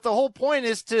 but the whole point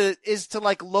is to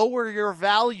like lower your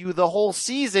value the whole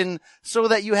season so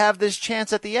that you have this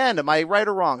chance at the end. Am I right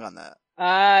or wrong on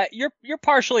that? You're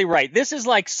partially right. This is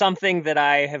like something that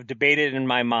I have debated in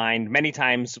my mind many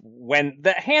times. When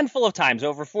the handful of times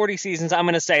over 40 seasons, I'm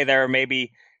going to say there are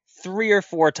maybe 3 or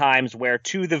 4 times where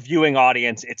to the viewing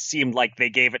audience, it seemed like they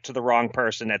gave it to the wrong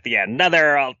person at the end. Now,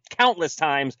 there are countless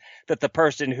times that the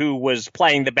person who was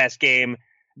playing the best game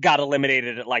got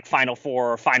eliminated at like final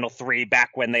 4 or final 3 back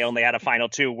when they only had a final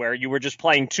 2, where you were just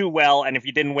playing too well. And if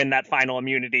you didn't win that final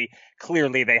immunity,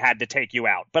 clearly they had to take you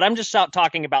out. But I'm just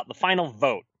talking about the final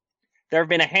vote. There have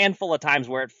been a handful of times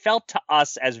where it felt to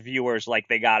us as viewers like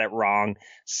they got it wrong.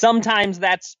 Sometimes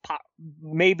that's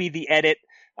maybe the edit.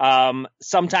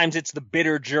 Sometimes it's the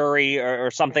bitter jury or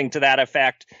something to that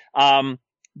effect.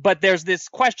 But there's this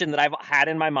question that I've had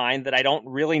in my mind that I don't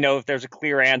really know if there's a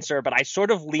clear answer, but I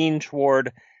sort of lean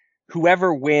toward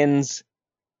whoever wins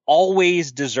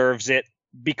always deserves it,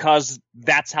 because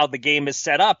that's how the game is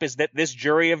set up, is that this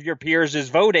jury of your peers is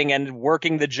voting, and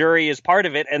working the jury is part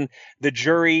of it. And the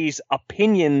jury's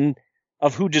opinion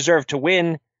of who deserved to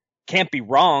win can't be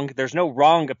wrong. There's no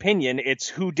wrong opinion. It's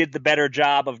who did the better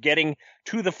job of getting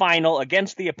to the final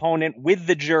against the opponent with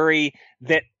the jury,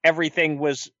 that everything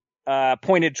was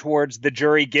pointed towards the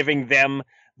jury giving them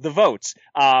the votes.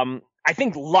 I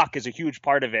think luck is a huge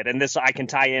part of it. And this, I can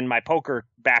tie in my poker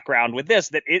background with this,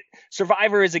 that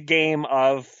Survivor is a game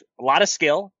of a lot of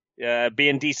skill,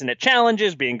 being decent at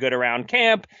challenges, being good around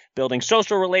camp, building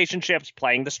social relationships,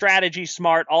 playing the strategy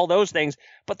smart, all those things.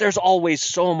 But there's always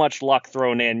so much luck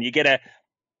thrown in. You get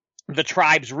the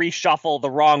tribes reshuffle the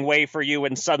wrong way for you,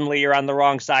 and suddenly you're on the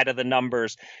wrong side of the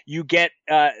numbers. You get,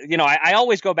 I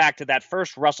always go back to that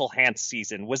first Russell Hantz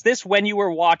season. Was this when you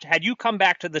were had you come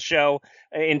back to the show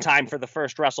in time for the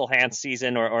first Russell Hantz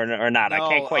season or not? No, I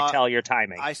can't quite tell your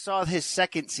timing. I saw his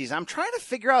second season. I'm trying to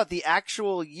figure out the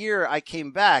actual year I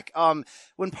came back.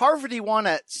 When Parvati won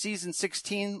at season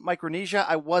 16, Micronesia,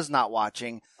 I was not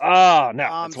watching. Oh,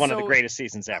 no. It's one of the greatest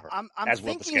seasons ever. I'm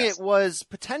thinking it was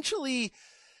potentially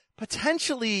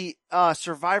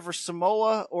Survivor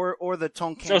Samoa or the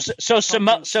Tonkin. So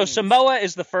Samoa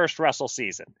is the first Russell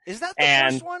season. Is that the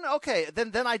first one? Okay,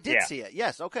 then I did see it.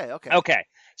 Yes. Okay.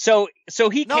 So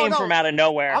he came from out of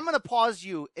nowhere. I'm going to pause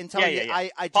you and tell you. Yeah.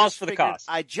 I pause just for the cause.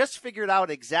 I just figured out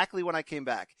exactly when I came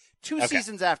back. 2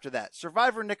 seasons after that,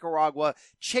 Survivor Nicaragua.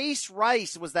 Chase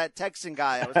Rice was that Texan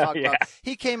guy I was talking about.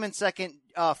 He came in second.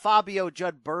 Fabio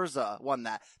Judd Berza won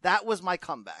that. That was my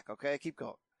comeback. Okay, keep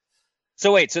going.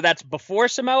 So wait, so that's before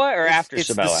Samoa or after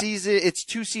Samoa? It's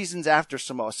 2 seasons after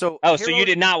Samoa. So so you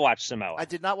did not watch Samoa? I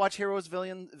did not watch Heroes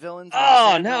Villains.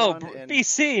 Oh no,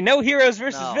 BC, no Heroes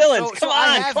versus Villains. Come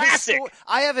on, classic.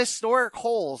 I have historic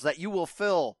holes that you will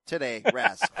fill today,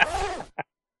 Raz.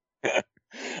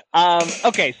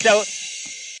 Okay,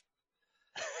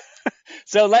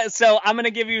 So I'm going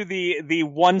to give you the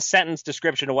one sentence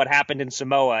description of what happened in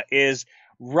Samoa. Is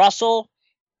Russell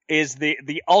is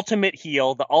the ultimate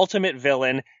heel, the ultimate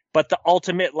villain, but the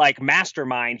ultimate like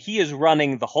mastermind. He is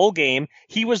running the whole game.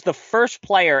 He was the first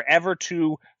player ever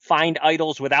to find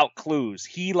idols without clues.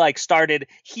 He started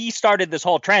this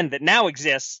whole trend that now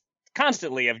exists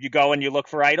constantly of you go and you look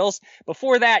for idols.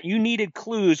 Before that, you needed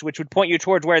clues which would point you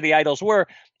towards where the idols were.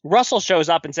 Russell shows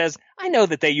up and says, I know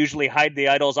that they usually hide the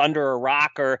idols under a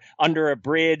rock or under a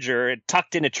bridge or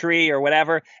tucked in a tree or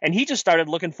whatever. And he just started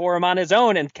looking for them on his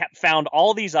own and found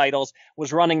all these idols,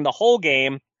 was running the whole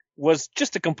game, was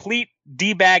just a complete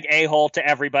D-bag a-hole to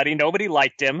everybody. Nobody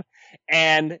liked him.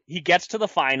 And he gets to the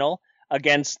final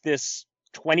against this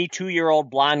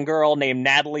 22-year-old blonde girl named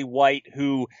Natalie White,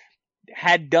 who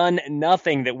had done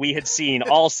nothing that we had seen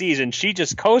all season. She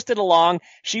just coasted along.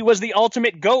 She was the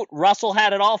ultimate GOAT. Russell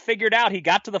had it all figured out. He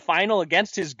got to the final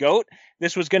against his GOAT.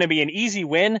 This was going to be an easy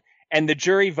win, and the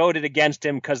jury voted against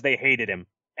him because they hated him.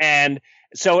 And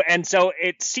so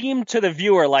it seemed to the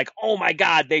viewer like, oh my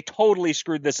God, they totally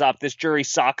screwed this up. This jury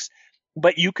sucks.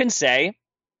 But you can say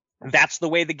that's the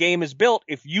way the game is built.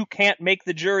 If you can't make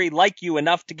the jury like you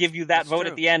enough to give you that vote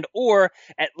at the end, or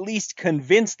at least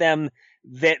convince them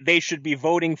that they should be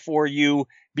voting for you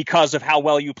because of how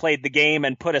well you played the game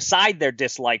and put aside their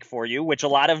dislike for you, which a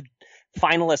lot of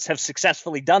finalists have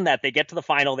successfully done that. They get to the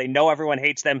final, they know everyone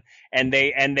hates them, and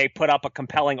they put up a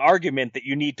compelling argument that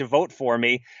you need to vote for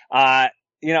me.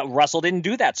 Russell didn't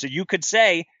do that. So you could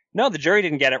say, no, the jury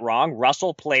didn't get it wrong.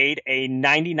 Russell played a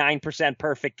 99%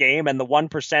 perfect game, and the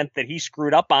 1% that he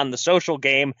screwed up on the social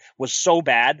game was so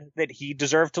bad that he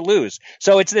deserved to lose.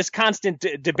 So it's this constant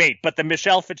debate. But the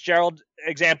Michelle Fitzgerald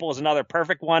example is another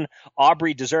perfect one.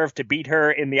 Aubrey deserved to beat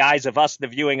her in the eyes of us, the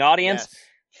viewing audience. Yes.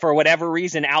 For whatever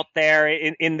reason out there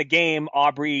in the game,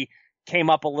 Aubrey came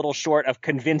up a little short of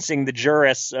convincing the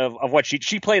jurists of what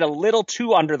she played a little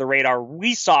too under the radar.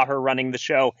 We saw her running the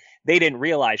show. They didn't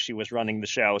realize she was running the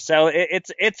show. So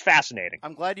it's fascinating.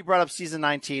 I'm glad you brought up season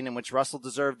 19, in which Russell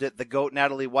deserved it. The GOAT,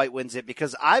 Natalie White, wins it,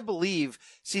 because I believe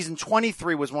season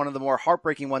 23 was one of the more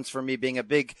heartbreaking ones for me, being a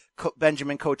big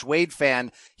Benjamin Coach Wade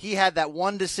fan. He had that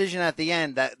one decision at the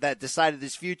end that decided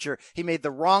his future. He made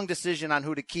the wrong decision on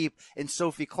who to keep, and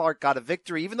Sophie Clark got a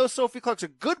victory. Even though Sophie Clark's a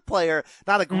good player,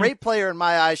 not a great player in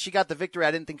my eyes, she got the victory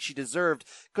I didn't think she deserved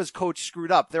because Coach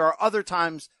screwed up. There are other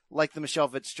times like the Michelle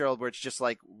Fitzgerald where it's just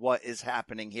like, what is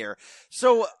happening here?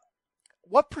 So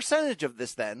what percentage of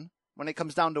this then, when it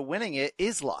comes down to winning it,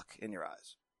 is luck in your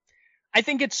eyes? I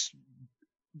think it's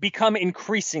become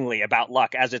increasingly about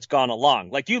luck as it's gone along.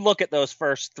 Like, you look at those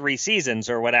first 3 seasons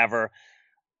or whatever.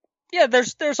 Yeah,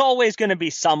 there's always going to be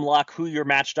some luck, who you're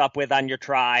matched up with on your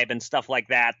tribe and stuff like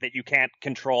that you can't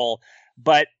control.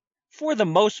 But for the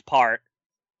most part,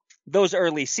 those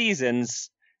early seasons,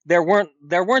 there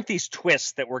weren't these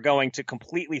twists that were going to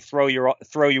completely throw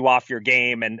you off your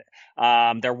game, and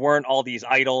there weren't all these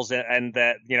idols and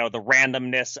the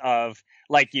randomness of,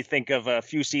 like, you think of a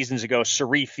few seasons ago,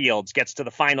 Sheree Fields gets to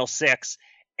the final 6.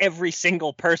 Every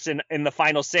single person in the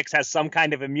final 6 has some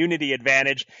kind of immunity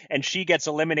advantage, and she gets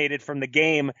eliminated from the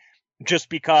game just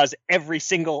because every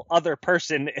single other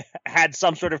person had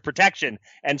some sort of protection.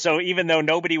 And so even though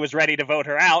nobody was ready to vote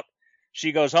her out,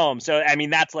 she goes home. So, I mean,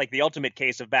 that's like the ultimate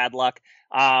case of bad luck.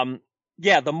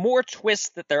 The more twists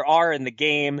that there are in the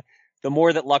game, the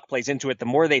more that luck plays into it, the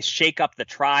more they shake up the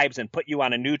tribes and put you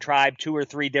on a new tribe 2 or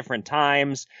 3 different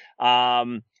times.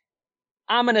 I'm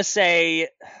going to say,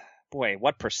 boy,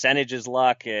 what percentage is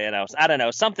luck? I don't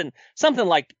know, something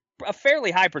like a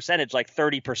fairly high percentage, like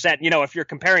 30%. If you're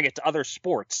comparing it to other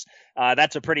sports,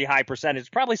 that's a pretty high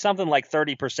percentage. Probably something like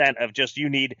 30% of just you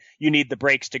need the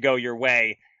breaks to go your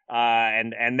way.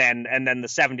 And then the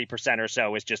 70% or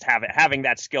so is just having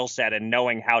that skill set and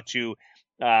knowing how to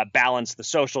balance the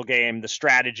social game, the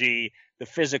strategy, the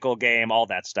physical game, all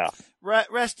that stuff.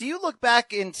 Res, do you look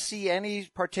back and see any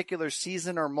particular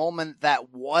season or moment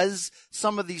that was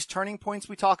some of these turning points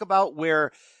we talk about,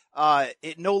 where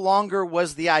it no longer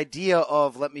was the idea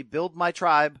of, let me build my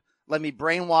tribe, let me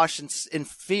brainwash and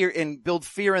fear and build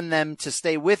fear in them to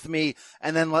stay with me,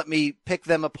 and then let me pick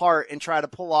them apart and try to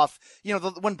pull off,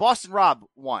 when Boston Rob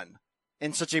won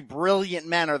in such a brilliant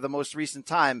manner the most recent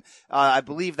time, I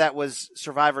believe that was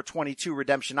Survivor 22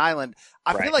 Redemption Island.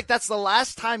 I feel like that's the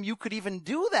last time you could even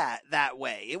do that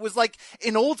way. It was like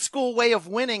an old school way of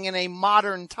winning in a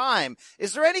modern time.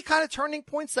 Is there any kind of turning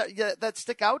points that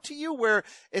stick out to you where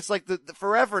it's like the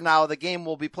forever now the game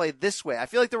will be played this way? I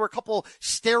feel like there were a couple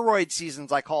steroid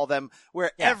seasons, I call them, where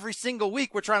every single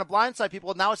week we're trying to blindside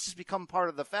people. Now it's just become part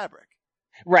of the fabric.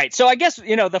 Right. So I guess,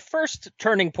 the first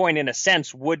turning point in a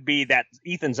sense would be that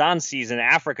Ethan Zohn season in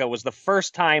Africa was the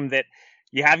first time that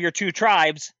you have your two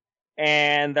tribes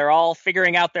and they're all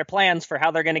figuring out their plans for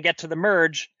how they're going to get to the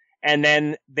merge. And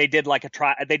then they did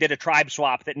a tribe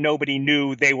swap that nobody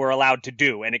knew they were allowed to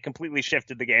do. And it completely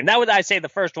shifted the game. That was, I say, the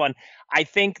first one. I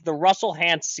think the Russell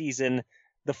Hantz season,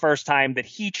 the first time that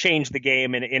he changed the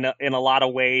game in a lot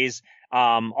of ways.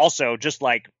 Also just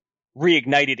like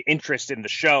reignited interest in the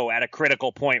show at a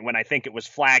critical point when I think it was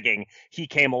flagging. He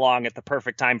came along at the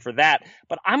perfect time for that.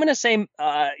 But I'm going to say,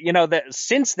 that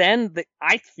since then,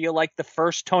 I feel like the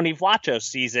first Tony Vlachos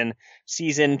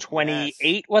season 28,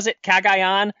 yes. Was it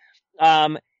Cagayan?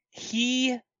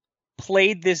 He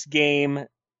played this game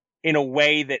in a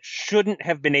way that shouldn't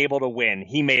have been able to win.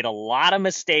 He made a lot of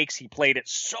mistakes. He played it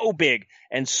so big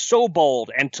and so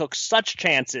bold and took such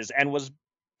chances and was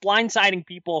blindsiding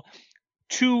people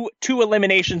two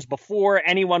eliminations before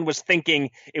anyone was thinking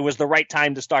it was the right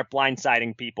time to start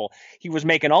blindsiding people. He was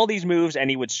making all these moves and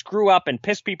he would screw up and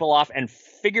piss people off and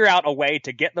figure out a way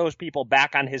to get those people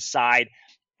back on his side.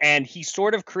 And he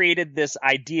sort of created this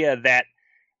idea that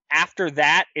after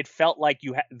that, it felt like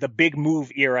the big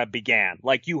move era began.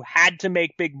 Like you had to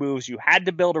make big moves. You had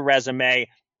to build a resume.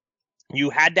 You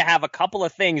had to have a couple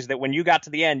of things that when you got to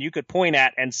the end, you could point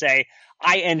at and say,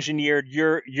 I engineered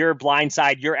your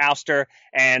blindside, your ouster,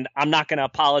 and I'm not going to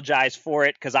apologize for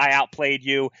it because I outplayed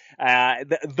you.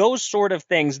 Those sort of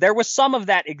things. There was some of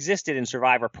that existed in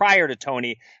Survivor prior to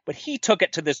Tony, but he took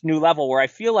it to this new level where I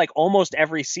feel like almost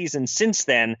every season since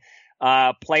then,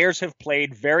 players have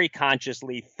played very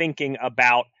consciously thinking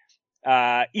about,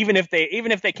 even if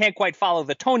they can't quite follow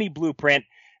the Tony blueprint,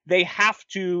 there have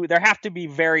to be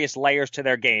various layers to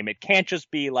their game. It can't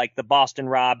just be like the Boston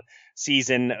Rob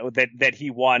season that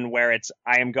he won, where it's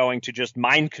I am going to just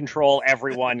mind control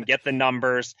everyone, get the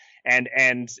numbers, and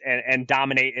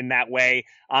dominate in that way.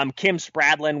 Kim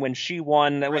Spradlin, when she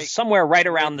won, that was somewhere right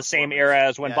around the same era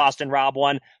as when Boston Rob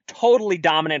won. Totally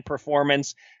dominant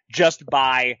performance just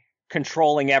by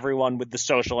controlling everyone with the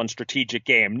social and strategic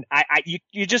game.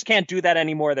 You just can't do that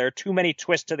anymore. There are too many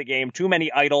twists to the game, too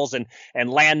many idols and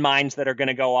landmines that are going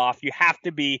to go off. You have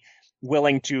to be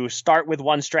willing to start with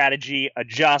one strategy,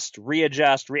 adjust,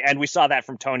 readjust, and we saw that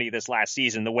from Tony this last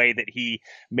season, the way that he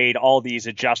made all these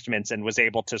adjustments and was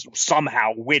able to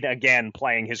somehow win again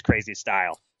playing his crazy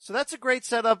style. So that's a great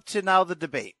setup to now the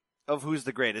debate of who's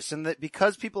the greatest. And that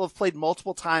because people have played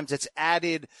multiple times, it's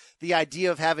added the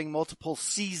idea of having multiple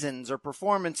seasons or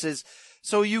performances.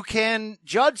 So you can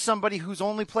judge somebody who's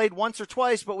only played once or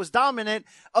twice, but was dominant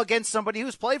against somebody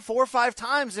who's played 4 or 5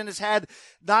 times and has had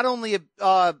not only,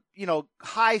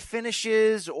 high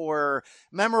finishes or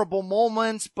memorable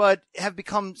moments, but have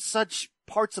become such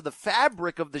parts of the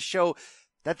fabric of the show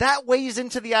that weighs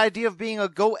into the idea of being a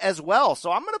GOAT as well.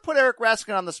 So I'm going to put Eric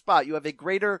Raskin on the spot. You have a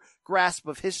greater grasp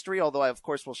of history, although I, of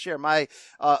course, will share my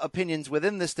opinions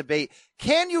within this debate.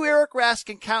 Can you, Eric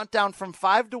Raskin, count down from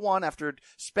 5 to 1 after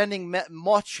spending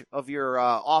much of your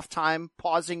off time,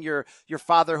 pausing your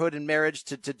fatherhood and marriage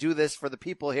to do this for the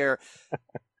people here?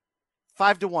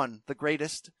 5 to 1, the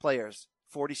greatest players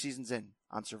 40 seasons in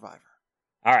on Survivor.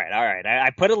 All right. I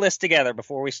put a list together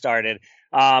before we started.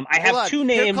 I have 2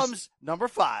 names. Here comes number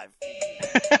 5.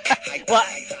 Well,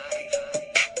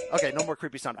 okay, no more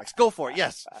creepy sound effects. Go for it.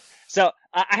 Yes. So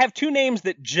I have 2 names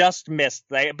that just missed.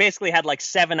 I basically had like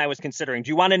 7 I was considering. Do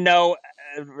you want to know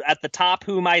at the top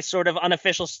who my sort of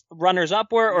unofficial runners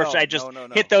up were, or should I just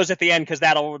hit those at the end because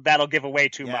that'll give away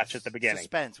too much at the beginning?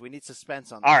 Suspense. We need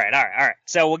suspense on that. All right.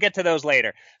 So we'll get to those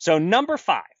later. So number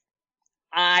 5,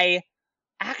 I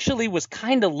actually was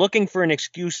kind of looking for an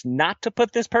excuse not to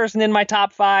put this person in my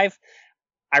top 5.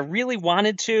 I really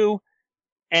wanted to,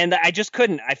 and I just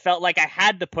couldn't. I felt like I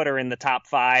had to put her in the top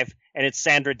 5, and it's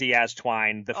Sandra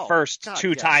Diaz-Twine, the first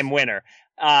 2-time winner.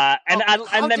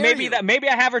 And then maybe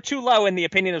I have her too low in the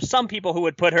opinion of some people who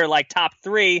would put her like top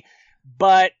 3,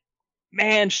 but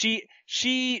man,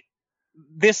 she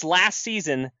this last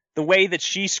season, the way that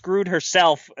she screwed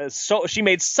herself, she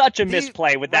made such a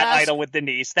misplay with that idol with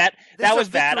Denise. That was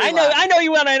bad. I know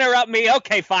you want to interrupt me.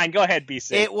 Okay, fine. Go ahead,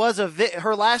 BC. It was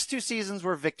her last 2 seasons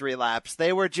were victory laps.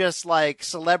 They were just like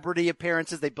celebrity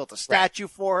appearances. They built a statue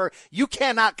for her. You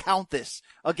cannot count this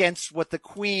against what the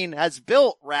Queen has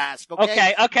built, Rask.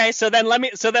 Okay. So then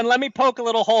let me poke a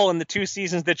little hole in the 2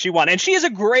 seasons that she won. And she is a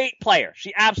great player.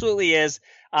 She absolutely is.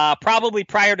 Probably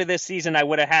prior to this season, I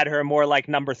would have had her more like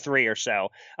number 3 or so.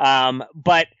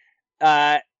 But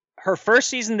her first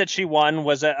season that she won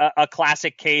was a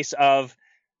classic case of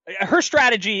her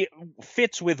strategy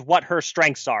fits with what her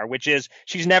strengths are, which is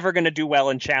she's never going to do well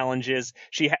in challenges.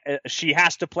 She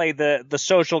has to play the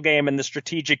social game and the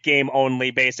strategic game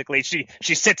only. Basically, she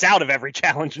sits out of every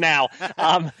challenge now.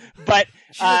 But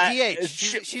she's a DH.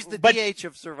 She's the DH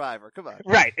of Survivor. Come on.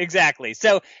 Right, exactly.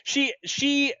 So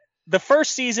she the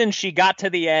first season she got to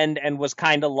the end and was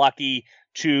kind of lucky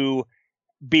to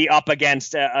be up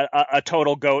against a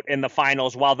total GOAT in the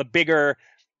finals, while the bigger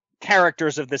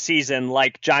characters of the season,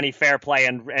 like Johnny Fairplay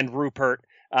and Rupert,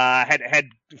 had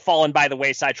fallen by the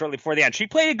wayside shortly before the end. She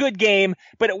played a good game,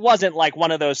 but it wasn't like one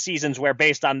of those seasons where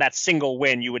based on that single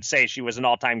win, you would say she was an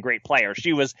all-time great player.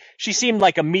 She seemed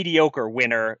like a mediocre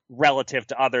winner relative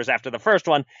to others after the first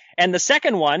one. And the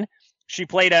second one, she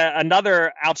played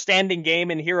another outstanding game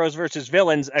in Heroes versus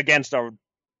Villains against a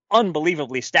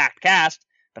unbelievably stacked cast.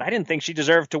 But I didn't think she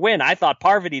deserved to win. I thought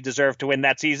Parvati deserved to win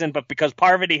that season, but because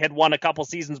Parvati had won a couple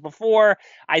seasons before,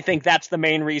 I think that's the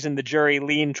main reason the jury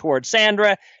leaned towards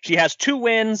Sandra. She has 2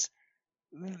 wins.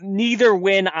 Neither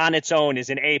win on its own is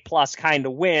an A-plus kind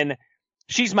of win.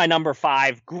 She's my number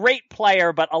 5. Great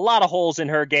player, but a lot of holes in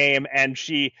her game. And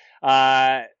she,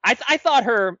 I thought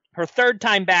her third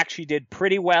time back, she did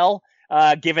pretty well.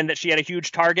 Given that she had a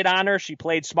huge target on her. She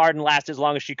played smart and lasted as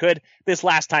long as she could. This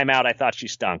last time out, I thought she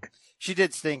stunk. She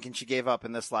did stink, and she gave up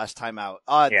in this last time out.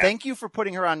 Yeah. Thank you for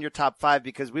putting her on your top 5,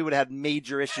 because we would have had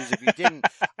major issues if you didn't.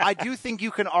 I do think you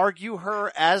can argue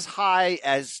her as high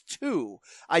as 2.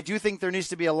 I do think there needs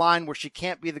to be a line where she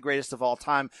can't be the greatest of all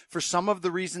time for some of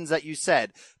the reasons that you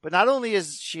said. But not only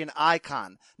is she an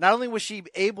icon, not only was she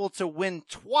able to win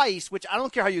twice, which I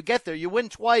don't care how you get there, you win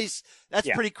twice, that's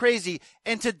pretty crazy.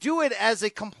 And to do it as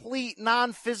a complete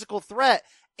non-physical threat.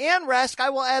 And Rask, I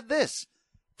will add this.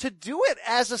 To do it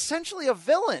as essentially a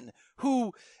villain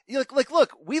who,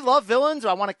 look, we love villains.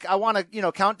 I want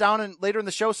to, count down and later in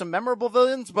the show some memorable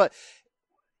villains, but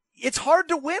it's hard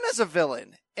to win as a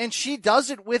villain. And she does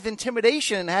it with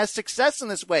intimidation and has success in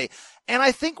this way. And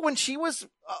I think when she was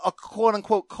a quote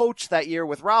unquote coach that year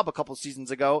with Rob a couple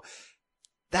seasons ago,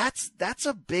 that's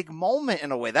a big moment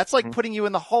in a way. That's like putting you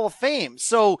in the Hall of Fame.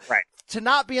 So to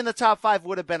not be in the top 5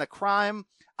 would have been a crime.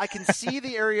 I can see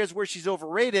the areas where she's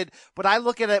overrated, but I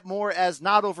look at it more as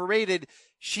not overrated.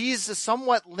 She's a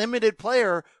somewhat limited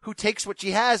player who takes what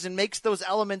she has and makes those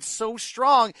elements so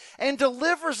strong and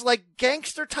delivers like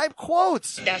gangster type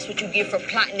quotes. That's what you get for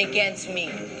plotting against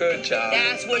me. Good job.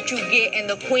 That's what you get, and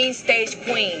the queen stays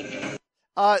queen.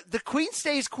 The queen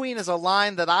stays queen is a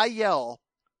line that I yell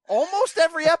almost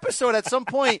every episode at some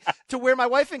point to where my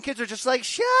wife and kids are just like,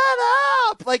 shut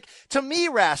up. Like, to me,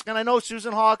 Rask, and I know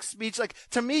Susan Hawk's speech, like,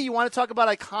 to me, you want to talk about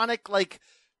iconic, like,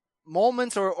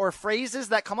 moments or phrases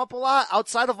that come up a lot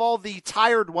outside of all the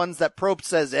tired ones that Probst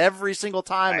says every single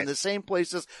time in the same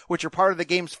places, which are part of the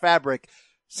game's fabric.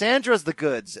 Sandra's the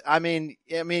goods. I mean,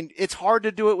 it's hard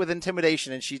to do it with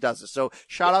intimidation, and she does it. So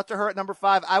shout out to her at number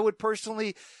 5. I would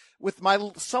personally, with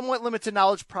my somewhat limited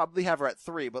knowledge, probably have her at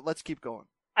 3, but let's keep going.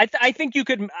 I think you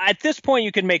could, at this point,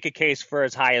 you could make a case for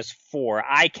as high as 4.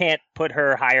 I can't put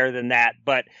her higher than that.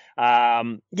 But,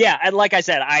 and like I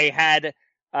said, I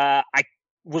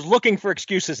was looking for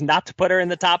excuses not to put her in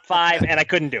the top 5, and I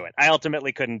couldn't do it. I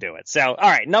ultimately couldn't do it. So, all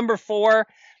right, number 4,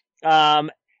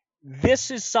 this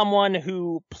is someone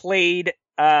who played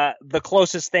the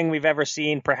closest thing we've ever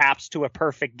seen, perhaps, to a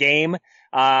perfect game.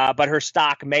 But her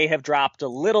stock may have dropped a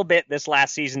little bit this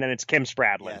last season, and it's Kim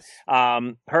Spradlin.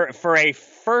 Yes.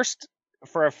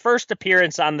 For a first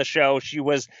appearance on the show, she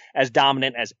was as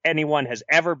dominant as anyone has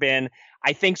ever been.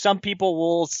 I think some people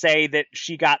will say that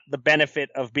she got the benefit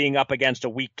of being up against a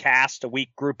weak cast, a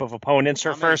weak group of opponents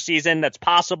her first season. That's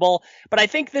possible. But I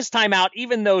think this time out,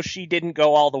 even though she didn't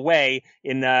go all the way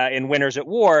in Winners at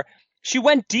War, she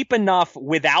went deep enough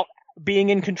without being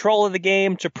in control of the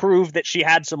game to prove that she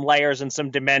had some layers and some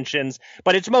dimensions.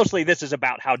 But it's mostly, this is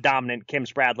about how dominant Kim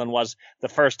Spradlin was the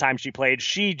first time she played.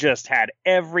 She just had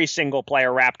every single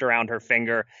player wrapped around her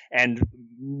finger and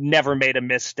never made a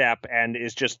misstep, and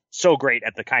is just so great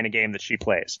at the kind of game that she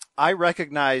plays. I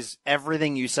recognize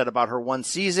everything you said about her one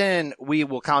season. We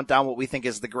will count down what we think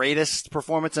is the greatest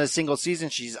performance in a single season.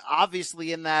 She's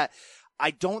obviously in that. I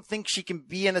don't think she can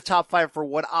be in the top 5 for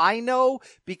what I know,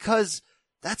 because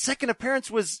that second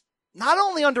appearance was not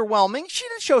only underwhelming, she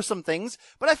did show some things,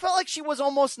 but I felt like she was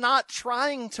almost not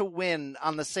trying to win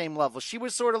on the same level. She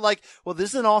was sort of like, well,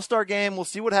 this is an all-star game. We'll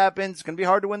see what happens. It's going to be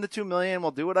hard to win the $2 million.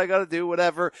 We'll do what I got to do,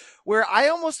 whatever. Where I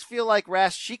almost feel like,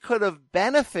 Rash, she could have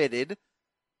benefited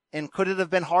And could it have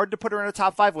been hard to put her in a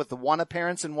top 5 with the 1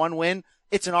 appearance and 1 win?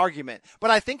 It's an argument. But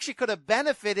I think she could have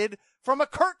benefited from a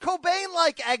Kurt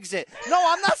Cobain-like exit. No,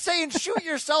 I'm not saying shoot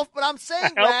yourself, but I'm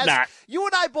saying, Raz, you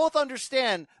and I both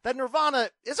understand that Nirvana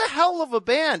is a hell of a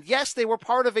band. Yes, they were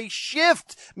part of a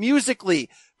shift musically,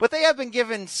 but they have been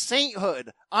given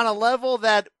sainthood on a level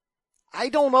that I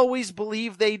don't always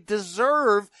believe they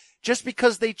deserve just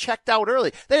because they checked out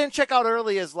early. They didn't check out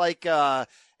early as like a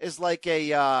who's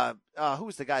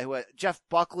the guy who had Jeff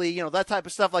Buckley, that type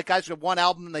of stuff, like guys who have one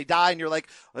album and they die and you're like,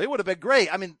 well, they would have been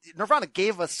great. I mean, Nirvana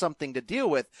gave us something to deal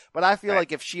with, but I feel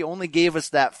like if she only gave us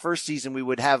that first season, we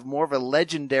would have more of a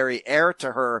legendary air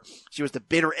to her. She was the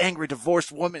bitter, angry,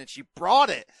 divorced woman and she brought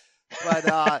it,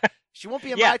 but, she won't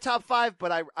be in my top 5,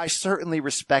 but I certainly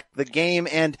respect the game.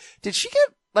 And did she get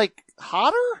like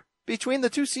hotter between the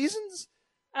 2 seasons?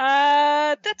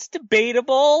 That's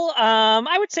debatable.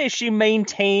 I would say she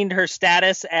maintained her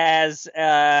status as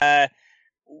a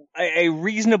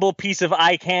reasonable piece of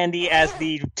eye candy, as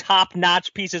the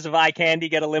top-notch pieces of eye candy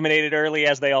get eliminated early,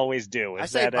 as they always do. I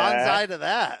say bonsai to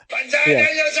that. Bonsai,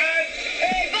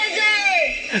 hey,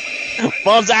 bonsai!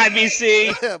 Bullseye,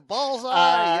 BC.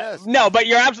 Bullseye, yes. No, but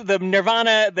you're absolutely,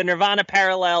 the Nirvana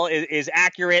parallel is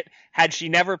accurate. Had she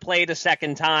never played a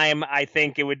second time, I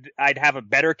think I'd have a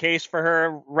better case for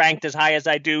her ranked as high as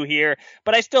I do here.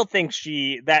 But I still think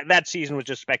that season was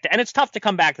just spectacular. And it's tough to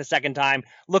come back the second time.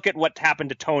 Look at what happened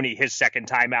to Tony his second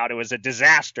time out. It was a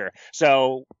disaster.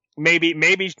 So maybe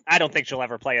I don't think she'll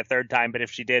ever play a third time, but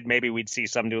if she did, maybe we'd see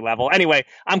some new level. Anyway,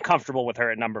 I'm comfortable with her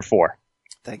at number 4.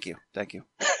 Thank you.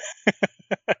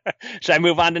 Should I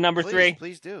move on to number 3?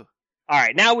 Please do. All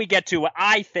right, now we get to what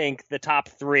I think the top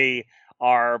 3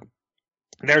 are.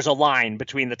 There's a line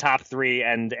between the top 3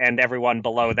 and everyone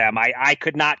below them. I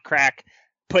could not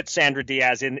put Sandra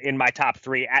Diaz in my top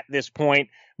 3 at this point.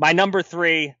 My number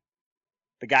 3,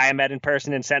 the guy I met in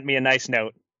person and sent me a nice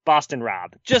note, Boston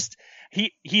Rob. Just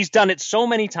he's done it so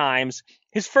many times.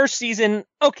 His first season,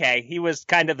 okay, he was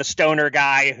kind of the stoner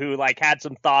guy who had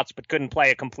some thoughts but couldn't play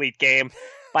a complete game.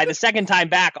 By the second time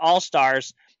back,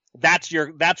 All-Stars, that's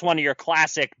one of your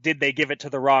classic, did they give it to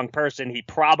the wrong person? He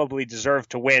probably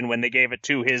deserved to win when they gave it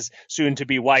to his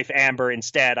soon-to-be wife, Amber,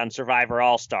 instead on Survivor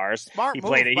All-Stars. Smart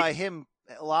move by him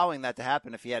allowing that to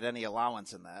happen if he had any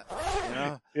allowance in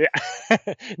that. Yeah.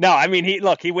 No, I mean,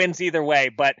 he wins either way.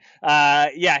 But,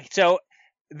 so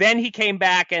then he came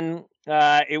back and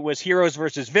it was heroes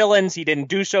versus villains. He didn't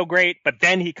do so great, but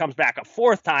then he comes back a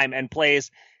 4th time and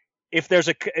plays. If there's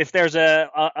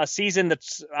a season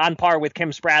that's on par with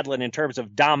Kim Spradlin in terms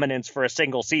of dominance for a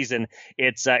single season,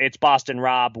 it's Boston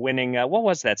Rob winning. What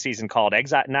was that season called?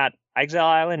 Exile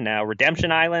Island? No,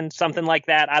 Redemption Island, something like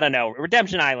that. I don't know.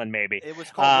 Redemption Island, maybe. It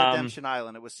was called Redemption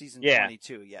Island. It was season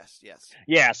 22. Yes.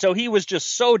 Yeah. So he was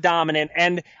just so dominant,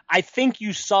 and I think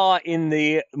you saw in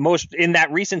that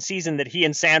recent season that he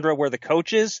and Sandra were the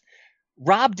coaches.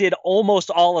 Rob did almost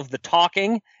all of the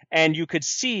talking, and you could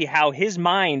see how his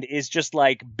mind is just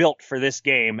built for this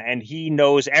game, and he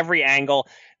knows every angle.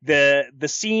 The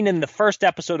scene in the first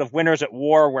episode of Winners at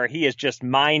War where he is just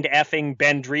mind effing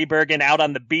Ben Driebergen out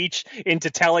on the beach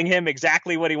into telling him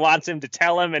exactly what he wants him to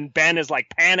tell him, and Ben is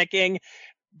panicking.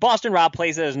 Boston Rob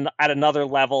plays it at another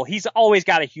level. He's always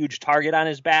got a huge target on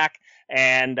his back.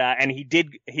 And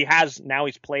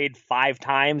he's played 5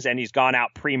 times and he's gone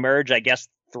out pre-merge, I guess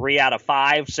 3 out of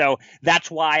 5. So that's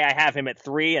why I have him at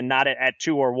 3 and not at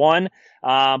 2 or 1.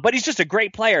 But he's just a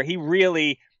great player. He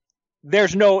really,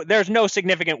 there's no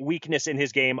significant weakness in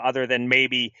his game other than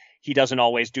maybe he doesn't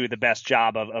always do the best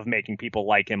job of making people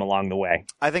like him along the way.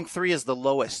 I think 3 is the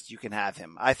lowest you can have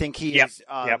him. I think he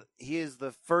is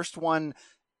the first one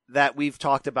that we've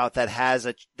talked about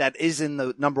that is in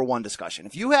the number 1 discussion.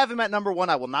 If you have him at number 1,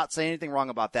 I will not say anything wrong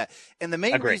about that. And the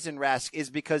main reason, Rask, is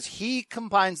because he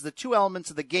combines the 2 elements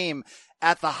of the game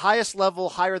at the highest level,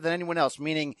 higher than anyone else,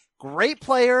 meaning great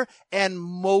player and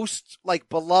most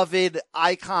beloved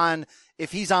icon.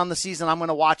 If he's on the season, I'm going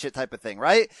to watch it type of thing,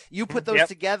 right? You put those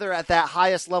together at that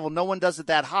highest level. No one does it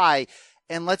that high.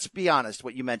 And let's be honest,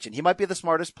 what you mentioned, he might be the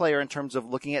smartest player in terms of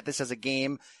looking at this as a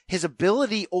game. His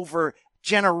ability over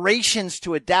generations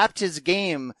to adapt his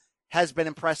game has been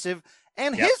impressive.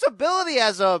 And his ability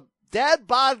as a dad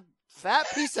bod fat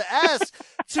piece of ass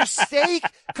to stay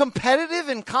competitive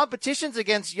in competitions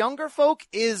against younger folk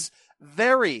is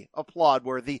very applaud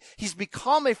worthy. He's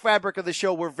become a fabric of the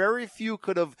show where very few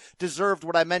could have deserved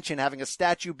what I mentioned, having a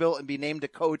statue built and be named a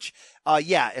coach.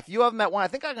 If you have him at 1, I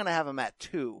think I'm going to have him at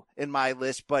 2 in my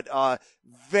list, but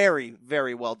very,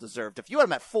 very well deserved. If you had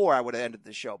him at 4, I would have ended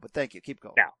the show, but thank you. Keep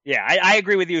going. Yeah, I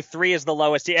agree with you. 3 is the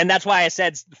lowest, and that's why I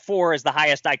said 4 is the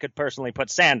highest I could personally put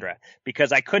Sandra,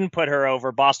 because I couldn't put her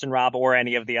over Boston Rob or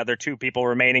any of the other 2 people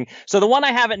remaining. So the one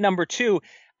I have at number 2,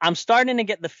 I'm starting to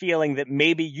get the feeling that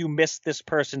maybe you missed this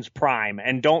person's prime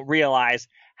and don't realize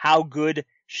how good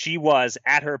she was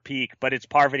at her peak, but it's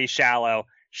Parvati Shallow.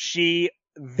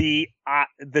 The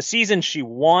season she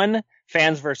won,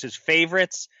 Fans versus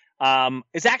Favorites,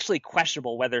 is actually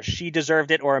questionable whether she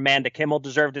deserved it or Amanda Kimmel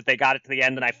deserved it. They got it to the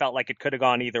end, and I felt like it could have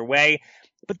gone either way.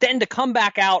 But then to come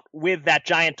back out with that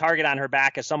giant target on her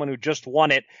back as someone who just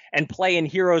won it and play in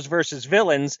Heroes versus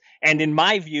Villains, and in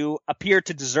my view, appear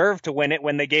to deserve to win it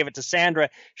when they gave it to Sandra,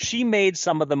 she made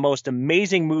some of the most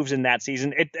amazing moves in that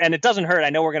season. And it doesn't hurt.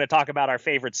 I know we're going to talk about our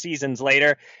favorite seasons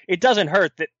later. It doesn't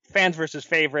hurt that Fans versus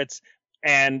Favorites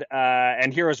and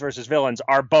Heroes versus Villains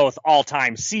are both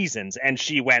all-time seasons, and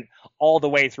she went all the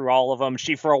way through all of them.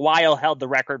 She, for a while, held the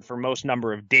record for most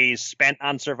number of days spent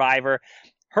on Survivor.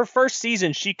 Her first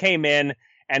season, she came in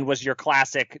and was your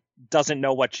classic, doesn't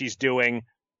know what she's doing,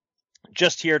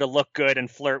 just here to look good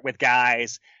and flirt with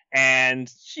guys.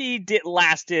 And she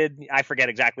lasted, I forget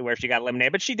exactly where she got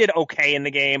eliminated, but she did okay in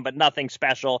the game, but nothing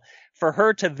special. For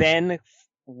her to then,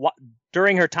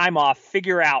 during her time off,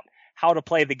 figure out how to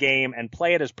play the game and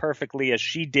play it as perfectly as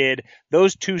she did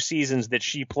those 2 seasons that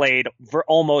she played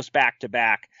almost back to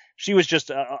back, she was just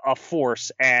a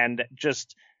force and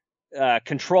just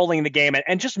controlling the game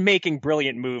and just making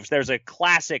brilliant moves. There's a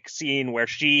classic scene where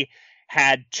she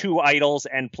had 2 idols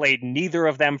and played neither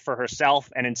of them for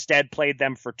herself and instead played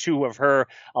them for 2 of her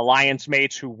alliance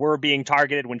mates who were being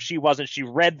targeted when she wasn't. She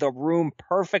read the room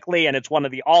perfectly, and it's one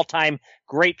of the all-time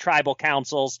great tribal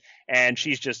councils, and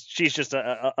she's just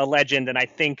a legend. And I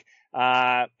think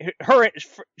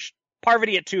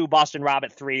Parvati at 2, Boston Rob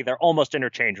at 3. They're almost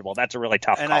interchangeable. That's a really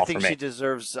tough call for me. And I think she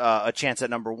deserves a chance at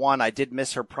number 1. I did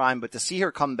miss her prime, but to see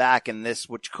her come back in this,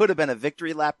 which could have been a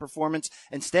victory lap performance,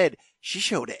 instead, she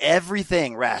showed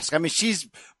everything, Rask. I mean, she's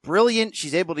brilliant.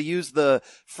 She's able to use the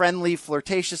friendly,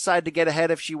 flirtatious side to get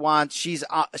ahead if she wants. She's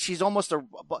almost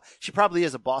she probably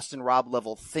is a Boston Rob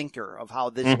level thinker of how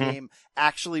this game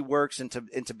actually works. And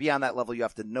to be on that level, you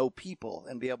have to know people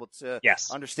and be able to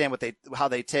understand how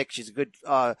they tick. She's a good,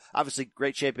 obviously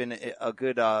great shape and a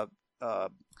good,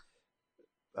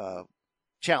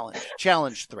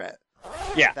 challenge threat.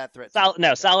 Yeah, that threat.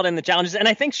 Solid in the challenges, and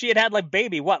I think she had like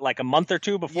a month or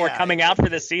 2 before coming out for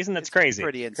this season. That's crazy.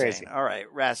 Pretty insane. Crazy. All right,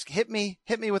 Rask, hit me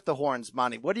with the horns,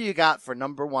 Monty. What do you got for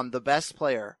number 1, the best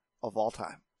player of all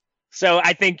time? So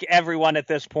I think everyone at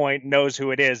this point knows who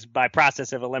it is by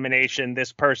process of elimination.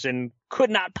 This person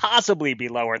could not possibly be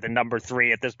lower than number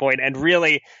 3 at this point, and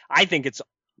really, I think it's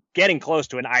getting close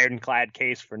to an ironclad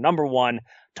case for number 1,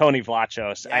 Tony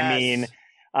Vlachos. Yes. I mean,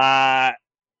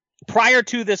 prior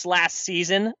to this last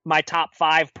season, my top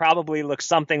 5 probably looks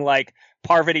something like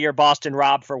Parvati or Boston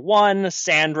Rob for 1,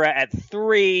 Sandra at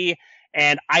 3,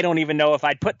 and I don't even know if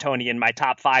I'd put Tony in my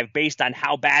top 5 based on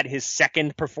how bad his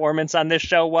second performance on this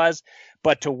show was.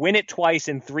 But to win it twice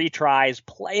in 3 tries,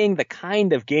 playing the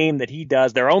kind of game that he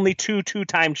does, there are only 2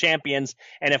 two-time champions,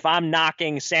 and if I'm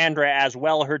knocking Sandra as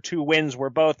well, her 2 wins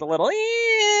were both a little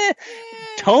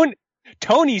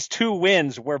Tony's 2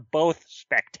 wins were both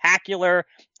spectacular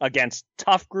against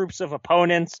tough groups of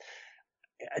opponents.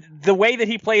 The way that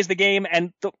he plays the game,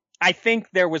 and I think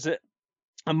there was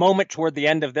a moment toward the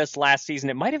end of this last season,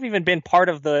 it might have even been part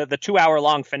of the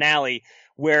 2-hour-long finale,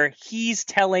 where he's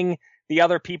telling the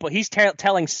other people,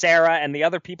 telling Sarah and the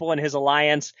other people in his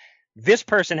alliance, this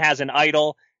person has an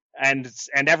idol, and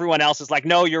everyone else is like,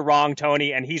 no, you're wrong,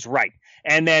 Tony, and he's right.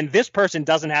 And then this person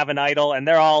doesn't have an idol, and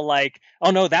they're all like,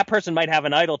 oh no, that person might have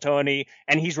an idol, Tony,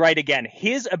 and he's right again.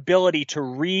 His ability to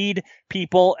read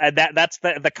people, that's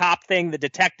the cop thing, the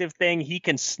detective thing, he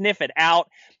can sniff it out.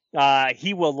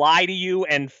 He will lie to you,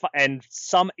 and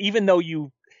even though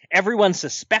everyone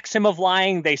suspects him of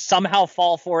lying, they somehow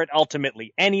fall for it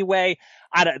ultimately anyway.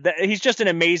 He's just an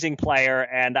amazing player,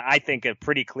 and I think a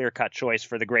pretty clear-cut choice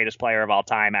for the greatest player of all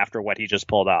time after what he just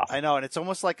pulled off. I know, and it's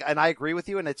almost like, and I agree with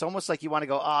you, and it's almost like you want to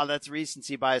go, that's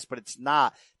recency bias, but it's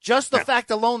not. Just the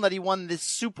fact alone that he won this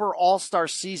super all-star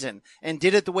season and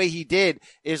did it the way he did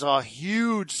is a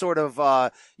huge sort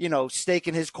of, stake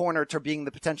in his corner to being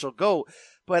the potential GOAT.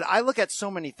 But I look at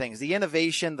so many things, the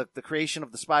innovation, the creation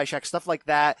of the Spy Shack, stuff like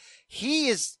that. He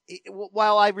is,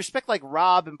 while I respect like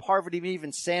Rob and Parvati,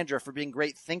 even Sandra for being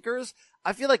great thinkers,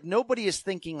 I feel like nobody is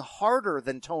thinking harder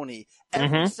than Tony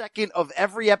every second of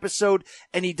every episode.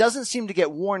 And he doesn't seem to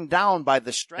get worn down by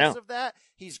the stress of that.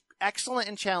 He's excellent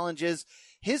in challenges.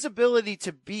 His ability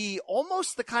to be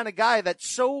almost the kind of guy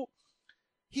that's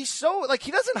he's so, like,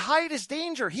 he doesn't hide his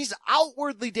danger. He's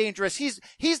outwardly dangerous. He's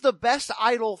the best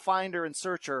idol finder and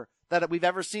searcher that we've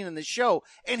ever seen in this show.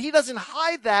 And he doesn't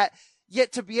hide that,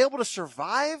 yet to be able to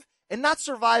survive, and not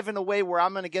survive in a way where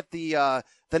I'm going to get the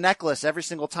necklace every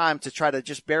single time to try to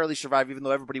just barely survive, even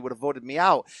though everybody would have voted me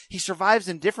out. He survives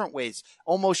in different ways,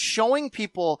 almost showing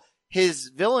people his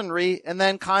villainry and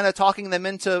then kind of talking them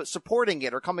into supporting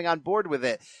it or coming on board with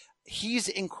it. He's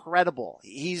incredible.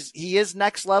 He is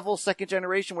next level, second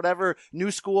generation, whatever, new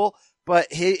school,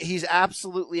 but he's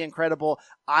absolutely incredible.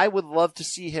 I would love to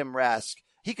see him, Rask.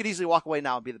 He could easily walk away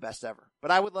now and be the best ever,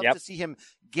 but I would love to see him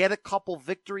get a couple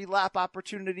victory lap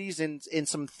opportunities in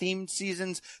some themed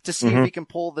seasons to see if he can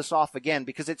pull this off again,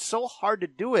 because it's so hard to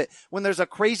do it when there's a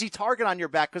crazy target on your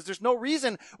back, because there's no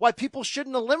reason why people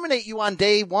shouldn't eliminate you on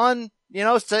day one,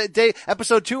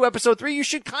 episode 2, episode 3, you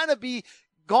should kind of be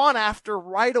gone after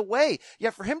right away.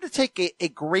 Yet for him to take a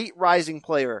great rising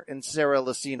player in Sarah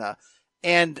Lucina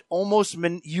and almost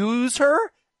use her,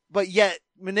 but yet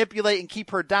manipulate and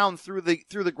keep her down through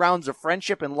the grounds of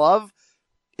friendship and love,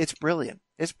 it's brilliant.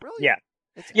 It's brilliant.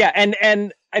 Yeah. And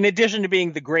in addition to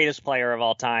being the greatest player of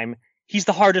all time, he's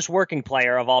the hardest working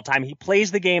player of all time. He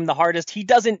plays the game the hardest. He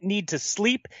doesn't need to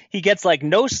sleep. He gets like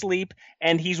no sleep,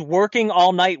 and he's working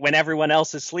all night when everyone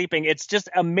else is sleeping. It's just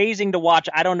amazing to watch.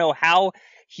 I don't know how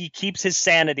he keeps his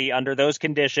sanity under those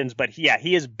conditions, but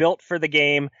he is built for the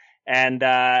game. And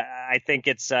I think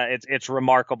it's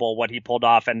remarkable what he pulled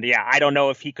off. And I don't know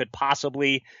if he could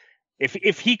possibly,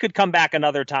 if he could come back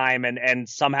another time and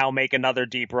somehow make another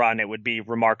deep run, it would be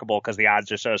remarkable because the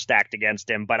odds are so stacked against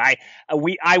him. But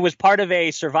I was part of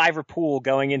a survivor pool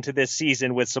going into this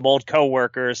season with some old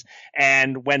coworkers,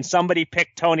 and when somebody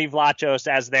picked Tony Vlachos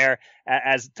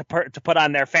as to put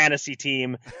on their fantasy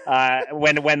team,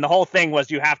 when the whole thing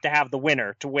was you have to have the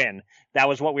winner to win, that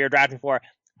was what we were drafting for.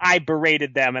 I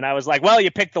berated them, and I was like, well, you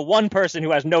picked the one person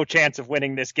who has no chance of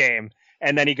winning this game,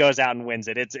 and then he goes out and wins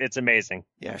it. It's amazing.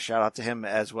 Yeah, shout out to him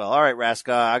as well. All right, Rask,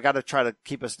 I got to try to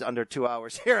keep us under 2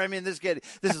 hours here. I mean, this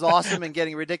is awesome and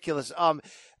getting ridiculous.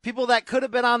 People that could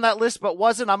have been on that list but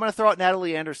wasn't, I'm going to throw out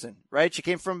Natalie Anderson, right? She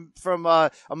came from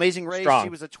Amazing Race. Strong. She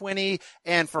was a 20,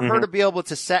 and for her to be able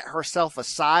to set herself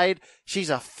aside, she's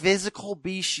a physical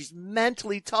beast. She's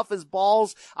mentally tough as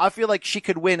balls. I feel like she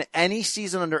could win any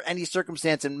season under any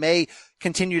circumstance and may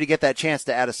continue to get that chance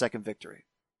to add a second victory.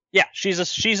 Yeah, she's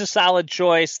a solid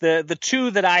choice. The two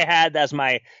that I had as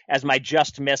my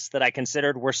just miss that I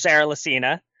considered were Sarah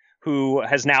Lucina, who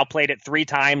has now played it 3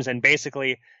 times and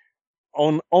basically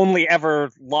only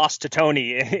ever lost to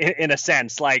Tony in a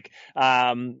sense. Like,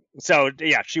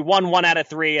 she won 1 out of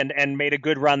 3 and made a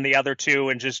good run the other 2,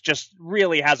 and just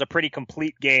really has a pretty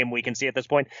complete game we can see at this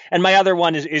point. And my other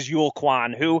one is Yul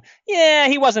Kwan, who,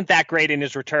 he wasn't that great in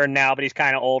his return now, but he's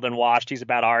kind of old and washed. He's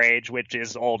about our age, which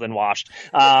is old and washed.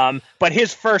 But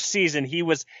his first season,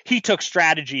 he took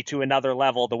strategy to another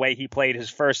level, the way he played his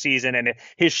first season, and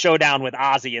his showdown with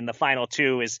Ozzy in the final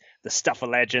 2 is the stuff of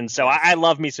legends. So I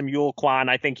love me some Yul Kwan.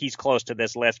 I think he's close to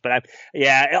this list, but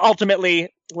ultimately,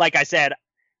 like I said,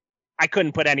 I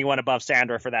couldn't put anyone above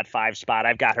Sandra for that 5 spot.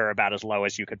 I've got her about as low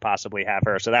as you could possibly have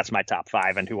her. So that's my top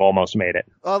 5 and who almost made it.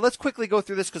 Let's quickly go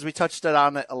through this because we touched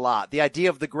on it a lot. The idea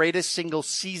of the greatest single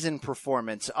season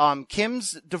performance.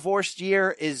 Kim's divorced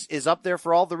year is up there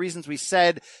for all the reasons we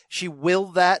said. She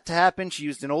willed that to happen. She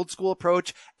used an old school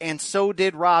approach, and so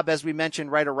did Rob, as we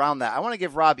mentioned right around that. I want to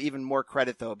give Rob even more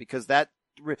credit though, because that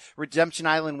Redemption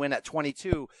Island win at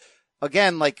 22.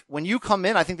 Again, like when you come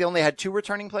in, I think they only had 2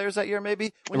 returning players that year,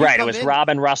 maybe. Right, it was Rob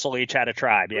and Russell each had a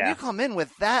tribe, When you come in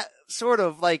with that sort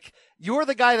of like, you're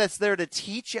the guy that's there to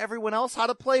teach everyone else how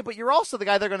to play, but you're also the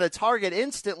guy they're going to target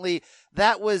instantly.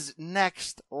 That was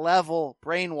next level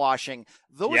brainwashing.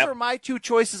 Those are my 2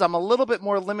 choices. I'm a little bit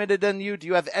more limited than you. Do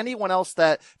you have anyone else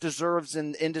that deserves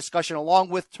in discussion along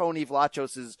with Tony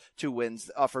Vlachos' 2 wins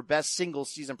for best single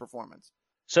season performance?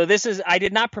 So I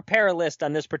did not prepare a list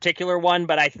on this particular one,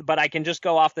 but I can just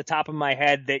go off the top of my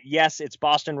head that yes, it's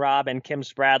Boston Rob and Kim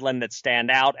Spradlin that stand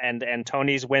out, and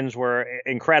Tony's wins were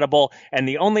incredible. And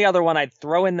the only other one I'd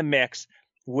throw in the mix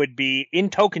would be in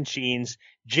Tocantins,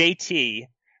 JT,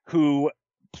 who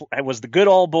was the good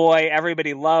old boy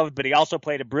everybody loved, but he also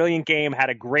played a brilliant game, had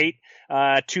a great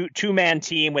two-man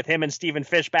team with him and Stephen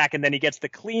Fishback, and then he gets the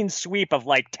clean sweep of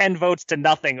like 10 votes to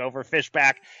nothing over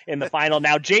Fishback in the final.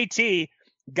 Now, JT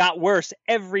got worse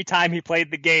every time he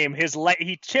played the game.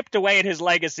 He chipped away at his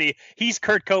legacy. He's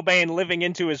Kurt Cobain living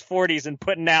into his 40s and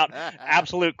putting out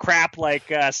absolute crap like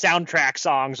soundtrack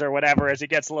songs or whatever as he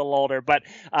gets a little older. But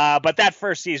that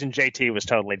first season, JT was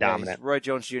totally dominant. Roy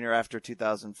Jones Jr. after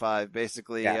 2005,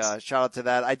 basically. Yes. Shout out to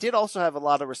that. I did also have a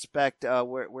lot of respect.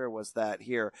 Where was that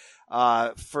here?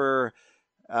 For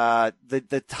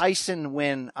the Tyson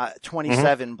win,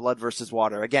 27 blood versus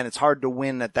water. Again, it's hard to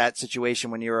win at that situation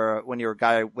when you're a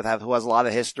guy who has a lot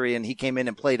of history, and he came in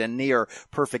and played a near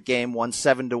perfect game, won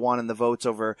 7-1 in the votes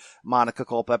over Monica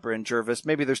Culpepper and Jervis.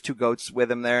 Maybe there's two goats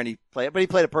with him there, and he played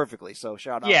it perfectly. So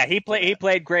shout out. Yeah, he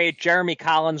played great. Jeremy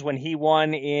Collins, when he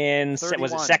won in 31.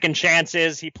 was it Second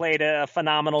Chances, he played a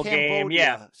phenomenal game.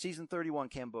 Yeah, season 31,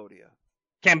 Cambodia.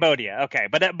 Okay,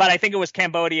 but I think it was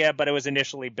Cambodia, but it was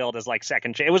initially billed as like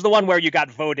second. It was the one where you got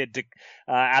voted to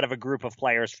out of a group of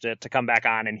players to come back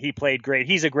on, and he played great.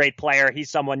 He's a great player.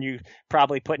 He's someone you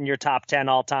probably put in your top 10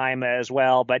 all time as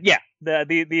well. But yeah,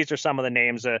 these are some of the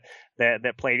names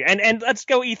that played. And let's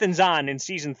go. Ethan Zohn in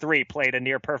season 3 played a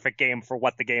near perfect game for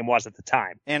what the game was at the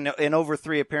time, and in over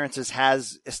 3 appearances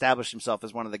has established himself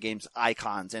as one of the game's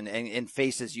icons and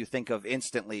faces you think of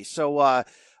instantly. So.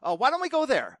 Why don't we go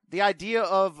there? The idea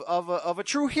of a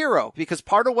true hero, because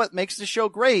part of what makes the show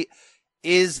great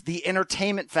is the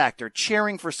entertainment factor,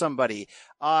 cheering for somebody.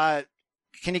 Can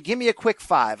you give me a quick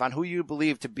 5 on who you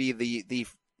believe to be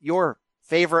your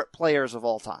favorite players of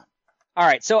all time? All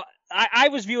right. So I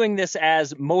was viewing this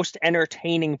as most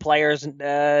entertaining players.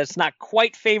 It's not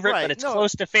quite favorite, but it's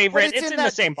close to favorite. It's in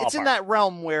the same ballpark. It's in that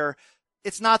realm where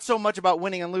it's not so much about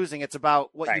winning and losing. It's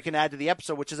about what you can add to the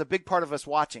episode, which is a big part of us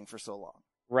watching for so long.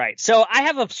 Right. So I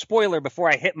have a spoiler before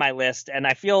I hit my list, and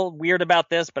I feel weird about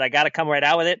this, but I got to come right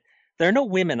out with it. There are no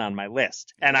women on my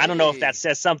list, and I don't know if that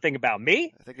says something about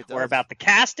me or about the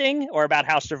casting or about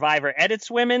how Survivor edits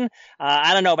women.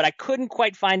 I don't know, but I couldn't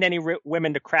quite find any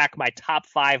women to crack my top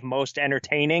 5 most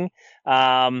entertaining. There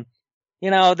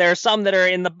are some that are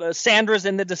in the Sandra's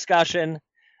in the discussion.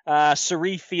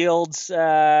 Cerie Fields,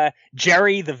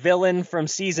 Jerry, the villain from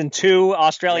season 2,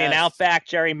 Australian Outback,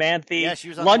 Jerry Manthe, yeah, she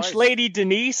was on Lunch Lady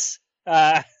Denise.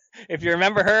 If you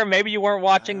remember her, maybe you weren't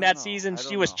watching that season.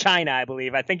 She was China, I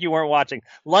believe. I think you weren't watching.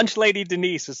 Lunch Lady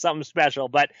Denise is something special,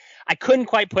 but I couldn't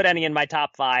quite put any in my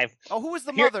top 5. Oh, who was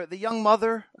the mother? The young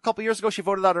mother? A couple years ago, she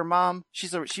voted out her mom. She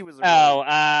was.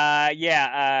 Her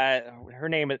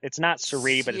name. It's not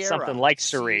Cerie, but it's something like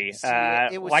Cerie.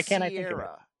 Why can't I think of it?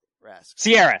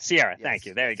 Sierra. Yes. Thank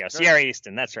you. There you go. Sierra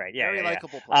Easton. That's right. Yeah. Very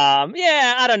likable player.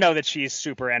 I don't know that she's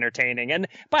super entertaining. And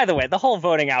by the way, the whole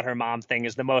voting out her mom thing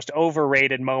is the most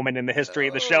overrated moment in the history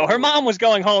of the show. Her mom was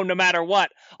going home no matter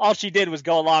what. All she did was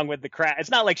go along with the crowd. It's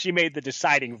not like she made the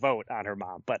deciding vote on her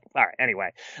mom. But all right.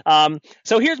 Anyway.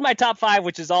 So here's my top 5,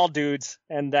 which is all dudes.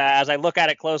 And as I look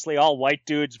at it closely, all white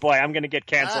dudes. Boy, I'm going to get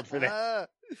canceled for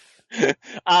this.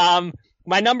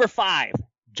 My number 5,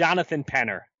 Jonathan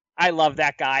Penner. I love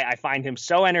that guy. I find him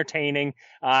so entertaining.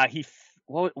 It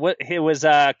was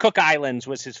Cook Islands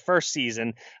was his first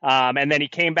season, and then he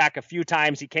came back a few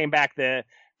times. He came back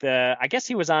I guess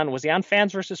he was he on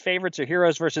Fans versus Favorites or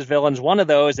Heroes versus Villains, one of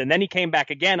those, and then he came back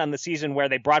again on the season where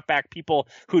they brought back people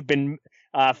who'd been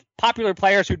popular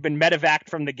players who'd been medevaced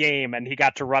from the game, and he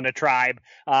got to run a tribe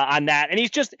on that. And he's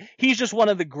just one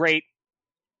of the great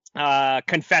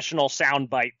confessional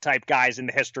soundbite type guys in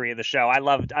the history of the show. I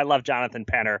love Jonathan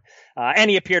Penner, and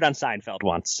he appeared on Seinfeld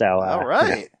once. So all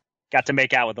right, got to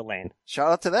make out with Elaine.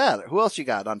 Shout out to that. Who else you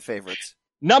got on favorites?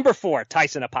 Number 4,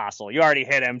 Tyson Apostle. You already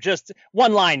hit him. Just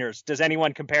one-liners. Does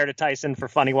anyone compare to Tyson for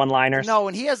funny one-liners? No,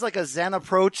 and he has like a Zen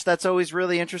approach that's always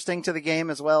really interesting to the game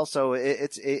as well. So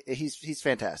he's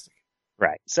fantastic.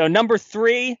 Right. So number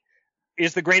 3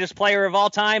 is the greatest player of all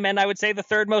time, and I would say the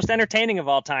 3rd most entertaining of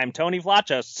all time, Tony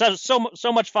Vlachos.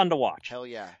 So much fun to watch. Hell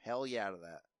yeah to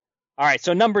that. All right,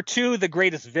 so number 2, the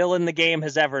greatest villain the game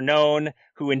has ever known,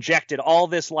 who injected all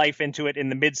this life into it in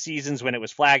the mid-seasons when it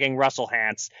was flagging, Russell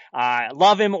Hantz.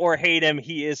 Love him or hate him,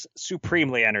 he is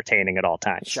supremely entertaining at all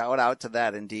times. Shout out to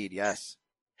that, indeed, yes.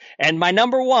 And my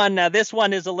number 1, now this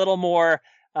one is a little more...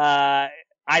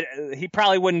 he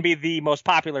probably wouldn't be the most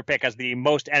popular pick as the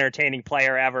most entertaining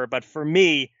player ever, but for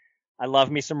me, I love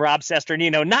me some Rob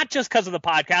Sesternino, not just because of the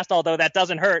podcast, although that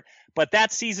doesn't hurt, but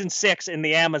that season 6 in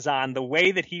the Amazon, the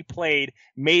way that he played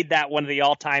made that one of the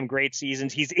all-time great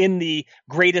seasons. He's in the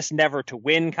greatest never to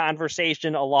win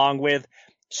conversation along with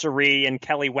Cerie and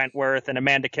Kelly Wentworth and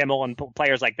Amanda Kimmel and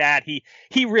players like that.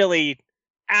 He really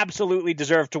absolutely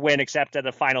deserved to win, except at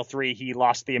the final 3, he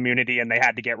lost the immunity and they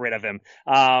had to get rid of him.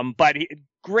 But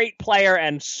great player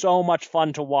and so much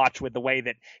fun to watch with the way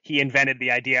that he invented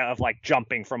the idea of like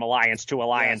jumping from alliance to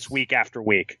alliance week after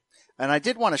week. And I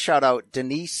did want to shout out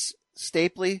Denise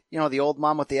Stapley, the old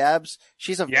mom with the abs.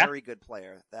 She's a very good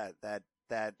player that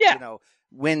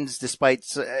wins despite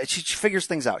she figures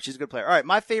things out. She's a good player. All right,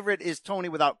 my favorite is Tony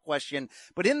without question.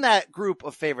 But in that group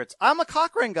of favorites, I'm a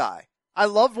Cochran guy. I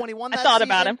loved when he won that I thought season.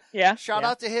 about him. Yeah. Shout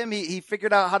out to him. He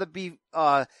figured out how to be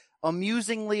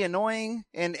amusingly annoying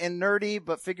and nerdy,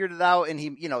 but figured it out. And he,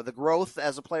 the growth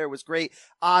as a player was great.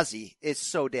 Ozzy is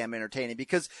so damn entertaining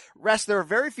because there are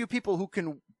very few people who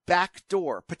can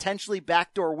potentially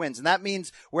backdoor wins. And that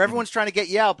means where everyone's trying to get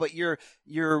you out, but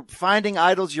you're finding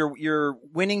idols, you're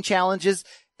winning challenges,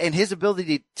 and his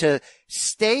ability to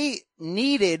stay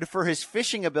needed for his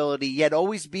fishing ability, yet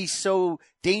always be so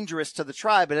dangerous to the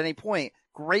tribe at any point.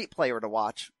 Great player to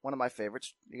watch. One of my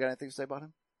favorites. You got anything to say about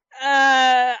him?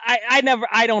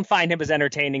 I don't find him as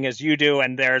entertaining as you do,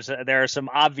 and there are some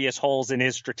obvious holes in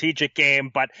his strategic game,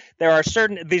 but there are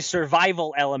these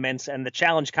survival elements and the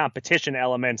challenge competition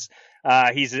elements.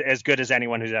 He's as good as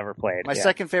anyone who's ever played. My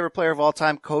second favorite player of all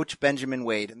time, Coach Benjamin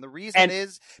Wade. And the reason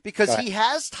is because he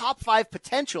has top 5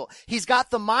 potential. He's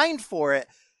got the mind for it.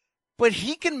 But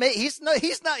he'll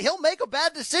make a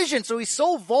bad decision. So he's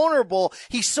so vulnerable.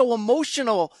 He's so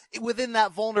emotional within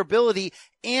that vulnerability.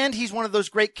 And he's one of those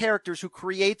great characters who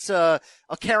creates a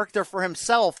character for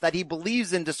himself that he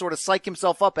believes in to sort of psych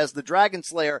himself up as the Dragon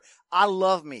Slayer. I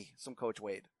love me some Coach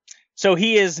Wade. So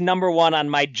he is number 1 on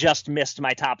my just missed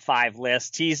my top 5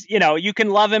 list. He's, you can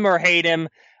love him or hate him.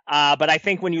 But I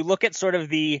think when you look at sort of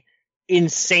the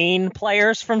insane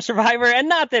players from Survivor, and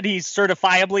not that he's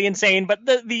certifiably insane, but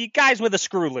the guys with a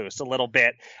screw loose a little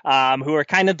bit, who are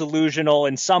kind of delusional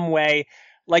in some way.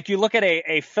 Like you look at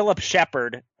a Philip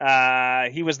Shepard,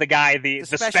 he was the guy, the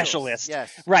specialist.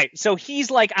 Yes. Right. So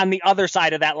he's like on the other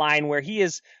side of that line where he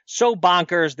is so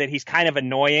bonkers that he's kind of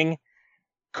annoying.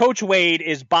 Coach Wade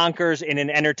is bonkers in an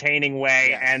entertaining way.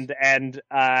 Yes. And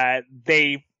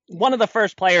they, one of the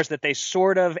first players that they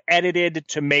sort of edited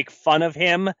to make fun of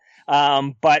him,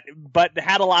 but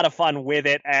had a lot of fun with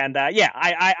it. And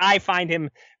I find him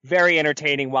very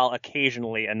entertaining while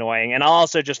occasionally annoying. And I'll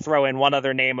also just throw in one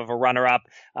other name of a runner-up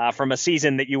from a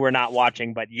season that you were not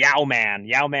watching, but Yao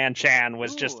Man Chan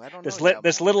was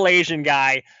this little Asian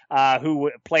guy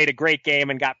who played a great game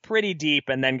and got pretty deep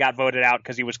and then got voted out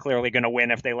because he was clearly going to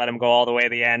win if they let him go all the way to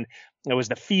the end. It was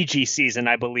the Fiji season,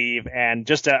 I believe, and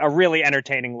just a really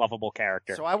entertaining, lovable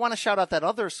character. So I want to shout out that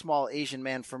other small Asian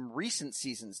man from recent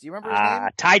seasons. Do you remember his name?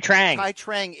 Tai Trang. Tai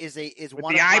Trang is with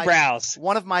one the eyebrows.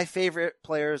 One of my favorite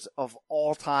players of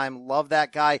all time. Love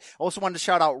that guy. Also wanted to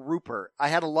shout out Rupert. I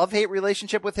had a love-hate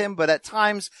relationship with him, but at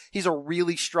times he's a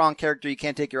really strong character you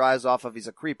can't take your eyes off of. He's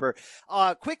a creeper.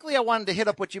 Quickly, I wanted to hit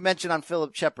up what you mentioned on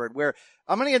Philip Shepard, where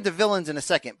I'm going to get into villains in a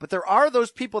second, but there are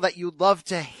those people that you love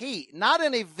to hate, not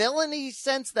in a villainy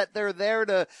sense that they're there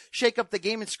to shake up the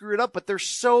game and screw it up, but they're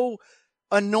so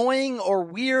annoying or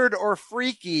weird or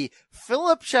freaky.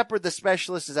 Philip Shepard, the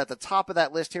specialist, is at the top of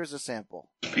that list. Here's a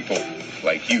sample. People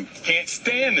like you can't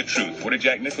stand the truth. What did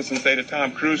Jack Nicholson say to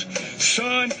Tom Cruise?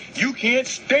 Son, you can't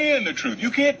stand the truth.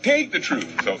 You can't take the truth.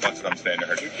 So that's what I'm saying to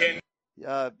her. You can't.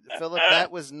 Philip,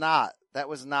 that was not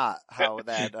how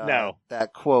that no.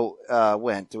 that quote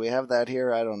went. Do we have that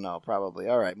here? I don't know. Probably.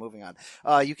 All right, moving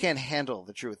on. You can't handle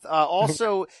the truth.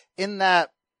 Also in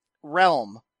that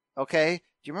realm, okay?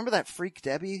 Do you remember that freak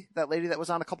Debbie, that lady that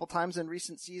was on a couple times in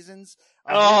recent seasons?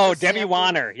 Debbie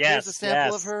Warner. Yes. Here's a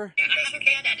sample of her. I have a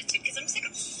bad attitude because I'm sick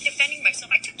of defending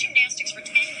myself. I took gymnastics for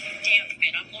 10 damn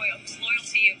men. I'm loyal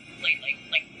to you lately,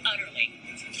 like utterly.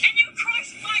 And you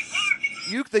crushed my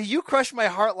heart. You crushed my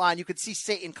heart line. You could see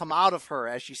Satan come out of her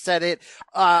as she said it.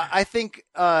 I think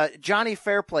Johnny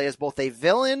Fairplay is both a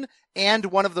villain and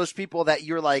one of those people that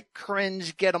you're like,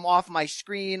 cringe, get him off my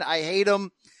screen. I hate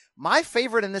him. My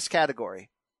favorite in this category,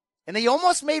 and he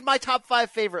almost made my top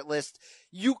 5 favorite list.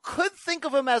 You could think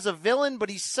of him as a villain, but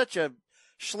he's such a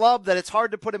schlub that it's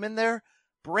hard to put him in there.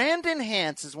 Brandon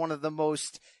Hance is one of the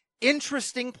most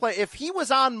interesting play. If he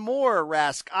was on more,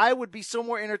 Rask, I would be so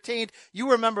more entertained. You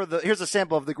remember here's a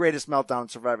sample of the greatest meltdown in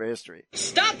Survivor history.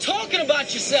 Stop talking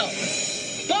about yourself.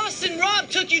 Boston Rob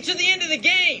took you to the end of the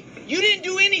game. You didn't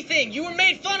do anything. You were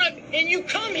made fun of, and you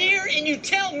come here and you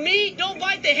tell me don't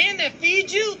bite the hand that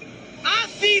feeds you? I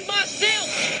feed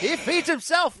myself. He feeds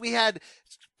himself. We had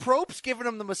Probst giving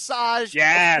him the massage.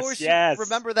 Yes, of course, yes. You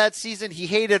remember that season? He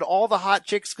hated all the hot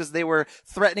chicks because they were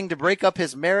threatening to break up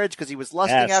his marriage because he was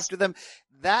lusting after them.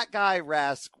 That guy,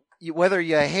 Rask, whether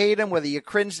you hate him, whether you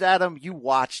cringed at him, you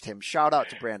watched him. Shout out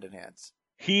to Brandon Hantz.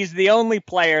 He's the only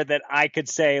player that I could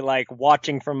say, like,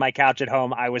 watching from my couch at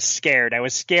home, I was scared. I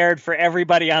was scared for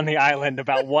everybody on the island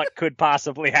about what could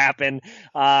possibly happen.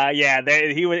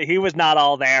 He was not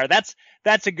all there. That's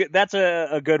a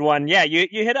good one. Yeah, you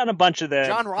hit on a bunch of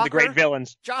the great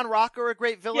villains. John Rocker, a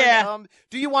great villain. Yeah.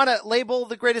 Do you want to label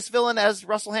the greatest villain as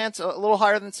Russell Hantz a little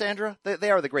higher than Sandra?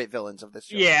 They are the great villains of this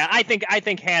show. Yeah, I think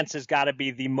Hantz has got to be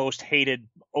the most hated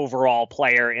overall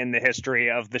player in the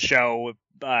history of the show.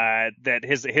 That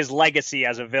his legacy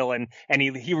as a villain, and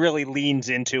he really leans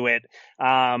into it.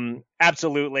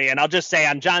 Absolutely. And I'll just say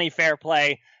on Johnny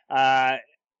Fairplay,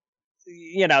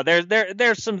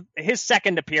 there's some, his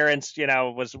second appearance,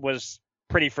 was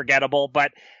pretty forgettable, but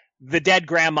the dead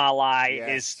grandma lie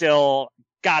is still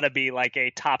gotta be like a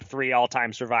top 3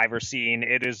 all-time Survivor scene.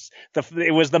 It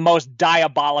was the most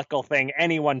diabolical thing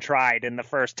anyone tried in the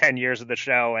first 10 years of the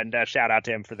show, and shout out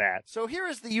to him for that. So here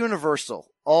is the universal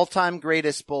all-time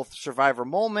greatest both Survivor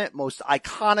moment, most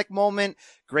iconic moment,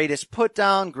 greatest put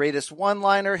down, greatest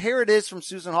one-liner. Here it is from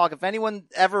Susan Hawk. If anyone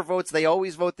ever votes, they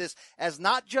always vote this as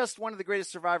not just one of the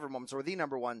greatest Survivor moments or the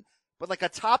number one, but like a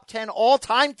top 10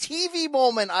 all-time TV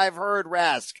moment. I've heard,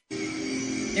 Rask.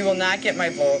 You will not get my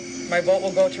vote. My vote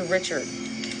will go to Richard.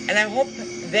 And I hope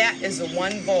that is the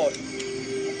one vote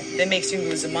that makes you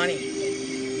lose the money.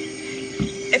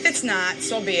 If it's not,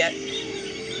 so be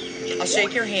it. I'll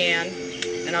shake your hand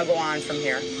and I'll go on from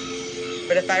here.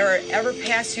 But if I were ever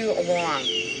pass you along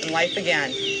in life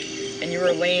again and you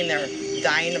were laying there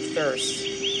dying of thirst,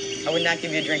 I would not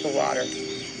give you a drink of water.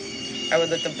 I would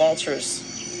let the vultures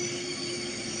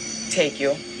take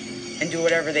you and do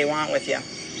whatever they want with you,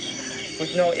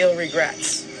 with no ill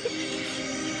regrets.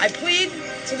 I plead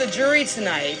to the jury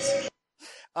tonight.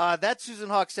 That's Susan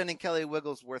Hawk sending Kelly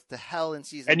Wigglesworth to hell in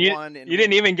season and you, 1. You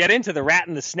didn't even get into the rat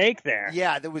and the snake there.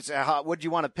 Yeah, there was. What do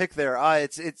you want to pick there?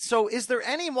 So is there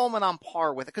any moment on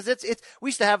par with it? Because we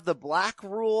used to have the black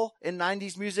rule in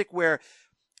 90s music where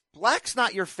black's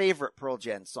not your favorite Pearl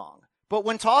Jam song. But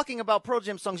when talking about Pearl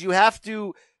Jam songs, you have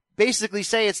to basically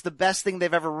say it's the best thing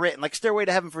they've ever written, like Stairway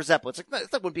to Heaven for Zeppelin. It's like,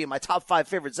 that wouldn't be in my top 5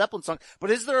 favorite Zeppelin song,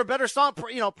 but is there a better song?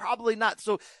 Probably not.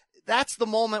 So that's the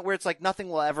moment where it's like nothing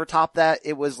will ever top that.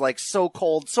 It was like so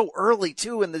cold, so early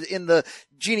too in the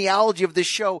genealogy of this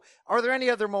show. Are there any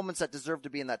other moments that deserve to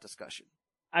be in that discussion?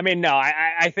 I mean, no,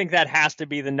 I think that has to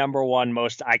be the number one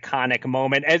most iconic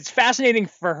moment. It's fascinating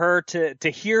for her to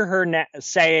hear her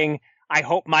saying, I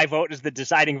hope my vote is the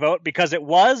deciding vote, because it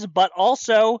was, but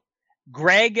also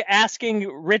Greg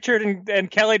asking Richard and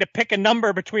Kelly to pick a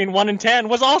number between 1 and 10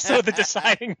 was also the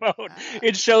deciding vote.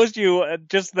 It shows you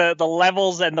just the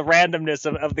levels and the randomness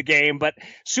of the game. But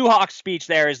Sue Hawk's speech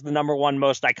there is the number one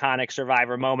most iconic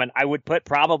Survivor moment. I would put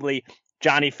probably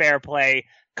Johnny Fairplay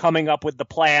coming up with the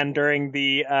plan during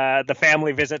the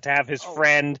family visit to have his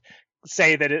friend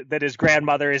say that his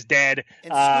grandmother is dead.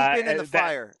 And scooping in the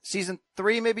fire. Season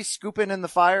 3, maybe scooping in the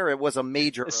fire. It was a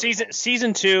major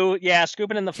season 2. Yeah.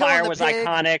 Scooping in the fire was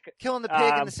iconic. Killing the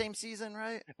pig in the same season,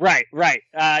 right? Right.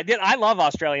 I love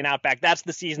Australian Outback. That's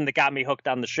the season that got me hooked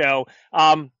on the show.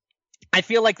 I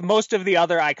feel like most of the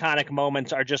other iconic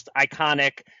moments are just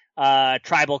iconic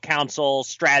tribal council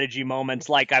strategy moments,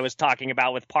 like I was talking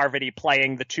about with Parvati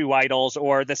playing the 2 idols,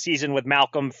 or the season with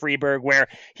Malcolm Freeberg where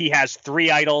he has 3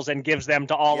 idols and gives them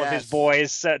to all of his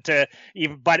boys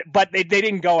but they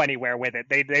didn't go anywhere with it.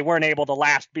 They weren't able to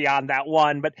last beyond that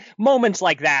one. But moments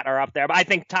like that are up there. But I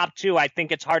think top 2, I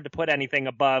think it's hard to put anything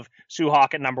above Sue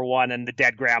Hawk at number 1 and the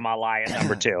dead grandma lie at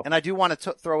number 2. And I do want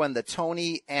to throw in the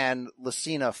Tony and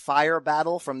Lucina fire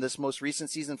battle from this most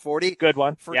recent season 40. Good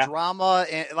one. For drama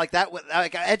and like that,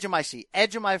 like edge of my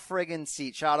friggin'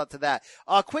 seat. Shout out to that.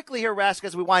 Quickly here, Rask,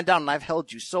 as we wind down, and I've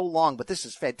held you so long, but this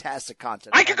is fantastic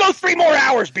content. I could go 3 more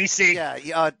hours, BC.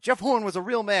 Yeah. Jeff Horn was a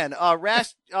real man.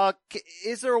 Rask,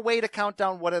 is there a way to count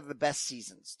down what are the best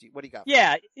seasons? What do you got?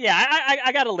 Yeah.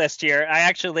 I got a list here. I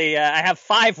actually, I have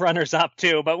 5 runners up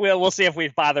too, but we'll see if we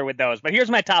bother with those. But here's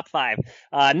my top 5.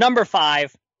 Number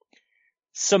 5,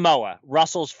 Samoa,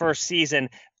 Russell's first season.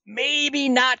 Maybe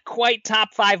not quite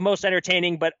top 5 most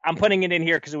entertaining, but I'm putting it in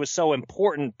here because it was so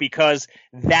important, because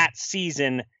that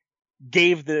season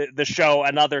gave the show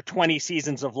another 20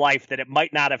 seasons of life that it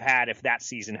might not have had if that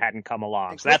season hadn't come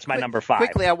along. So that's my number 5.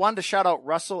 Quickly, I wanted to shout out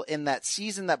Russell in that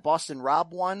season that Boston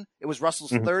Rob won. It was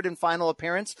Russell's third and final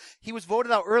appearance. He was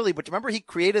voted out early, but remember he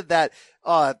created that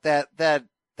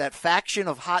faction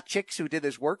of hot chicks who did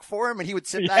his work for him, and he would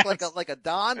sit back like a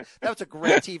Don. That was a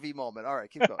great TV moment. All right,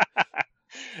 keep going.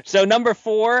 So number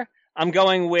 4, I'm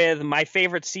going with my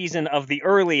favorite season of the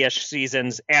early-ish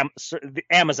seasons,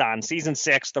 Amazon, season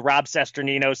 6, the Rob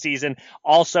Sesternino season.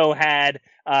 Also had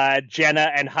Jenna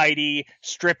and Heidi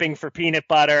stripping for peanut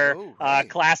butter.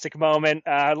 Classic moment.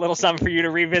 A little something for you to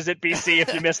revisit, BC,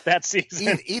 if you missed that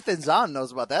season. Ethan Zohn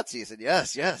knows about that season.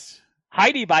 Yes, yes.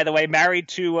 Heidi, by the way, married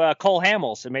to Cole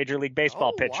Hamels, a Major League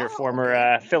Baseball pitcher,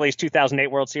 former Phillies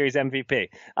 2008 World Series MVP.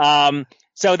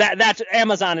 So that's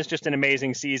Amazon is just an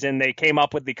amazing season. They came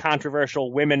up with the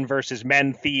controversial women versus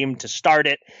men theme to start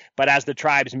it, but as the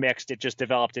tribes mixed, it just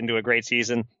developed into a great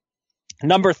season.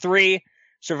 Number 3,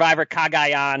 Survivor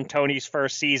Cagayan, Tony's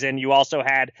first season. You also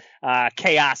had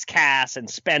Chaos Cass and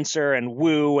Spencer and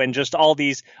Wu and just all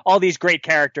these great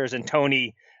characters, and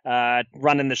Tony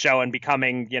running the show and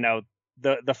becoming,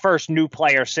 the first new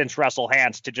player since Russell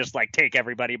Hantz to just like take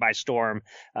everybody by storm.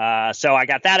 So I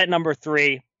got that at number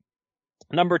 3.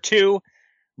 Number 2,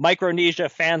 Micronesia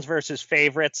Fans versus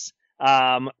Favorites,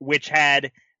 which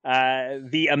had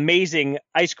the amazing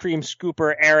ice cream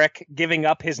scooper Eric giving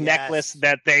up his necklace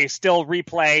that they still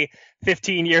replay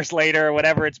 15 years later or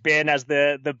whatever it's been as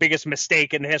the biggest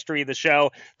mistake in the history of the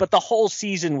show. But the whole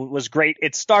season was great.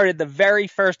 It started the very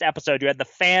first episode. You had the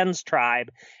fans tribe,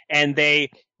 and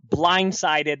they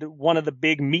blindsided one of the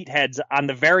big meatheads on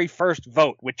the very first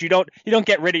vote, which you don't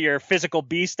get rid of your physical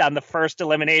beast on the first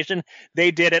elimination.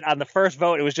 They did it on the first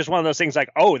vote. It was just one of those things like,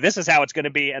 oh, this is how it's going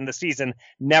to be. And the season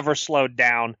never slowed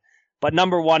down. But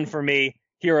number 1 for me,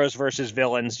 heroes versus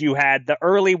villains. You had the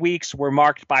early weeks were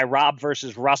marked by Rob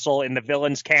versus Russell in the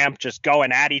villains camp, just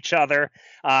going at each other.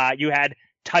 You had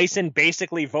Tyson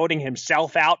basically voting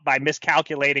himself out by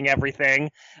miscalculating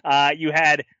everything. You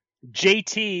had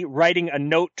JT writing a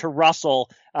note to Russell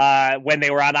when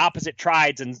they were on opposite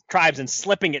tribes and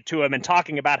slipping it to him and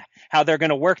talking about how they're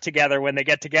going to work together when they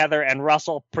get together, and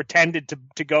Russell pretended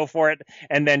to go for it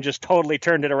and then just totally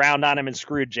turned it around on him and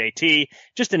screwed JT.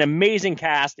 Just an amazing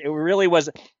cast. It really was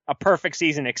a perfect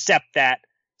season, except that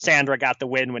Sandra got the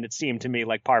win when it seemed to me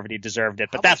like Parvati deserved it.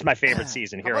 But that's my favorite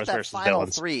season, heroes versus villains. Final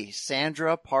 3,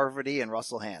 Sandra, Parvati, and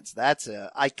Russell Hantz. That's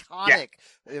a iconic,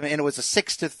 and it was a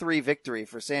 6-3 victory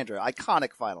for Sandra.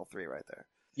 Iconic final 3 right there.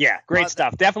 Yeah, great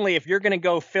stuff. Definitely, if you're going to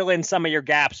go fill in some of your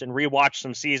gaps and rewatch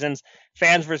some seasons,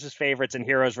 fans versus favorites and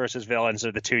heroes versus villains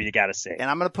are the 2 you got to see. And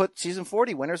I'm going to put season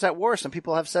 40, Winners at War. Some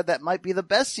people have said that might be the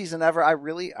best season ever.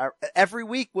 Every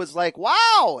week was like,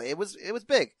 wow, it was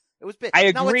big. It was big. I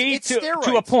agree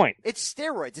to a point. It's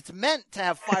steroids. It's meant to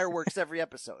have fireworks every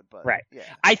episode. But right. Yeah.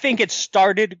 I think it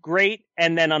started great,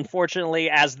 and then unfortunately,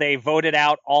 as they voted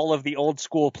out all of the old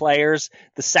school players,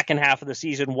 the second half of the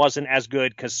season wasn't as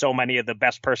good because so many of the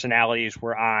best personalities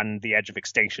were on the edge of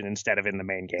extinction instead of in the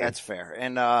main game. That's fair.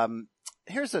 And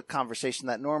here's a conversation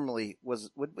that normally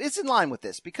is in line with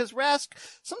this, because Rask,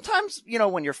 sometimes,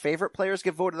 when your favorite players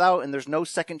get voted out and there's no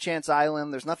second chance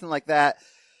island, there's nothing like that.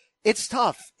 It's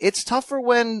tough. It's tougher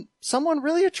when someone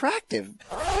really attractive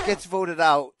gets voted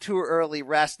out too early,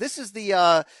 Rask. This is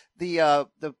the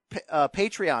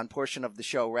Patreon portion of the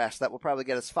show, Rask, that will probably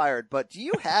get us fired. But do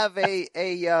you have a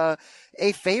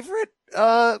favorite,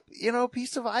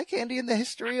 piece of eye candy in the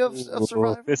history of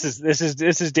Survivor? This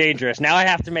is dangerous. Now I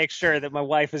have to make sure that my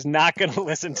wife is not going to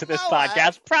listen to this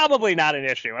podcast. Probably not an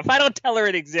issue. If I don't tell her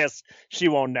it exists, she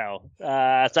won't know.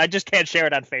 So I just can't share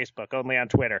it on Facebook, only on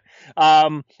Twitter.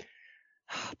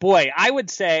 Boy, I would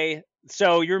say,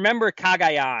 so you remember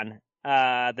Cagayan,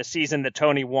 the season that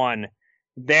Tony won.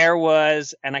 There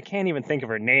was, and I can't even think of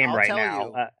her name I'll right tell now.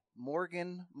 You,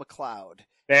 Morgan McLeod.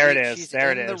 There it is. She's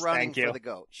there in it the is. running Thank you. for the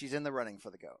GOAT. She's in the running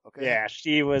for the GOAT. Okay. Yeah,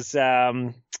 she was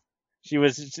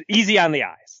easy on the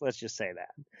eyes. Let's just say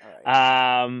that.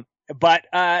 All right. But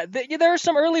there are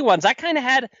some early ones. I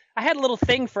had a little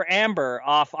thing for Amber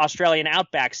off Australian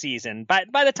Outback season.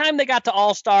 But by the time they got to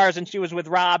All Stars and she was with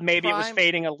Rob, maybe it was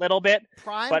fading a little bit.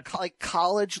 Like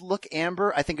college look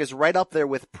Amber, I think is right up there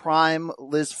with prime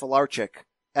Liz Filarchik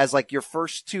as like your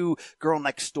first 2 girl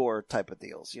next door type of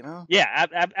deals, Yeah,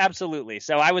 absolutely.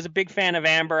 So I was a big fan of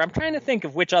Amber. I'm trying to think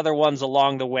of which other ones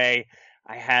along the way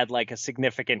I had like a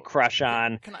significant crush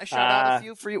on. Can I shout out a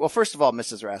few for you? Well, first of all,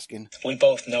 Mrs. Raskin. We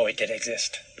both know it did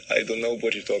exist. I don't know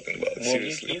what you're talking about.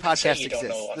 Seriously. The podcast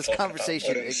exists. This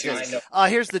conversation exists.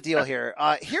 Here's the deal here.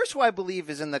 Here's who I believe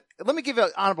is in the. Let me give you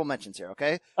honorable mentions here,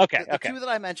 okay? Okay. The 2 that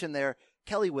I mentioned there.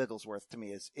 Kelly Wigglesworth to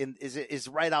me is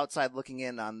right outside looking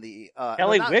in on the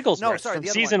Wigglesworth from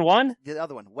season 1. The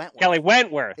other one, Wentworth. Kelly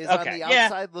Wentworth is okay. on the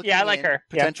outside looking in. I like her.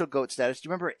 Potential GOAT status. Do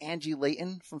you remember Angie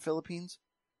Layton from Philippines?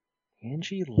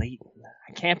 Angie Layton.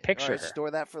 I can't picture her.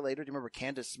 Store that for later. Do you remember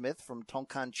Candace Smith from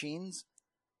Tonkan Cheens?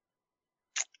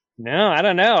 No, I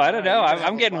don't know.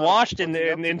 I'm getting washed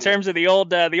in terms of the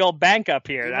old bank up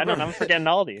here. I'm forgetting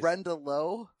all these. Brenda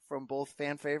Lowe from both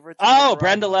fan favorites. Oh,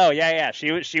 Brenda Lowe. Yeah.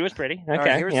 She was pretty. Okay.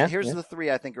 All right, here's the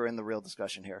three I think are in the real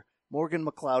discussion here. Morgan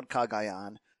McLeod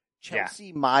Cagayan,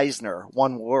 Chelsea Meisner,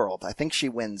 One World. I think she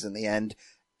wins in the end.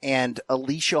 And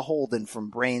Alicia Holden from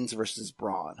Brains versus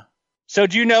Brawn. So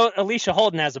do you know Alicia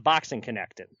Holden has a boxing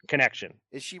connection?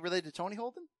 Is she related to Tony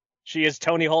Holden? She is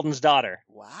Tony Holden's daughter.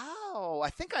 Wow. I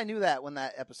think I knew that when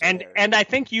that episode aired. And I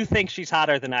think you think she's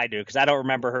hotter than I do, because I don't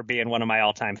remember her being one of my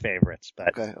all-time favorites.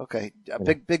 But Okay. A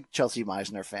big Chelsea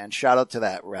Meisner fan. Shout out to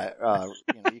that.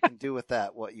 You can do with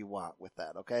that what you want with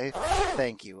that, okay?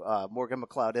 Thank you. Morgan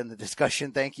McLeod in the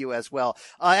discussion. Thank you as well.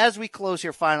 As we close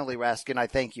here finally, Raskin, I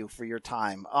thank you for your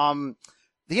time.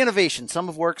 The innovation, some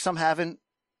have worked, some haven't.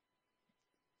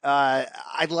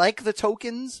 I like the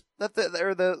tokens that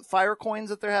the fire coins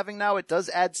that they're having now. It does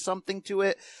add something to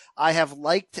it. I have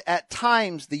liked at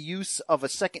times the use of a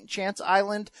second chance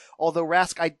island, although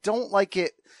Rask, I don't like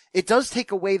it. It does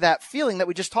take away that feeling that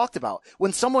we just talked about.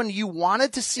 When someone you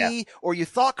wanted to see or you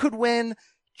thought could win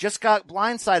just got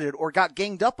blindsided or got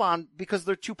ganged up on because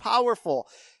they're too powerful.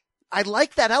 I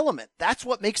like that element. That's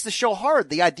what makes the show hard.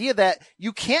 The idea that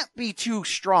you can't be too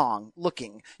strong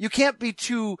looking. You can't be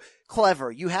too clever.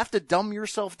 You have to dumb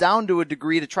yourself down to a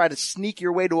degree to try to sneak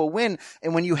your way to a win.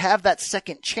 And when you have that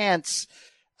second chance,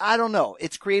 I don't know.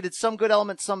 It's created some good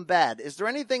elements, some bad. Is there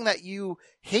anything that you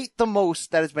hate the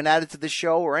most that has been added to the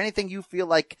show, or anything you feel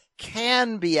like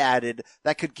can be added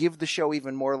that could give the show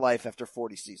even more life after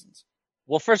 40 seasons?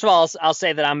 Well, first of all, I'll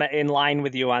say that I'm in line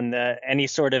with you on any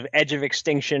sort of Edge of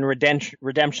Extinction,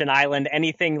 Redemption Island,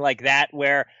 anything like that,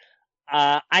 where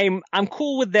I'm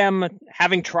cool with them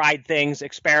having tried things,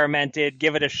 experimented,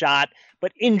 give it a shot.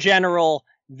 But in general,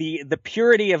 the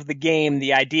purity of the game,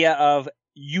 the idea of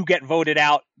you get voted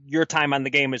out, your time on the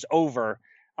game is over,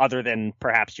 other than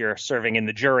perhaps you're serving in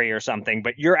the jury or something,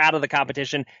 but you're out of the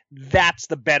competition. That's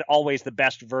always the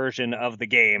best version of the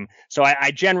game. So I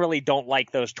generally don't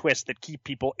like those twists that keep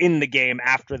people in the game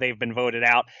after they've been voted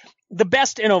out. The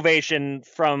best innovation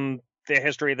from the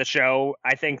history of the show,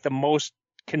 I think the most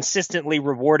consistently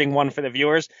rewarding one for the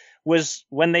viewers, was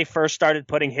when they first started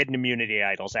putting hidden immunity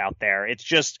idols out there. It's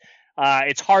just,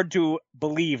 it's hard to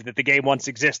believe that the game once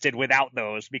existed without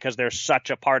those, because they're such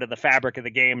a part of the fabric of the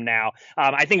game now.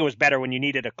 I think it was better when you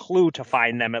needed a clue to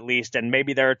find them, at least, and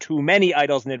maybe there are too many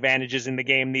idols and advantages in the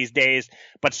game these days,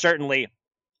 but certainly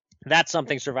that's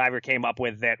something Survivor came up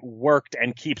with that worked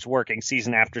and keeps working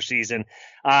season after season.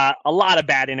 A lot of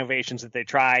bad innovations that they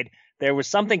tried. There was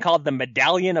something called the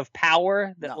Medallion of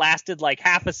Power that lasted like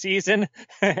half a season,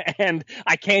 and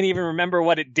I can't even remember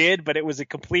what it did, but it was a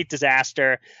complete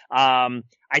disaster.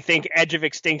 I think Edge of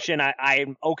Extinction,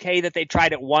 I'm okay that they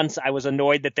tried it once. I was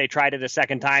annoyed that they tried it a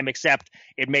second time, except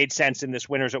it made sense in this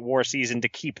Winners at War season to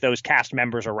keep those cast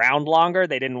members around longer.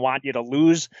 They didn't want you to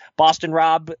lose Boston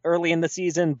Rob early in the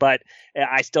season, but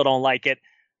I still don't like it.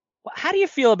 How do you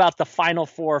feel about the Final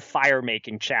Four fire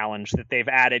making challenge that they've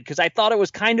added? Because I thought it was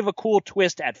kind of a cool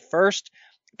twist at first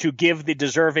to give the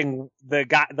deserving,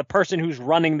 the person who's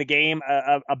running the game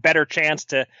a better chance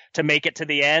to make it to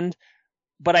the end.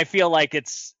 But I feel like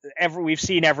we've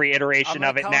seen every iteration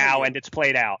of it now, and it's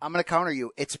played out. I'm going to counter you.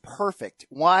 It's perfect.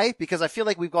 Why? Because I feel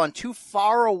like we've gone too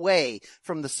far away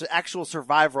from the actual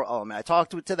survival element. I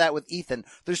talked to that with Ethan.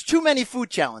 There's too many food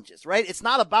challenges, right? It's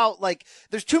not about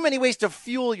there's too many ways to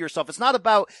fuel yourself. It's not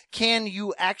about can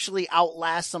you actually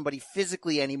outlast somebody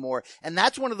physically anymore. And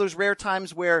that's one of those rare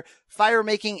times where fire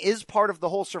making is part of the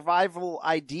whole survival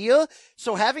idea.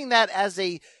 So having that as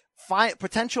a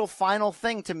potential final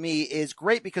thing to me is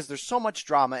great, because there's so much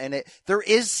drama in it. There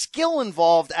is skill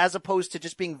involved as opposed to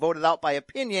just being voted out by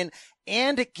opinion.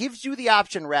 And it gives you the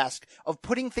option, Rask, of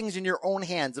putting things in your own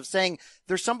hands, of saying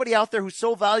there's somebody out there who's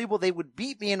so valuable they would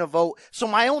beat me in a vote. So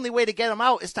my only way to get them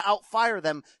out is to outfire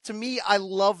them. To me, I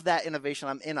love that innovation.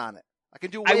 I'm in on it. I can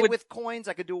do away with coins.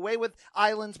 I could do away with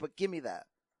islands, but give me that.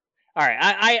 All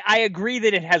right. I agree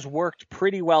that it has worked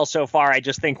pretty well so far. I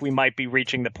just think we might be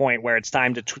reaching the point where it's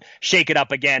time to shake it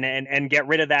up again and get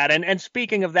rid of that. And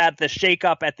speaking of that, the shake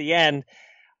up at the end,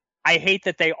 I hate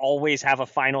that they always have a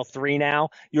final three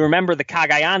now. You remember the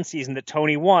Cagayan season that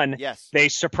Tony won? Yes. They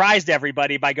surprised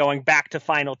everybody by going back to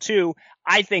final two.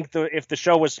 I think if the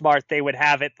show was smart, they would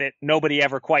have it that nobody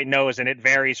ever quite knows, and it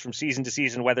varies from season to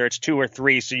season, whether it's 2 or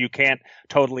 3, so you can't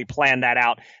totally plan that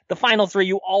out. The final 3,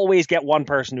 you always get one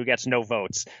person who gets no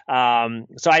votes.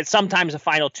 Sometimes a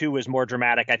final 2 is more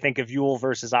dramatic. I think of Yule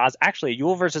versus Oz. Actually,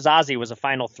 Yule versus Ozzy was a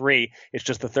final 3. It's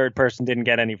just the third person didn't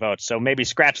get any votes. So maybe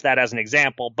scratch that as an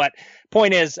example. But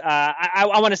point is, I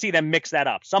want to see them mix that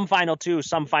up. Some final 2,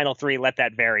 some final 3. Let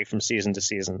that vary from season to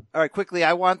season. All right, quickly,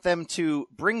 I want them to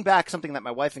bring back something that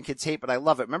my wife and kids hate, but I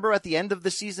love it. Remember at the end of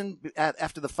the season,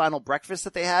 after the final breakfast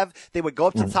that they have, they would go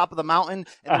up to the top of the mountain,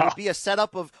 and there would be a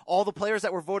setup of all the players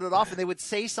that were voted off, and they would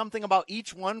say something about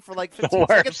each one for like 15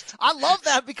 seconds. I love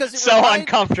that because it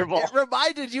uncomfortable. It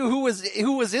reminded you who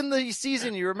was in the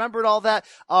season. You remembered all that.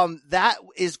 That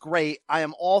is great. I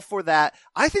am all for that.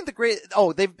 I think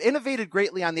they've innovated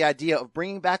greatly on the idea of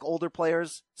bringing back older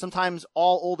players. Sometimes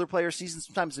all older player seasons,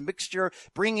 sometimes a mixture.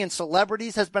 Bringing in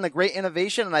celebrities has been a great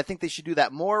innovation, and I think they should do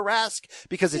that more, Rask,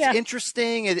 because it's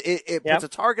interesting. It puts a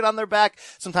target on their back.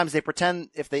 Sometimes they pretend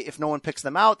if no one picks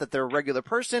them out that they're a regular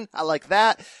person. I like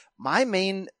that. My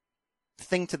main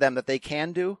thing to them that they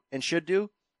can do and should do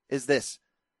is this.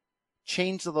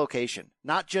 Change the location.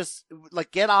 Not just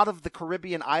like get out of the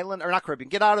Caribbean island, or not Caribbean,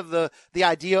 get out of the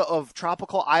idea of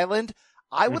tropical island.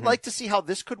 I would like to see how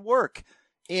this could work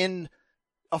in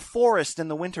a forest in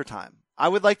the wintertime. I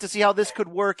would like to see how this could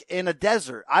work in a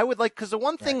desert. I would like, because the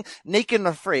one thing Naked and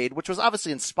Afraid, which was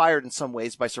obviously inspired in some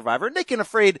ways by Survivor, Naked and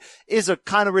Afraid is a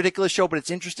kind of ridiculous show, but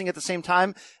it's interesting at the same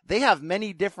time. They have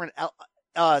many different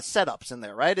setups in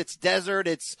there, right? It's desert,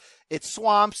 it's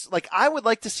swamps. Like, I would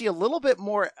like to see a little bit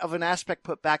more of an aspect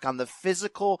put back on the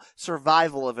physical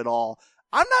survival of it all.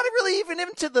 I'm not really even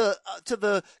into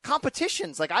the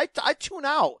competitions. Like, I tune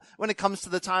out when it comes to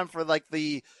the time for like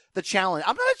the challenge.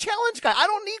 I'm not a challenge guy. I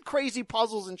don't need crazy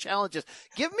puzzles and challenges.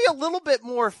 Give me a little bit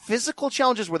more physical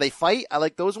challenges where they fight. I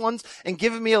like those ones. And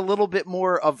give me a little bit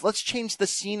more of, let's change the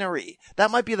scenery. That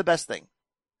might be the best thing.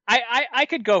 I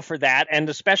could go for that, and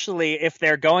especially if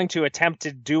they're going to attempt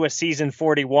to do a season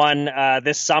 41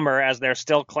 this summer, as they're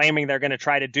still claiming they're going to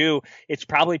try to do, it's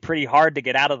probably pretty hard to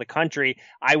get out of the country.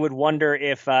 I would wonder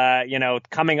if,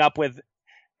 coming up with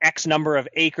X number of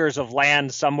acres of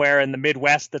land somewhere in the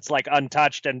Midwest that's like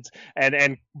untouched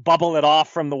and bubble it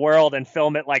off from the world and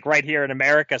film it like right here in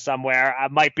America somewhere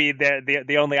might be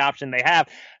the only option they have.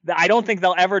 I don't think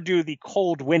they'll ever do the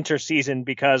cold winter season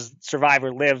because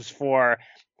Survivor lives for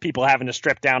people having to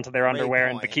strip down to their underwear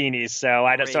and bikinis. So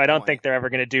I don't think they're ever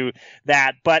going to do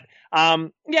that. But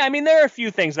there are a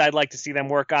few things that I'd like to see them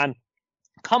work on.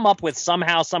 Come up with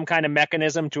somehow some kind of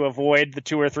mechanism to avoid the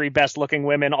 2 or 3 best looking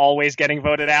women always getting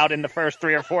voted out in the first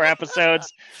 3 or 4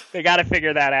 episodes. They got to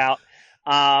figure that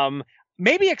out.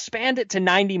 Maybe expand it to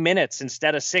 90 minutes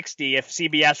instead of 60 if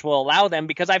CBS will allow them,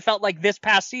 because I felt like this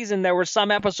past season there were some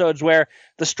episodes where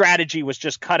the strategy was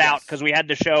just cut out because we had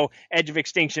to show Edge of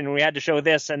Extinction and we had to show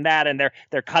this and that, and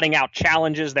they're cutting out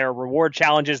challenges. There are reward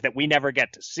challenges that we never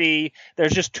get to see.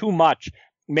 There's just too much.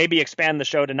 Maybe expand the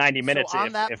show to 90 minutes. So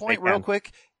on that point, real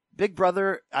quick, Big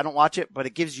Brother, I don't watch it, but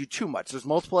it gives you too much. There's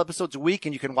multiple episodes a week,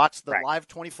 and you can watch the live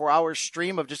 24-hour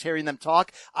stream of just hearing them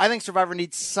talk. I think Survivor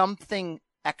needs something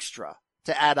extra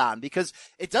to add on, because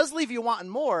it does leave you wanting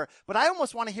more, but I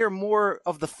almost want to hear more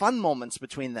of the fun moments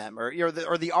between them or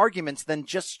the arguments than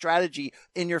just strategy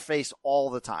in your face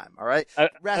all the time. All right?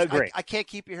 Agree. I can't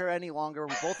keep you here any longer.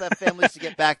 We both have families to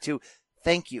get back to.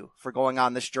 Thank you for going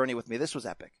on this journey with me. This was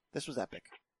epic.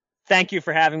 Thank you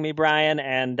for having me, Brian.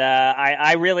 And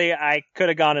I could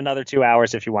have gone another 2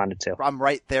 hours if you wanted to. I'm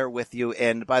right there with you.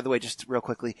 And by the way, just real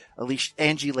quickly,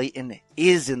 Angie Layton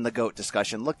is in the GOAT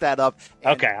discussion. Look that up.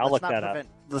 Okay, I'll look that up.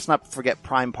 Let's not forget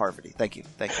Prime Parvati. Thank you.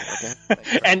 Okay.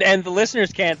 Thank you. And the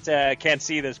listeners can't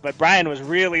see this, but Brian was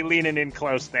really leaning in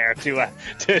close there to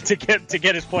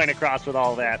get his point across with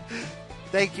all that.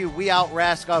 Thank you. We out,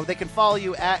 Rask. They can follow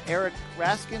you at Eric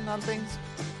Raskin on things.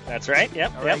 That's right.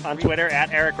 Yep. On Twitter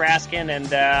at Eric Raskin,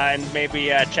 and maybe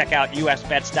check out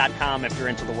usbets.com if you're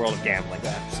into the world of gambling.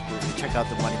 Absolutely. Check out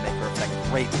the Moneymaker Effect.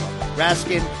 Great book.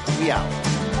 Raskin, we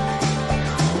out.